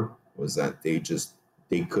going for, was that they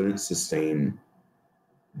couldn't sustain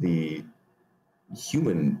the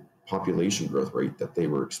human population growth rate that they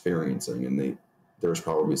were experiencing. And there's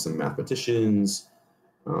probably some mathematicians,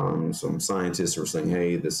 some scientists who are saying,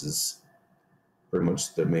 hey, this is pretty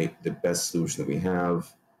much the best solution that we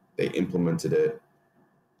have. They implemented it.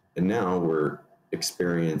 And now we're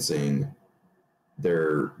experiencing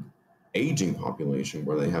their aging population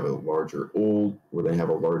where they have a larger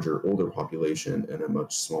older population and a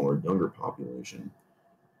much smaller younger population.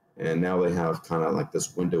 And now they have kind of like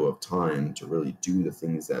this window of time to really do the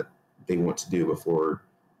things that they want to do before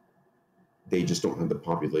they just don't have the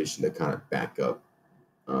population to kind of back up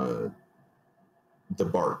the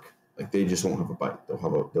bark. Like they just won't have a bite.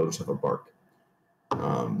 They'll just have a bark.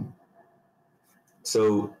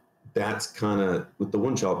 So that's kind of, with the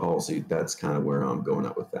one-child policy, that's kind of where I'm going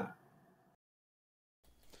at with that.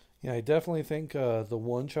 Yeah, I definitely think the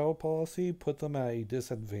one-child policy put them at a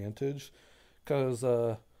disadvantage because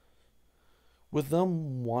with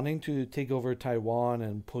them wanting to take over Taiwan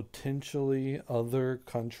and potentially other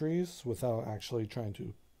countries without actually trying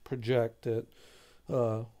to project it,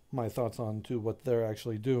 my thoughts on to what they're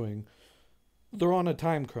actually doing, they're on a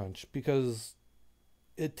time crunch because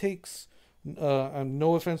it takes,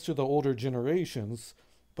 no offense to the older generations,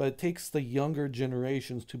 but it takes the younger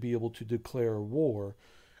generations to be able to declare war.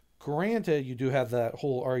 Granted, you do have that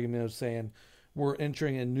whole argument of saying we're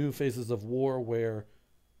entering in new phases of war where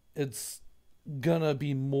it's gonna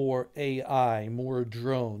be more AI, more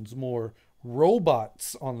drones, more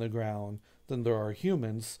robots on the ground than there are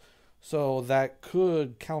humans. So that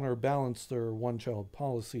could counterbalance their one-child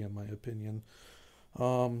policy, in my opinion.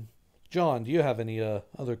 John, do you have any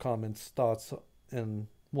other comments, thoughts, and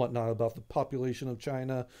whatnot about the population of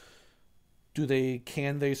China?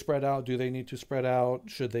 Can they spread out? Do they need to spread out?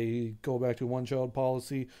 Should they go back to one-child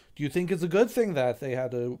policy? Do you think it's a good thing that they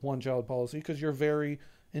had a one-child policy? Because you're very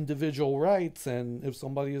individual rights, and if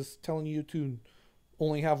somebody is telling you to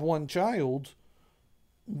only have one child,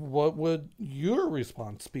 what would your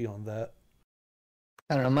response be on that?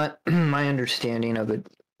 I don't know. My understanding of it,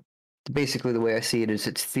 basically the way I see it, is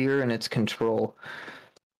it's fear and it's control.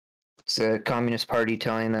 It's a Communist Party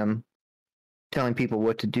telling people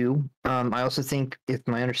what to do. I also think, if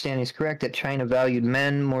my understanding is correct, that China valued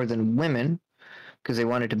men more than women because they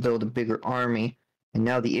wanted to build a bigger army. And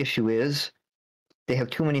now the issue is they have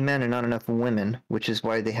too many men and not enough women, which is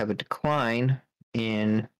why they have a decline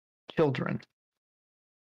in children.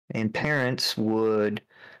 And parents would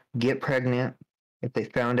get pregnant. If they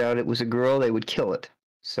found out it was a girl, they would kill it.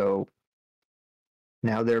 So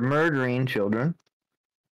now they're murdering children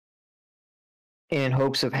in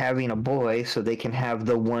hopes of having a boy so they can have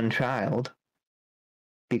the one child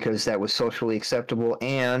because that was socially acceptable,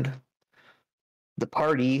 and the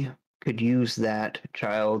party could use that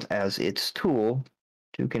child as its tool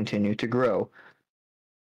to continue to grow.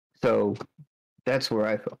 So that's where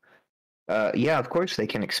I feel. Yeah, of course they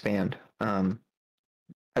can expand. I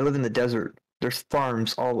live in the desert. There's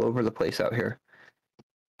farms all over the place out here.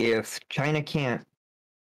 If China can't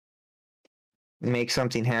make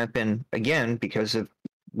something happen, again, because of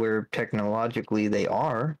where technologically they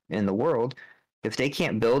are in the world, if they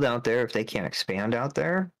can't build out there, if they can't expand out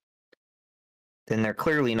there, then they're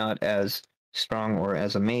clearly not as strong or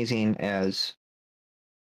as amazing as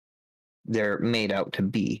they're made out to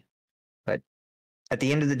be. But at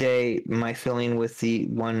the end of the day, my feeling with the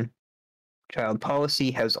one-child policy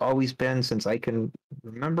has always been, since I can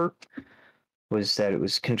remember, was that it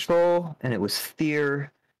was control and it was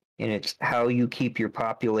fear, and it's how you keep your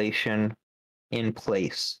population in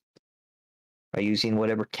place by using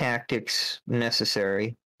whatever tactics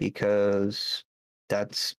necessary, because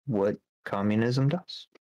that's what communism does.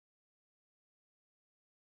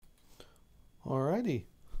 Alrighty.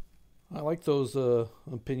 I like those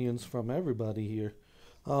opinions from everybody here.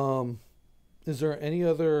 Is there any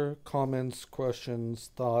other comments,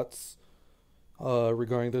 questions, thoughts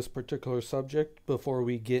regarding this particular subject before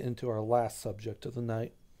we get into our last subject of the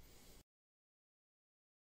night?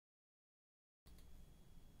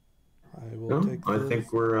 I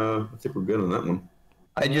think we're good on that one.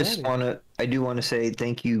 I do want to say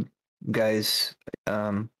thank you guys.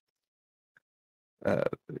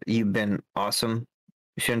 You've been awesome.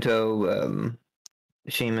 Shinto,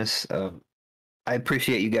 Seamus, I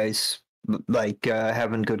appreciate you guys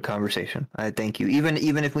having good conversation. I thank you. Even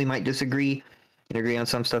if we might disagree and agree on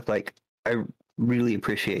some stuff, I really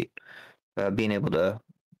appreciate being able to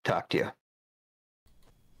talk to you.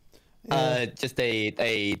 Just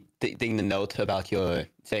a thing to note about your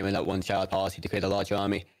statement that one-child policy to create a larger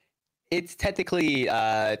army. It's technically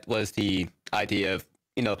was the idea of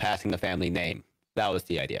passing the family name. That was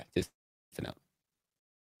the idea. Just to know.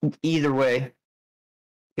 Either way,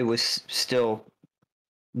 it was still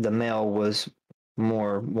the male was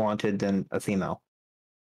more wanted than a female,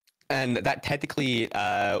 and that technically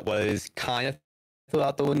was kind of thrown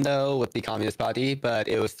out the window with the Communist Party, but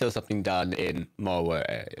it was still something done in more rural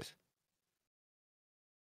areas.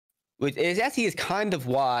 Which is actually kind of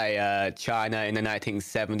why China in the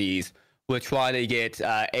 1970s would try to get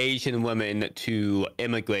Asian women to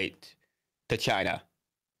immigrate to China,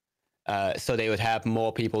 so they would have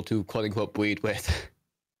more people to quote unquote breed with.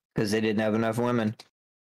 Because they didn't have enough women.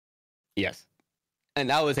 Yes, and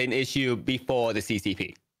that was an issue before the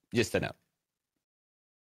CCP. Just to know.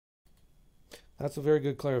 That's a very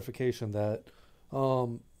good clarification. That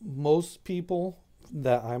most people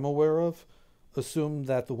that I'm aware of assume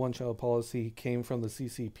that the one-child policy came from the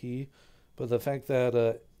CCP, but the fact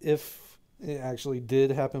that if it actually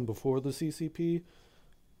did happen before the CCP,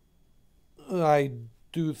 I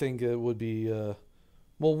do think it would be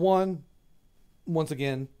once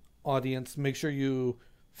again, audience, make sure you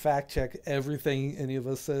fact check everything any of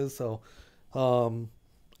us says. So I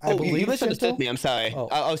believe you misunderstood me. I'm sorry. Oh.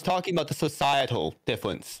 I was talking about the societal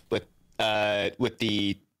difference with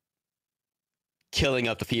the killing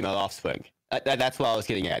of the female offspring. That's what I was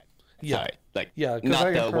getting at. Yeah. Sorry.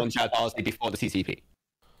 Not the one-child policy before the CCP.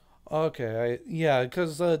 Okay.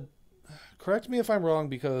 Because correct me if I'm wrong,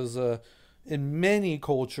 because in many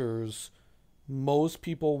cultures, most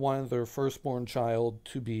people wanted their firstborn child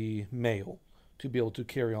to be male, to be able to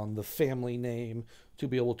carry on the family name, to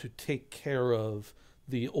be able to take care of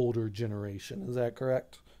the older generation. Is that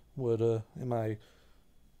correct? Am I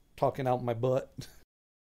talking out my butt?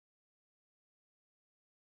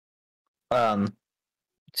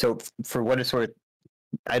 So for what it's worth,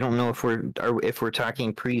 I don't know if we're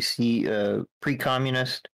talking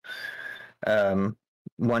pre-communist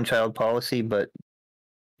one-child policy, but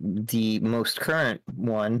the most current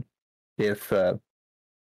one, if at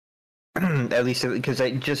least because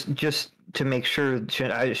I just to make sure,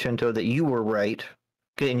 Shinto, that you were right,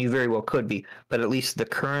 and you very well could be, but at least the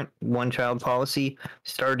current one-child policy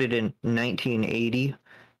started in 1980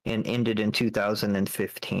 and ended in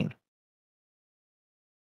 2015.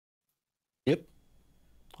 Yep.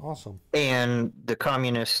 Awesome. And the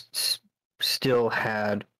communists still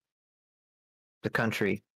had the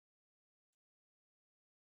country.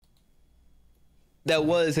 There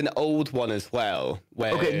was an old one as well.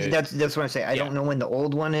 Where Okay, that's what I say. I don't know when the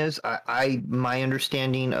old one is. My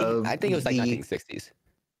understanding of I think it was like 1960s.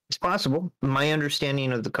 It's possible. My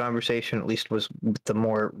understanding of the conversation, at least, was the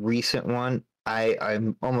more recent one.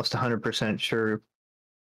 I'm almost 100% sure.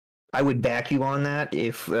 I would back you on that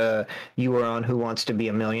if you were on Who Wants to Be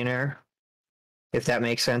a Millionaire. If that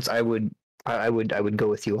makes sense, I would go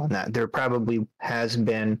with you on that. There probably has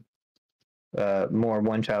been more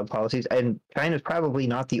one-child policies, and China's probably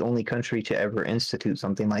not the only country to ever institute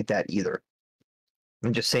something like that either.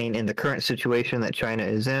 I'm just saying, in the current situation that China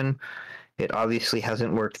is in, it obviously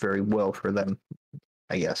hasn't worked very well for them,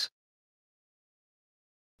 I guess.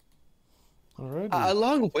 Alrighty.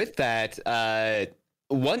 Along with that,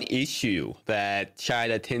 one issue that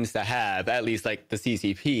China tends to have, at least like the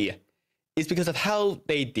CCP, is because of how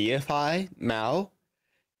they deify Mao.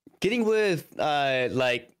 Getting with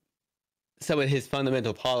like some of his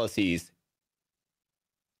fundamental policies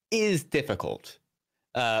is difficult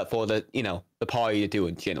for the party to do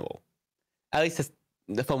in general. At least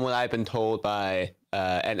from what I've been told by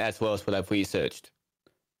and as well as what I've researched.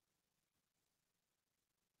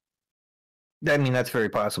 I mean, that's very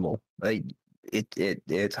possible.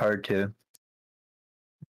 It's hard to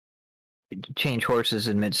change horses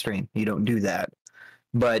in midstream. You don't do that.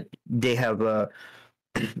 But they have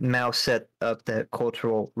Mao set up that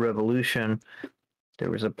cultural revolution.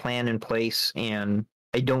 There was a plan in place, and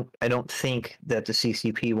I don't think that the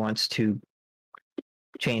CCP wants to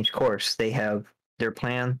change course. They have their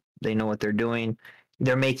plan. They know what they're doing.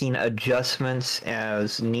 They're making adjustments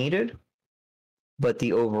as needed, but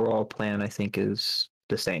the overall plan, I think, is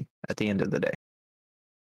the same at the end of the day.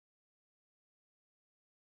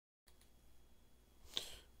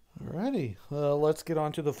 Alrighty, let's get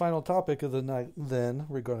on to the final topic of the night then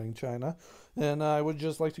regarding China. And I would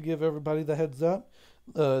just like to give everybody the heads up.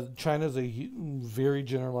 China is a very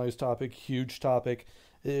generalized topic, huge topic.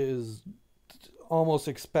 It is almost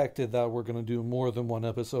expected that we're going to do more than one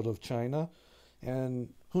episode of China.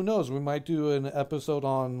 And who knows, we might do an episode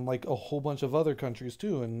on like a whole bunch of other countries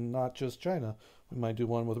too, and not just China. We might do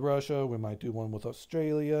one with Russia, we might do one with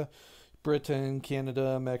Australia, Britain,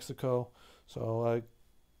 Canada, Mexico. So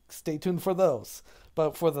stay tuned for those.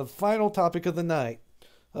 But for the final topic of the night,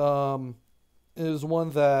 is one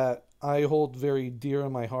that I hold very dear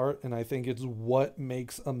in my heart, and I think it's what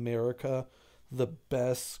makes America the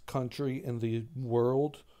best country in the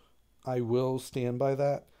world. I will stand by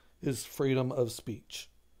that, is freedom of speech.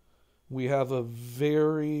 We have a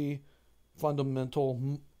very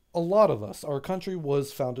fundamental, a lot of us, our country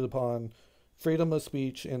was founded upon freedom of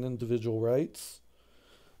speech and individual rights.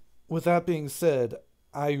 With that being said,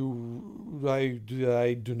 I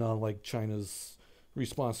do not like China's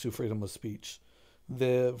response to freedom of speech.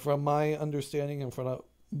 From my understanding and from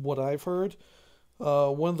what I've heard,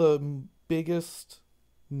 one of the biggest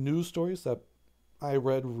news stories that I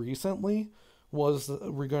read recently was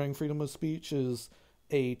regarding freedom of speech is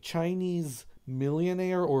a Chinese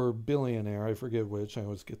millionaire or billionaire, I forget which, I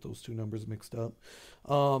always get those two numbers mixed up,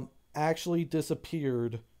 actually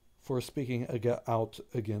disappeared for speaking out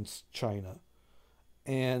against China.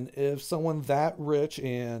 And if someone that rich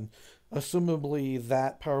and assumably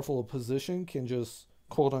that powerful a position can just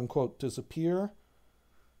quote unquote disappear,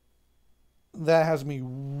 that has me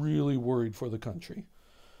really worried for the country.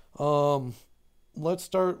 Let's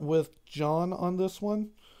start with John on this one.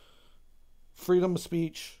 Freedom of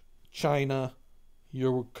speech, China,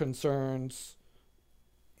 your concerns.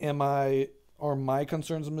 Are my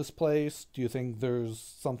concerns misplaced? Do you think there's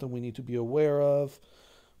something we need to be aware of?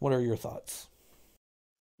 What are your thoughts?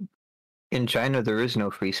 In China, there is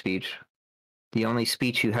no free speech. The only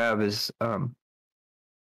speech you have is the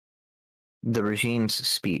regime's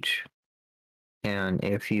speech. And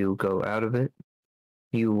if you go out of it,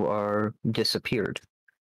 you are disappeared.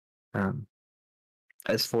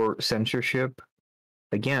 As for censorship,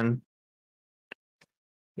 again,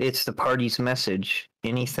 it's the party's message.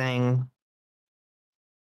 Anything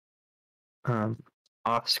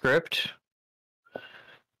off script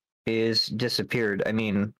is disappeared. I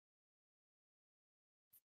mean,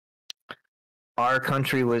 our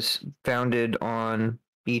country was founded on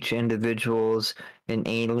each individual's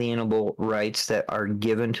inalienable rights that are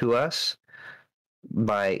given to us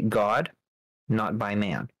by God, not by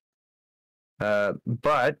man.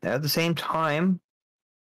 But at the same time,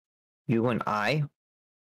 you and I,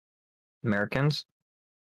 Americans,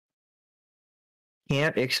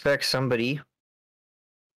 can't expect somebody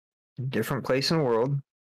in a different place in the world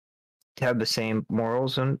to have the same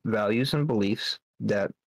morals and values and beliefs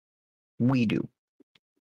that we do.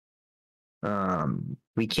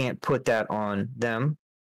 We can't put that on them,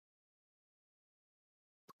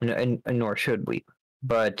 and nor should we.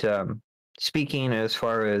 But speaking as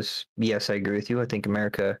far as, yes, I agree with you. I think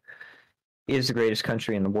America is the greatest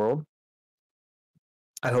country in the world.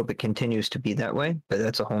 I hope it continues to be that way, but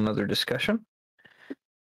that's a whole nother discussion.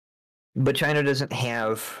 But China doesn't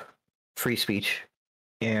have free speech,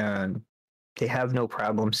 and they have no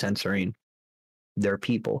problem censoring their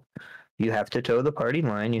people. You have to toe the party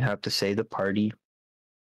line. You have to say the party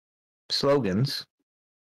slogans,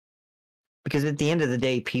 because at the end of the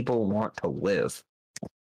day, people want to live.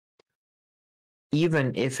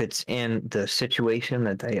 Even if it's in the situation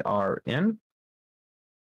that they are in,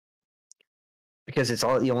 because it's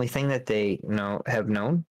all the only thing that they have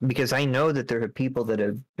known. Because I know that there are people that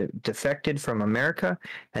have defected from America,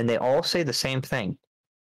 and they all say the same thing.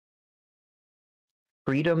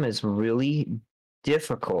 Freedom is really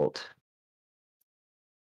difficult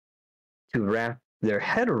to wrap their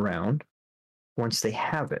head around once they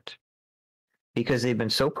have it, because they've been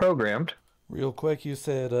so programmed. Real quick, you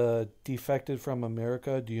said defected from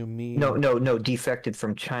America. Do you mean... No, defected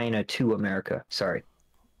from China to America. Sorry.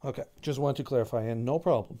 Okay, just wanted to clarify, and no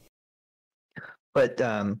problem. But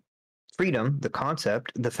freedom, the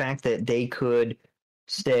concept, the fact that they could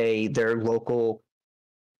say their local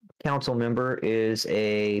council member is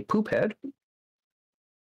a poophead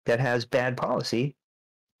that has bad policy,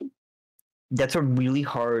 that's a really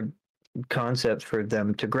hard concept for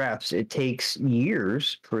them to grasp. It takes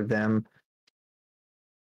years for them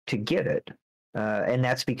to get it, and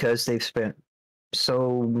that's because they've spent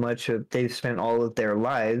all of their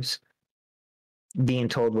lives being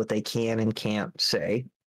told what they can and can't say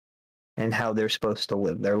and how they're supposed to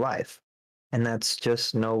live their life, and that's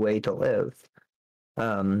just no way to live.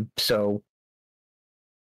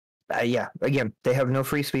 Yeah, again, they have no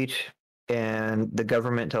free speech, and the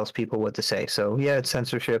government tells people what to say. So yeah, it's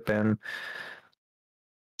censorship, and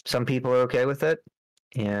some people are okay with it,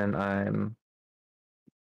 and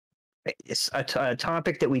it's a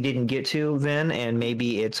topic that we didn't get to then, and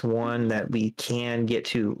maybe it's one that we can get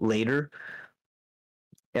to later.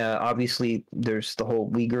 Obviously, there's the whole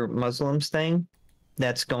Uyghur Muslims thing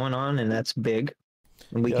that's going on, and that's big.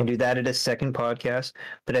 And we can do that at a second podcast.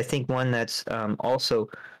 But I think one that's also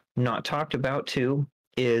not talked about too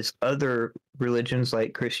is other religions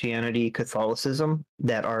like Christianity, Catholicism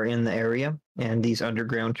that are in the area, and these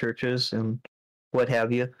underground churches and what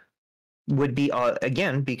have you would be,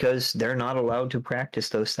 again, because they're not allowed to practice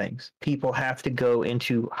those things. People have to go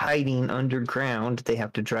into hiding underground. They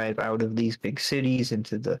have to drive out of these big cities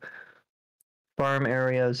into the farm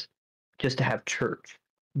areas just to have church,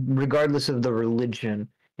 regardless of the religion,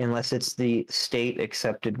 unless it's the state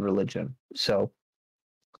accepted religion. So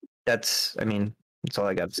that's all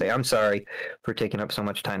I got to say. I'm sorry for taking up so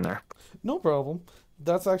much time there. No problem.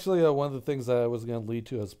 That's actually one of the things that I was going to lead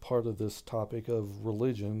to as part of this topic of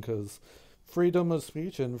religion, because freedom of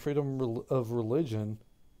speech and freedom of religion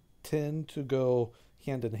tend to go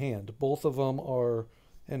hand in hand. Both of them are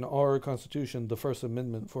in our Constitution, the First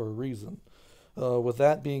Amendment, for a reason. With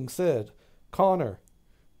that being said, Connor,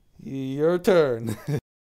 your turn.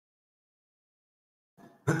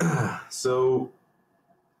 So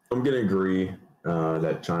I'm going to agree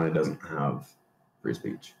that China doesn't have free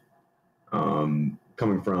speech.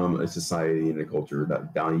 Coming from a society and a culture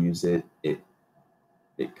that values it, it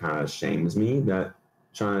kind of shames me that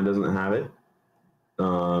China doesn't have it.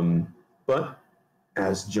 But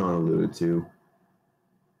as John alluded to,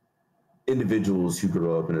 individuals who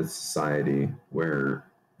grow up in a society where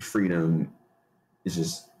freedom is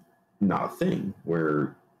just not a thing,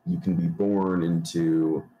 where you can be born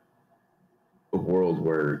into a world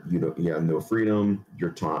where you have no freedom, you're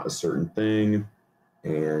taught a certain thing,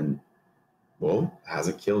 and well,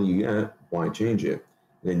 hasn't killed you yet, why change it?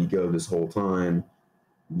 And then you go this whole time,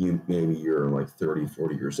 you're like 30,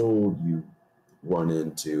 40 years old, you run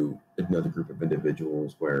into another group of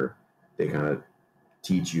individuals where they kind of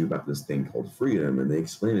teach you about this thing called freedom, and they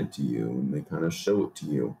explain it to you, and they kind of show it to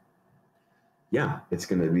you. Yeah, it's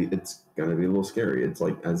gonna be a little scary. It's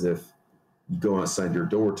like as if you go outside your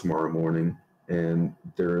door tomorrow morning and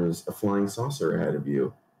there's a flying saucer ahead of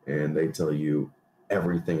you, and they tell you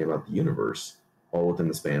everything about the universe. all within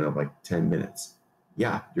the span of like 10 minutes.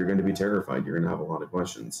 Yeah, you're going to be terrified. You're going to have a lot of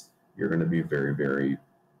questions. You're going to be very, very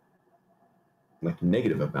like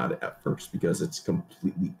negative about it at first because it's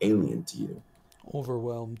completely alien to you.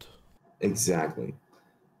 Overwhelmed. Exactly.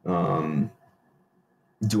 Do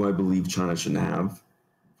I believe China shouldn't have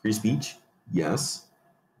free speech? Yes.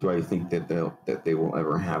 Do I think that they will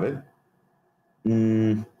ever have it?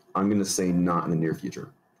 I'm going to say not in the near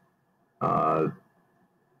future.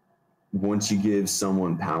 Once you give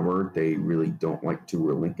someone power, they really don't like to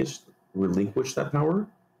relinquish that power.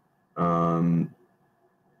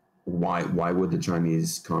 Why would the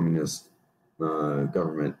Chinese Communist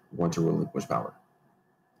government want to relinquish power?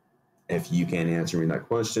 If you can't answer me that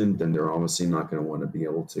question, then they're obviously not going to want to be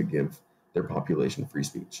able to give their population free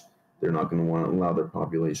speech. They're not going to want to allow their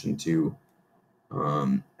population to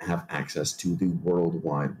have access to the World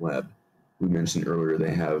Wide Web. We mentioned earlier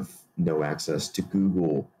they have no access to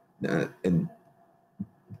Google, and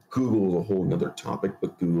Google is a whole other topic,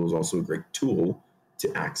 but Google is also a great tool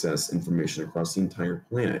to access information across the entire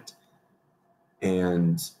planet.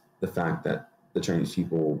 And the fact that the Chinese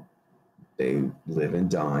people, they live and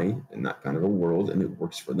die in that kind of a world, and it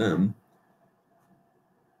works for them.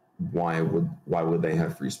 Why would they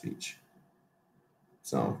have free speech?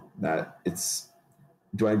 So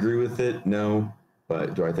do I agree with it? No.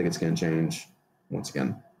 But do I think it's going to change? Once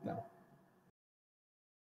again, no.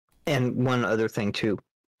 And one other thing too,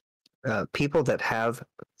 people that have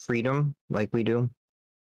freedom like we do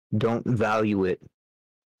don't value it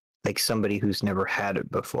like somebody who's never had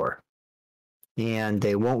it before. And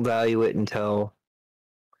they won't value it until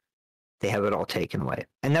they have it all taken away.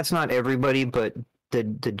 And that's not everybody, but the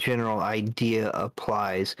general idea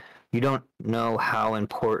applies. You don't know how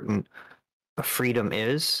important a freedom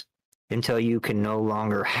is until you can no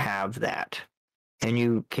longer have that. And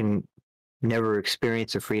you can never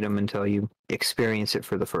experience a freedom until you experience it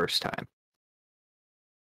for the first time.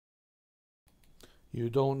 You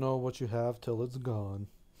don't know what you have till it's gone.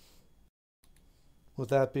 With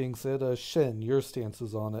that being said, Shen, your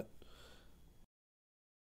stances on it.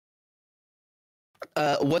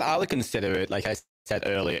 What I would consider it, like I said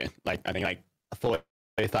earlier, like I think like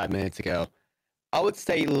 45 minutes ago, I would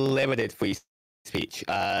say limited free speech.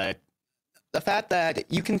 The fact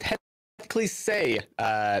that you can technically say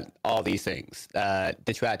all these things,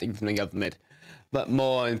 detracting from the government, but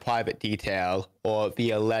more in private detail or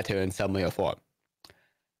via letter in some way or form.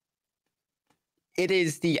 It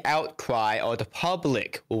is the outcry or the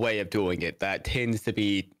public way of doing it that tends to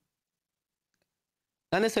be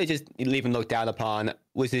not necessarily just even looked down upon,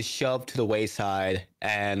 which is shoved to the wayside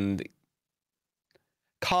and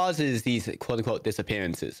causes these quote-unquote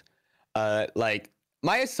disappearances. Like,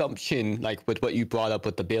 my assumption, like with what you brought up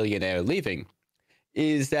with the billionaire leaving,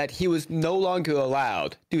 is that he was no longer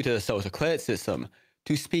allowed, due to the social credit system,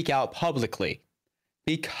 to speak out publicly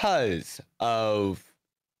because of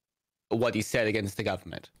what he said against the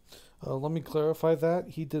government. Let me clarify that.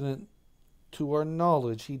 He didn't, to our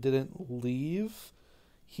knowledge, he didn't leave.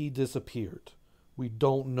 He disappeared. We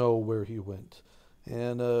don't know where he went.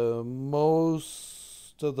 And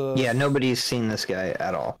most of the... Yeah, nobody's seen this guy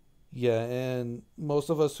at all. Yeah, and most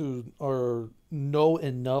of us who know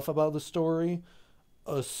enough about the story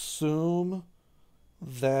assume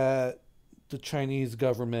that the Chinese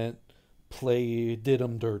government did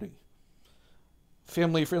him dirty.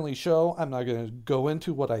 Family-friendly show. I'm not going to go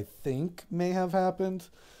into what I think may have happened.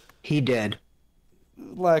 He did.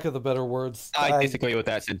 Lack of the better words. I disagree with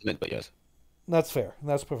that sentiment, but yes. That's fair.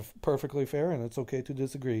 That's perfectly fair, and it's okay to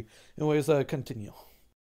disagree. Anyways, continue.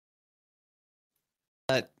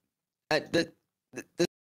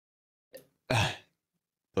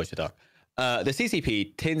 Push it off. The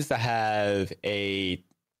CCP tends to have pretty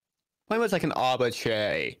much like an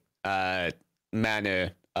arbitrary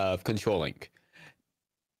manner of controlling.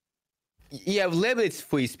 You have limited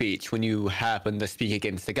free speech when you happen to speak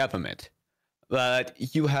against the government, but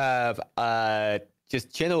you have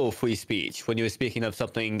just general free speech when you're speaking of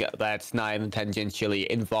something that's not even tangentially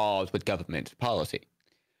involved with government policy.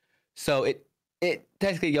 So it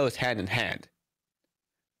technically goes hand in hand,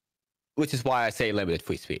 which is why I say limited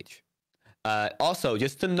free speech. Also,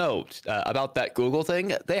 just to note about that Google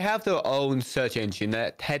thing, they have their own search engine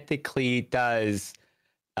that technically does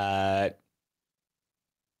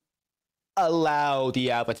allow the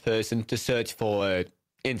average person to search for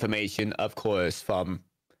information, of course, from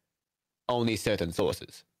only certain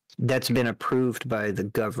sources. That's been approved by the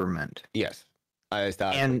government. Yes.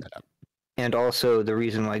 And also the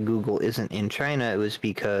reason why Google isn't in China was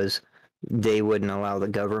because they wouldn't allow the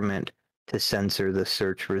government to censor the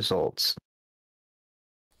search results.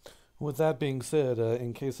 With that being said,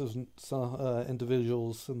 in case of some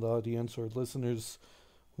individuals in the audience or listeners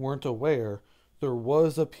weren't aware, there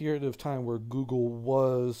was a period of time where Google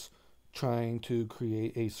was trying to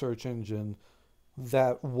create a search engine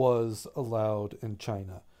that was allowed in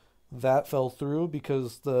China. That fell through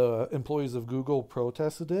because the employees of Google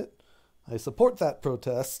protested it. I support that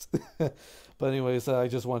protest. But anyways, I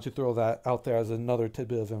just want to throw that out there as another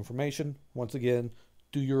tidbit of information. Once again,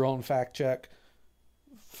 do your own fact check.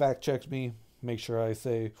 Fact check me. Make sure I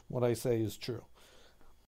say what I say is true.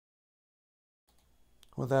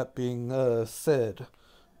 With that being said,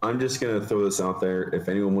 I'm just going to throw this out there. If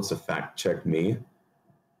anyone wants to fact check me,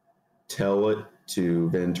 tell it to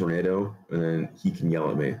Van Tornado, and then he can yell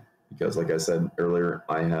at me. Because like I said earlier,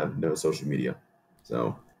 I have no social media.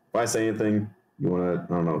 So if I say anything, you want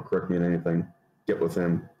to, I don't know, correct me on anything, get with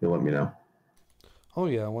him. He'll let me know. oh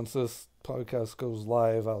yeah, once this podcast goes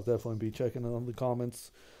live, I'll definitely be checking on the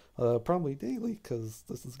comments. Probably daily, because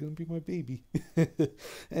this is going to be my baby.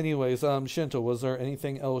 Anyways, Shinto, was there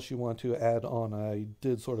anything else you want to add on? I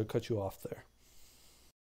did sort of cut you off there.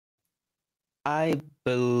 I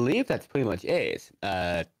believe that's pretty much it.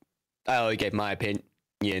 I already gave my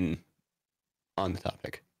opinion on the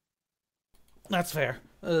topic. That's fair.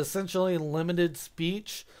 Essentially, limited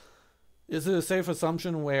speech. Is it a safe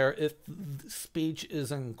assumption where if speech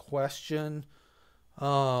is in question,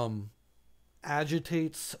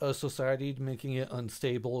 agitates a society, making it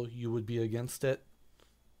unstable, you would be against it?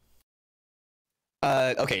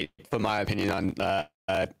 Okay, for my opinion on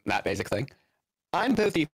that basic thing, I'm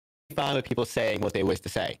personally fine with people saying what they wish to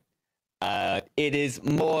say. It is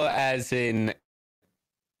more as in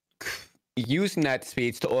using that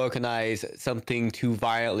speech to organize something to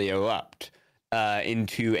violently erupt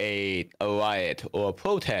into a riot or a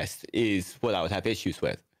protest is what I would have issues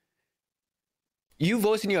with. You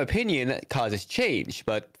voicing your opinion causes change,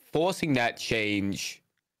 but forcing that change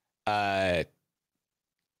by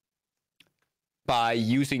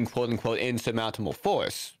using quote-unquote insurmountable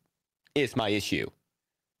force is my issue.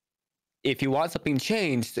 If you want something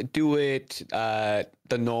changed, do it the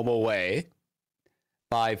normal way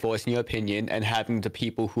by voicing your opinion and having the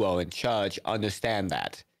people who are in charge understand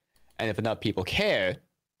that. And if enough people care,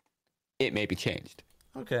 it may be changed.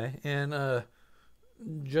 Okay, and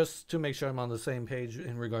just to make sure I'm on the same page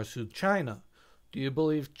in regards to China, do you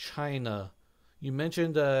believe China, you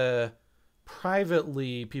mentioned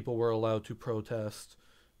privately people were allowed to protest.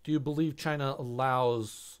 Do you believe China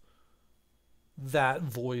allows that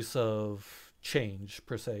voice of change,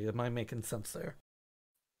 per se? Am I making sense there?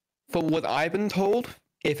 From what I've been told,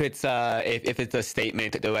 if it's a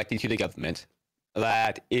statement directly to the government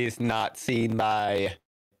that is not seen by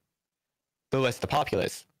the rest of the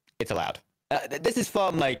populace, it's allowed. This is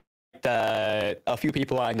from like a few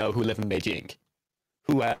people I know who live in Beijing,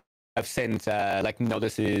 who have sent like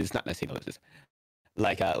notices, not necessarily notices,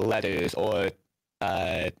 like letters, or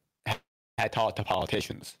had talked to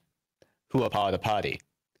politicians who are part of the party,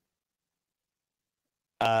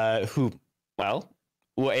 who, well,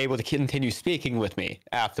 were able to continue speaking with me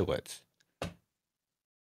afterwards.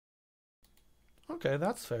 Okay,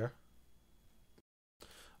 that's fair.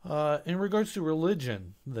 In regards to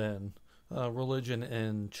religion, then, religion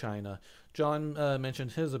in China, John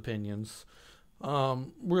mentioned his opinions.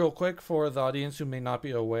 Real quick, for the audience who may not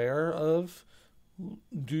be aware of,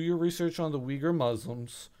 do your research on the Uyghur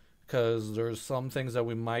Muslims, because there's some things that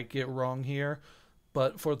we might get wrong here.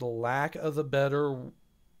 But for the lack of the better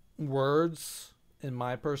words, in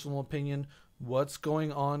my personal opinion, what's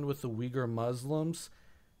going on with the Uyghur Muslims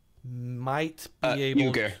might be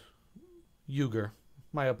able... Uyghur.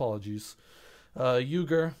 My apologies.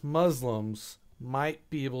 Uyghur Muslims might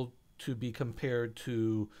be able to be compared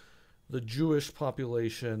to the Jewish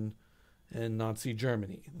population in Nazi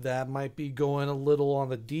Germany. That might be going a little on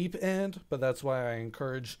the deep end, but that's why I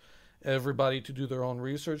encourage everybody to do their own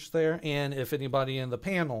research there. And if anybody in the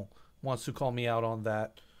panel wants to call me out on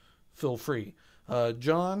that, feel free.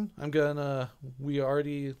 John, we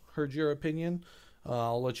already heard your opinion.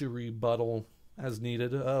 I'll let you rebuttal as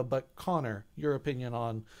needed. But Connor, your opinion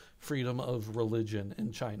on freedom of religion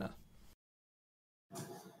in China.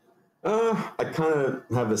 I kind of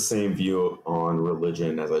have the same view on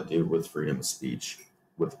religion as I do with freedom of speech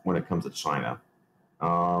when it comes to China.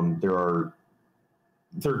 There are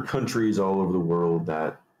countries all over the world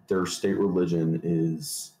that their state religion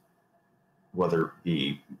is, whether it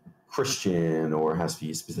be Christian or has to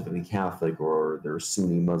be specifically Catholic, or they're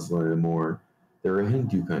Sunni Muslim, or they're a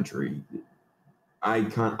Hindu country. I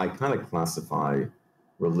kind of classify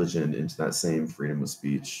religion into that same freedom of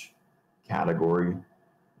speech category.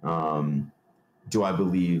 do I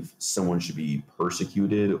believe someone should be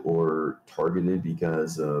persecuted or targeted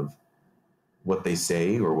because of what they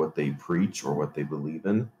say or what they preach or what they believe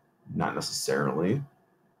in? Not necessarily.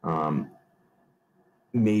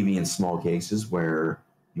 Maybe in small cases where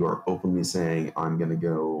you are openly saying, I'm going to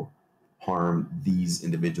go harm these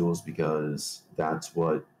individuals because that's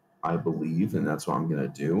what I believe and that's what I'm going to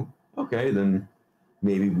do. Okay, then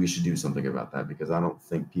maybe we should do something about that, because I don't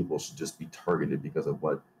think people should just be targeted because of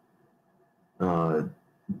what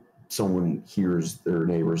someone hears their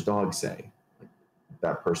neighbor's dog say. Like,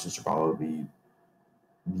 that person should probably be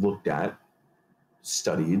looked at,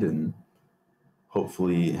 studied, and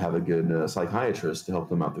hopefully have a good psychiatrist to help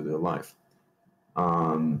them out through their life.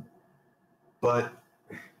 But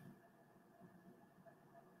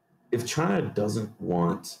if China doesn't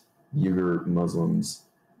want Uyghur Muslims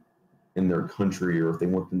in their country, or if they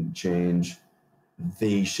want them to change,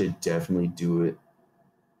 they should definitely do it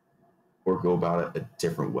or go about it a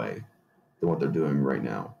different way than what they're doing right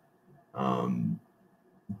now.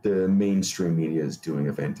 The mainstream media is doing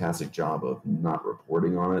a fantastic job of not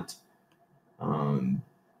reporting on it.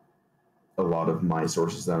 A lot of my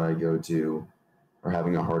sources that I go to are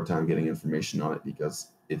having a hard time getting information on it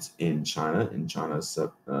because it's in China, and China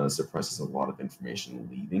suppresses a lot of information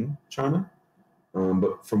leaving China.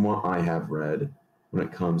 But from what I have read, when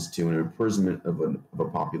it comes to an imprisonment of a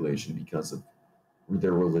population because of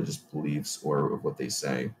their religious beliefs or of what they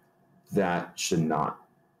say, that should not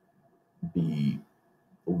be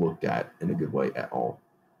looked at in a good way at all.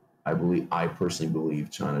 I personally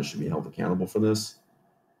believe China should be held accountable for this.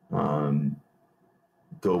 Go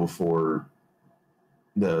before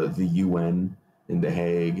the UN in The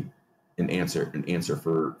Hague and answer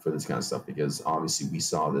for this kind of stuff, because obviously we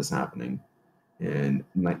saw this happening in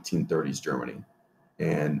 1930s Germany,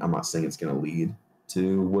 and I'm not saying it's going to lead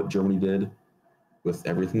to what Germany did with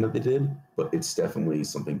everything that they did, but it's definitely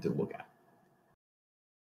something to look at.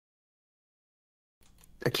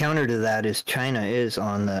 A counter to that is China is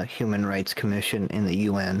on the Human Rights Commission in the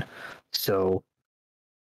UN, so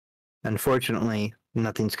unfortunately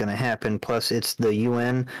nothing's going to happen. Plus, it's the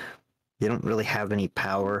UN. They don't really have any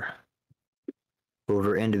power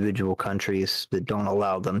over individual countries that don't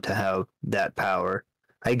allow them to have that power.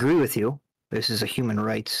 I agree with you. This is a human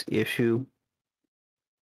rights issue.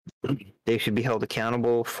 They should be held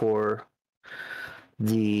accountable for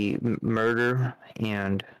the murder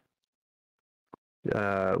and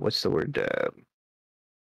what's the word?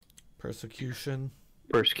 Persecution.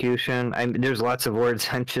 Persecution. There's lots of words.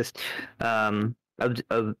 I'm just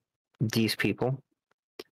of these people.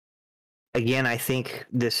 Again, I think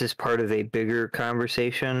this is part of a bigger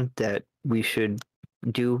conversation that we should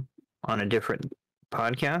do on a different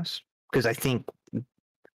podcast, because I think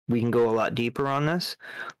we can go a lot deeper on this.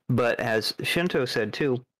 But as Shinto said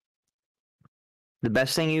too, the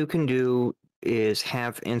best thing you can do is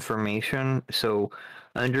have information. So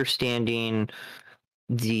understanding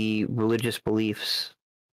the religious beliefs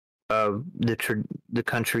of the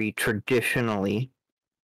country traditionally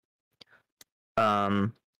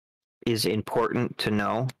is important to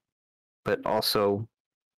know, but also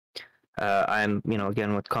I'm,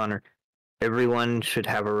 again with Connor, everyone should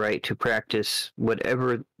have a right to practice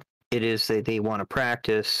whatever it is that they want to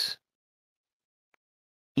practice,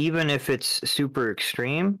 even if it's super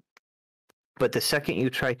extreme. But the second you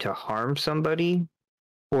try to harm somebody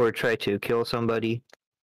or try to kill somebody,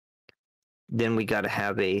 then we got to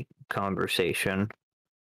have a conversation.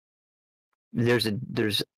 There's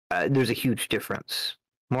a huge difference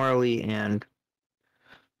morally and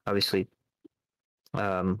obviously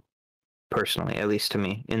personally, at least to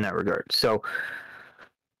me, in that regard. So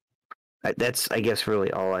that's, I guess, really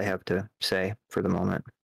all I have to say for the moment.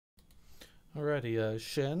 Alrighty,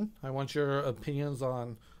 Shin, I want your opinions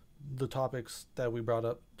on the topics that we brought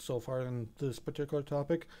up so far in this particular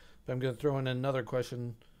topic. But I'm going to throw in another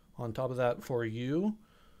question on top of that for you.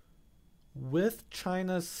 With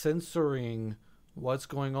China censoring what's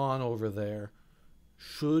going on over there,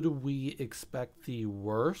 should we expect the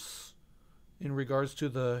worst in regards to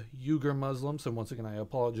the Uyghur Muslims? And once again, I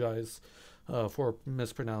apologize for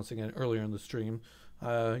mispronouncing it earlier in the stream.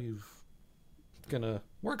 You've gonna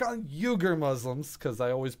work on Uyghur Muslims, because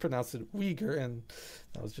I always pronounce it Uyghur, and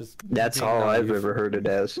that was just that's all I've ever heard it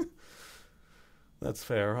as. That's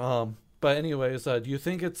fair. But anyways, do you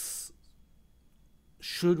think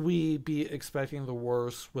should we be expecting the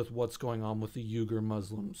worst with what's going on with the Uyghur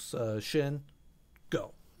Muslims? Shin,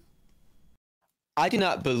 go. I do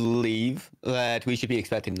not believe that we should be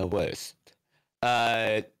expecting the worst.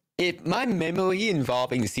 If my memory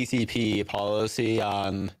involving CCP policy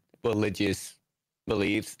on religious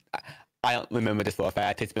beliefs, I don't remember this for a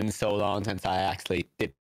fact. It's been so long since I actually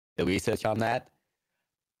did the research on that.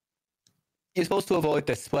 You're supposed to avoid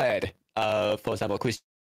the spread of, for example,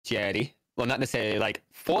 Christianity. Well, not necessarily like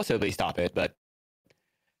forcibly stop it, but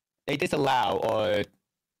they disallow or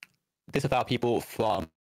disavow people from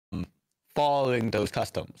following those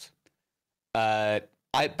customs.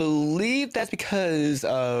 I believe that's because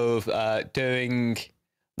of during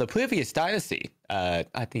the previous dynasty. I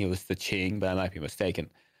think it was the Qing, but I might be mistaken.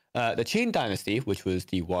 The Qing dynasty, which was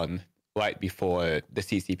the one right before the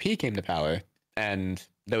CCP came to power and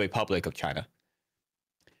the Republic of China,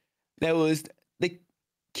 there was the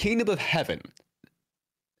Kingdom of Heaven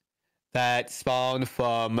that spawned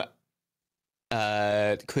from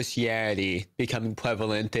Christianity becoming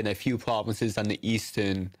prevalent in a few provinces on the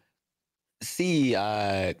eastern sea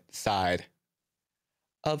side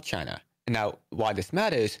of China. Now, why this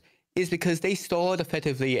matters is because they started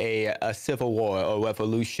effectively a civil war or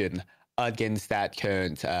revolution against that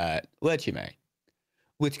current regime,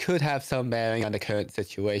 which could have some bearing on the current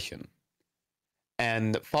situation.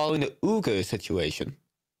 And following the Uyghur situation,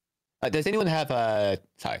 does anyone have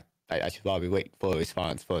sorry, I should probably wait for a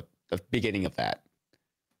response for the beginning of that.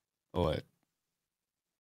 Or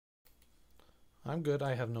I'm good.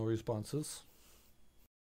 I have no responses.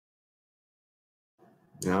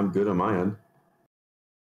 Yeah, I'm good on my end.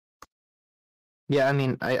 Yeah, I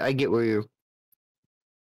mean, I get where you're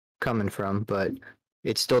coming from, but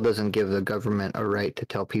it still doesn't give the government a right to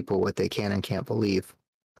tell people what they can and can't believe.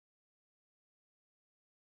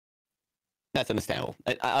 that's understandable.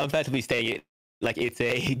 I'm effectively saying it like it's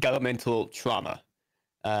a governmental trauma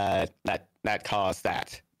that caused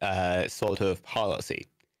that sort of policy.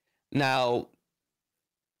 Now,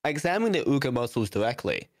 examining the Uyghur Muslims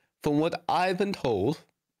directly, from what I've been told,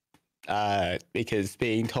 because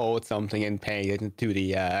being told something and paying attention to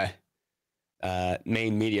the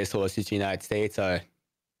main media sources in the United States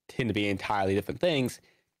tend to be entirely different things,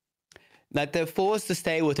 that they're forced to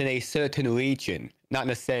stay within a certain region, not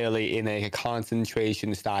necessarily in a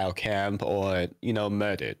concentration style camp or,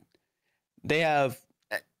 murdered. They have,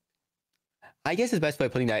 I guess the best way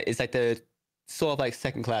of putting that is like they're sort of like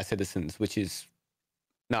second class citizens, which is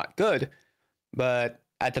not good, but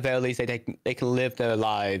at the very least they can live their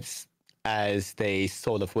lives as they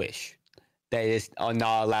sort of wish. They just are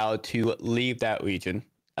not allowed to leave that region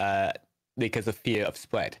because of fear of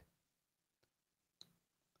spread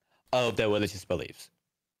of their religious beliefs.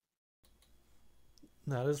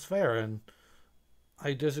 That is fair, and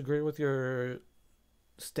I disagree with your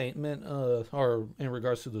statement, or in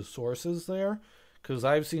regards to the sources there, because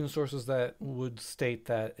I've seen sources that would state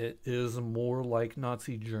that it is more like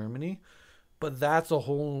Nazi Germany, but that's a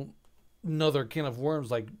whole another can of worms.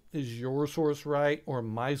 Like, is your source right, or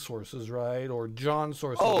my source is right, or John's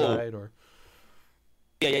source is right, or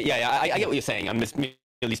Yeah. I get what you're saying. I'm just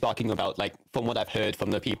merely talking about like from what I've heard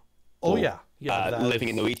from the people. Living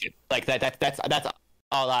in the region. Like that's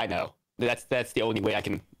all I know. That's the only way I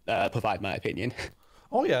can provide my opinion.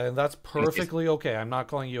 Oh yeah, and that's perfectly okay. I'm not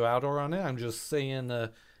calling you out or on it. I'm just saying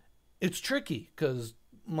it's tricky because,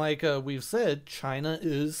 like we've said, China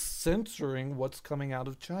is censoring what's coming out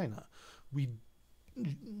of China. We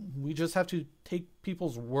just have to take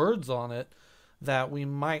people's words on it that we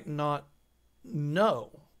might not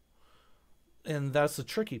know, and that's the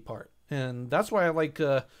tricky part. And that's why I like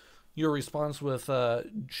your response with,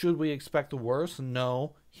 should we expect the worst?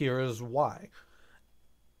 No, here is why.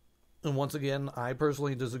 And once again, I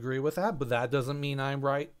personally disagree with that, but that doesn't mean I'm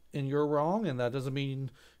right and you're wrong, and that doesn't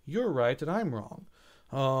mean you're right and I'm wrong.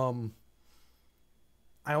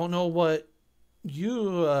 I don't know what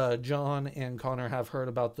you, John and Connor, have heard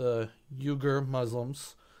about the Uyghur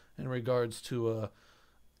Muslims in regards to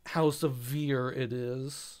how severe it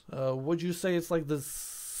is. Would you say it's like the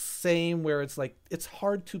same, where it's like it's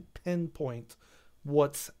hard to pinpoint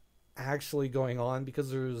what's actually going on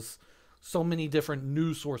because there's so many different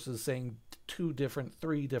news sources saying 2 different,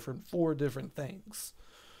 3 different, 4 different things?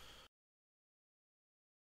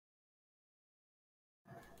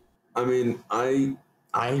 I mean, I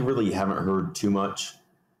really haven't heard too much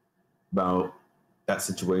about that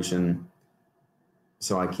situation,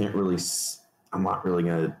 so I can't really. I'm not really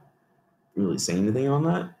gonna really say anything on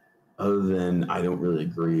that, other than I don't really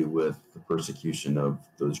agree with the persecution of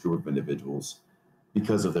those group of individuals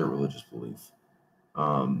because of their religious belief.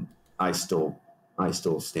 I still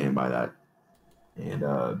stand by that,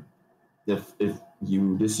 and if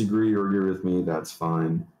you disagree or agree with me, that's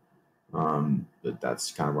fine. But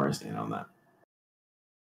that's kind of where I stand on that.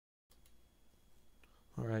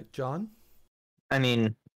 All right, John? I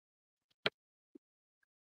mean,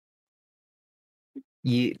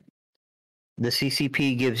 the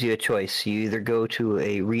CCP gives you a choice. You either go to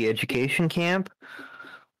a re-education camp,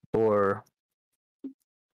 or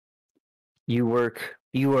you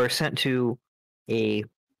are sent to a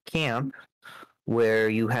camp where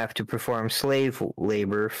you have to perform slave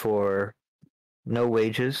labor for no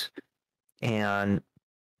wages, and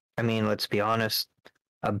I mean, let's be honest,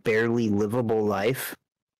 a barely livable life.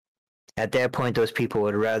 At that point, those people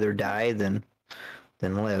would rather die than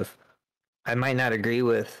live. I might not agree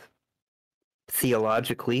with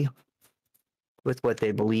theologically with what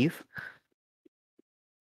they believe,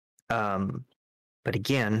 but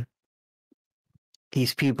again,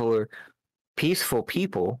 these people are peaceful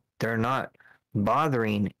people. They're not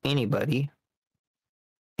bothering anybody,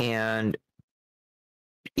 and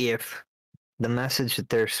if the message that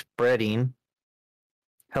they're spreading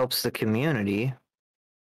helps the community,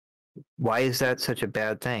 why is that such a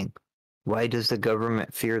bad thing? Why does the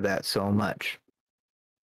government fear that so much?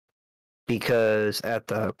 Because at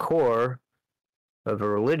the core of a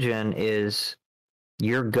religion is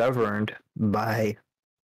you're governed by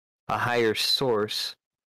a higher source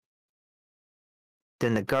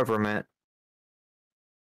than the government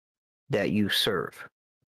that you serve.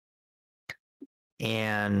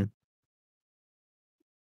 And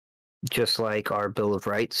just like our Bill of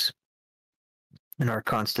Rights and our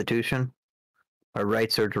Constitution, our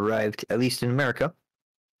rights are derived, at least in America,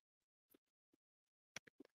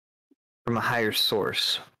 from a higher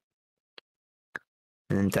source.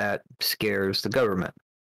 And that scares the government.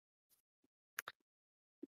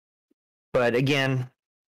 But again,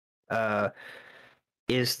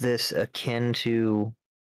 is this akin to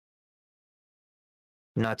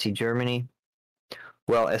Nazi Germany?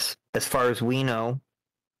 Well, as far as we know,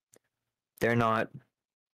 they're not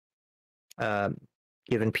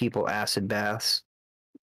giving people acid baths.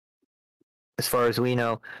 As far as we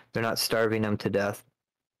know, they're not starving them to death.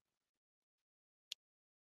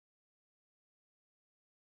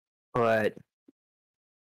 But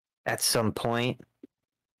at some point,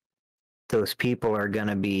 those people are going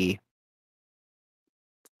to be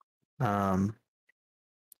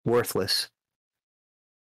worthless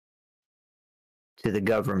to the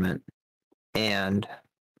government. And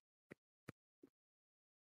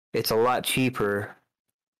it's a lot cheaper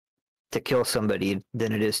to kill somebody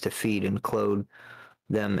than it is to feed and clothe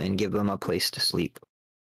them and give them a place to sleep.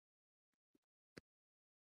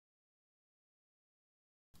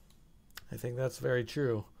 I think that's very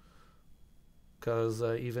true. Because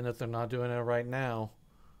even if they're not doing it right now,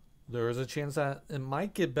 there is a chance that it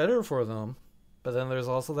might get better for them. But then there's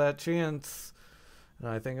also that chance, and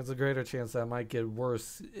I think it's a greater chance that it might get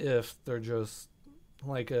worse if they're just,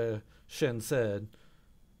 like Shen said,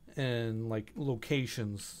 in like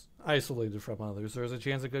locations isolated from others. There's a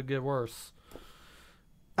chance it could get worse.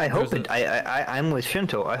 I'm with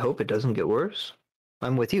Shinto. I hope it doesn't get worse.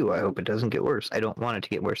 I'm with you. I hope it doesn't get worse. I don't want it to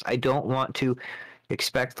get worse. I don't want to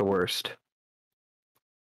expect the worst.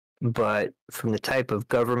 But from the type of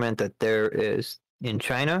government that there is in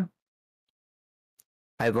China,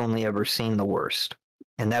 I've only ever seen the worst.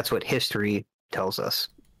 And that's what history tells us.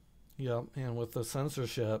 Yep, and with the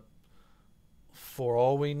censorship, for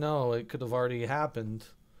all we know, it could have already happened.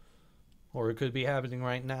 Or it could be happening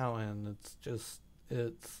right now, and it's just,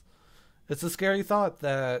 it's a scary thought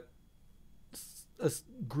that a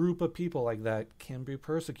group of people like that can be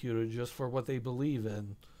persecuted just for what they believe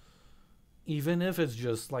in. Even if it's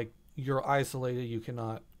just like you're isolated, you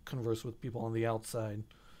cannot converse with people on the outside.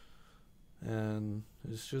 And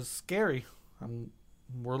it's just scary.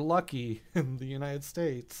 We're lucky in the United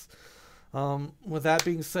States. With that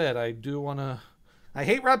being said, I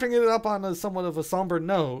hate wrapping it up on somewhat of a somber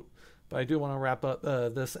note, but I do want to wrap up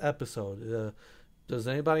this episode. Does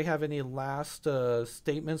anybody have any last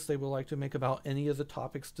statements they would like to make about any of the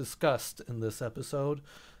topics discussed in this episode?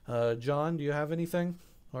 John, do you have anything?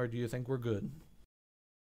 Or do you think we're good?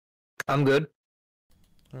 I'm good.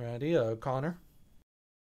 Alrighty, Connor?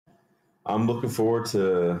 I'm looking forward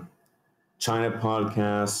to China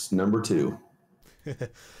Podcast number 2.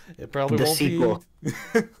 It probably The won't sequel. be.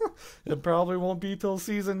 It probably won't be till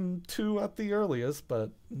season 2 at the earliest,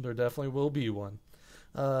 but there definitely will be one.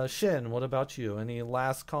 Shin, what about you? Any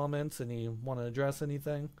last comments? Any want to address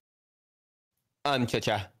anything?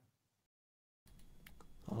 Cha-cha.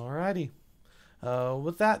 Alrighty.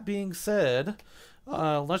 With that being said,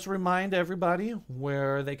 let's remind everybody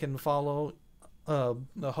where they can follow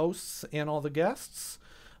the hosts and all the guests.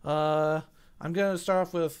 I'm going to start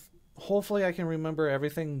off with, hopefully I can remember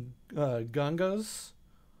everything Gunga's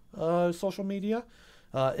social media.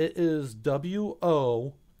 It is WOGUNGA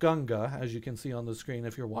Gunga, as you can see on the screen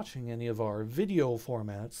if you're watching any of our video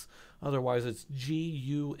formats. Otherwise, it's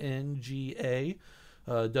Gunga,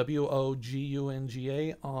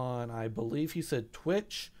 Wogunga on, I believe he said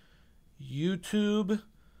Twitch, YouTube,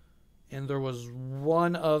 and there was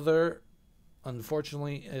one other.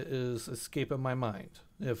 Unfortunately, it is escaping my mind.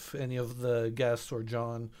 If any of the guests or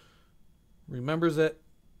John remembers it,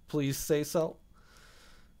 please say so.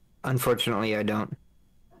 Unfortunately, I don't.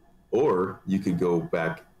 Or you could go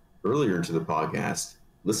back earlier into the podcast,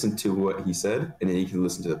 listen to what he said, and then you can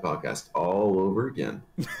listen to the podcast all over again.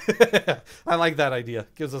 I like that idea.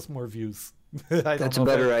 Gives us more views. That's a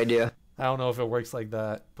better idea. I don't know if it works like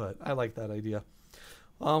that, but I like that idea.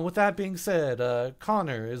 With that being said,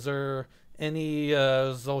 Connor, is there any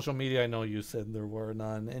social media? I know you said there were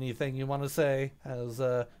none. Anything you want to say as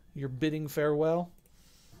you're bidding farewell?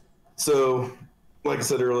 So, like I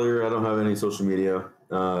said earlier, I don't have any social media.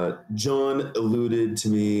 John alluded to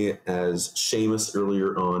me as Seamus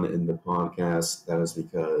earlier on in the podcast. That is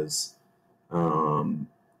because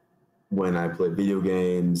when I play video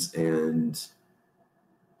games and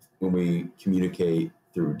when we communicate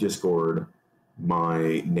through Discord,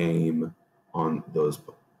 my name on those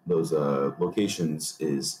locations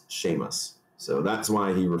is Seamus. So that's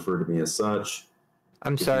why he referred to me as such.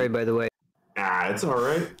 I'm sorry, by the way. It's all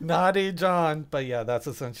right. Naughty John. But yeah, that's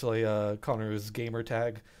essentially Connor's gamer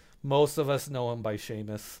tag. Most of us know him by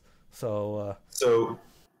Seamus. So,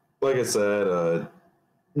 like I said,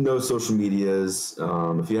 no social medias.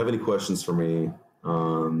 If you have any questions for me,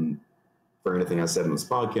 for anything I said in this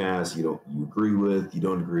podcast, you agree with, you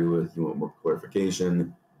don't agree with, you want more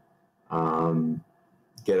clarification,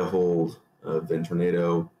 get a hold of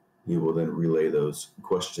Ventornado. He will then relay those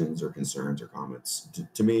questions or concerns or comments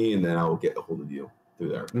to me, and then I'll get a hold of you through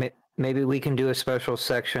there. Maybe we can do a special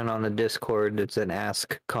section on the Discord that's an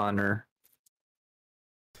Ask Connor.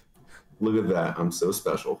 Look at that. I'm so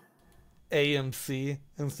special. AMC,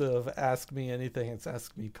 instead of Ask Me Anything, it's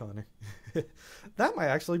Ask Me Connor. That might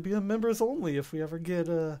actually be a members only if we ever get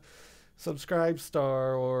a Subscribe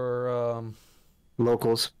Star or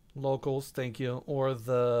Locals, thank you, or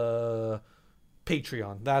the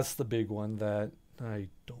Patreon. That's the big one that I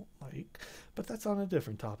don't like, but that's on a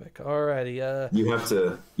different topic. Alrighty. You have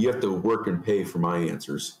to work and pay for my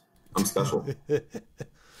answers. I'm special.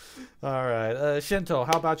 All right. Shinto,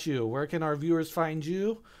 how about you? Where can our viewers find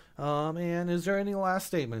you? And is there any last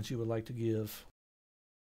statements you would like to give?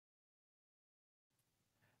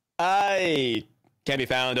 I can be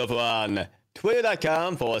found over on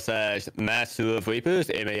twitter.com/masterovreapers,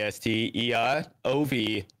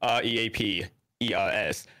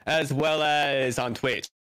 MASTEROVREAPERS, as well as on Twitch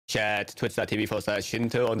at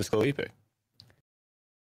twitch.tv/Shinto_Reaper.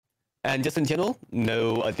 And just in general,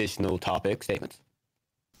 no additional topic statements.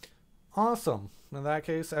 Awesome. In that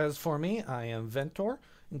case, as for me, I am Ventor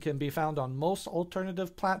and can be found on most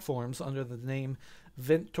alternative platforms under the name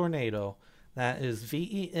Ventornado. That is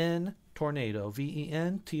VEN Tornado,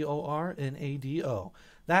 VENTORNADO.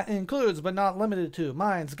 That includes, but not limited to,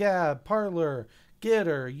 Minds, Gab, Parler,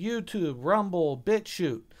 Gitter, YouTube, Rumble,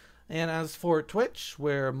 BitChute. And as for Twitch,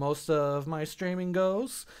 where most of my streaming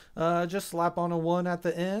goes, just slap on a 1 at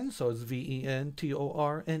the end, so it's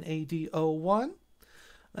VENTORNADO1,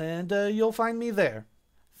 and you'll find me there.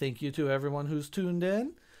 Thank you to everyone who's tuned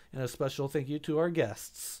in, and a special thank you to our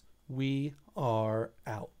guests. We are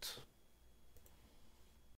out.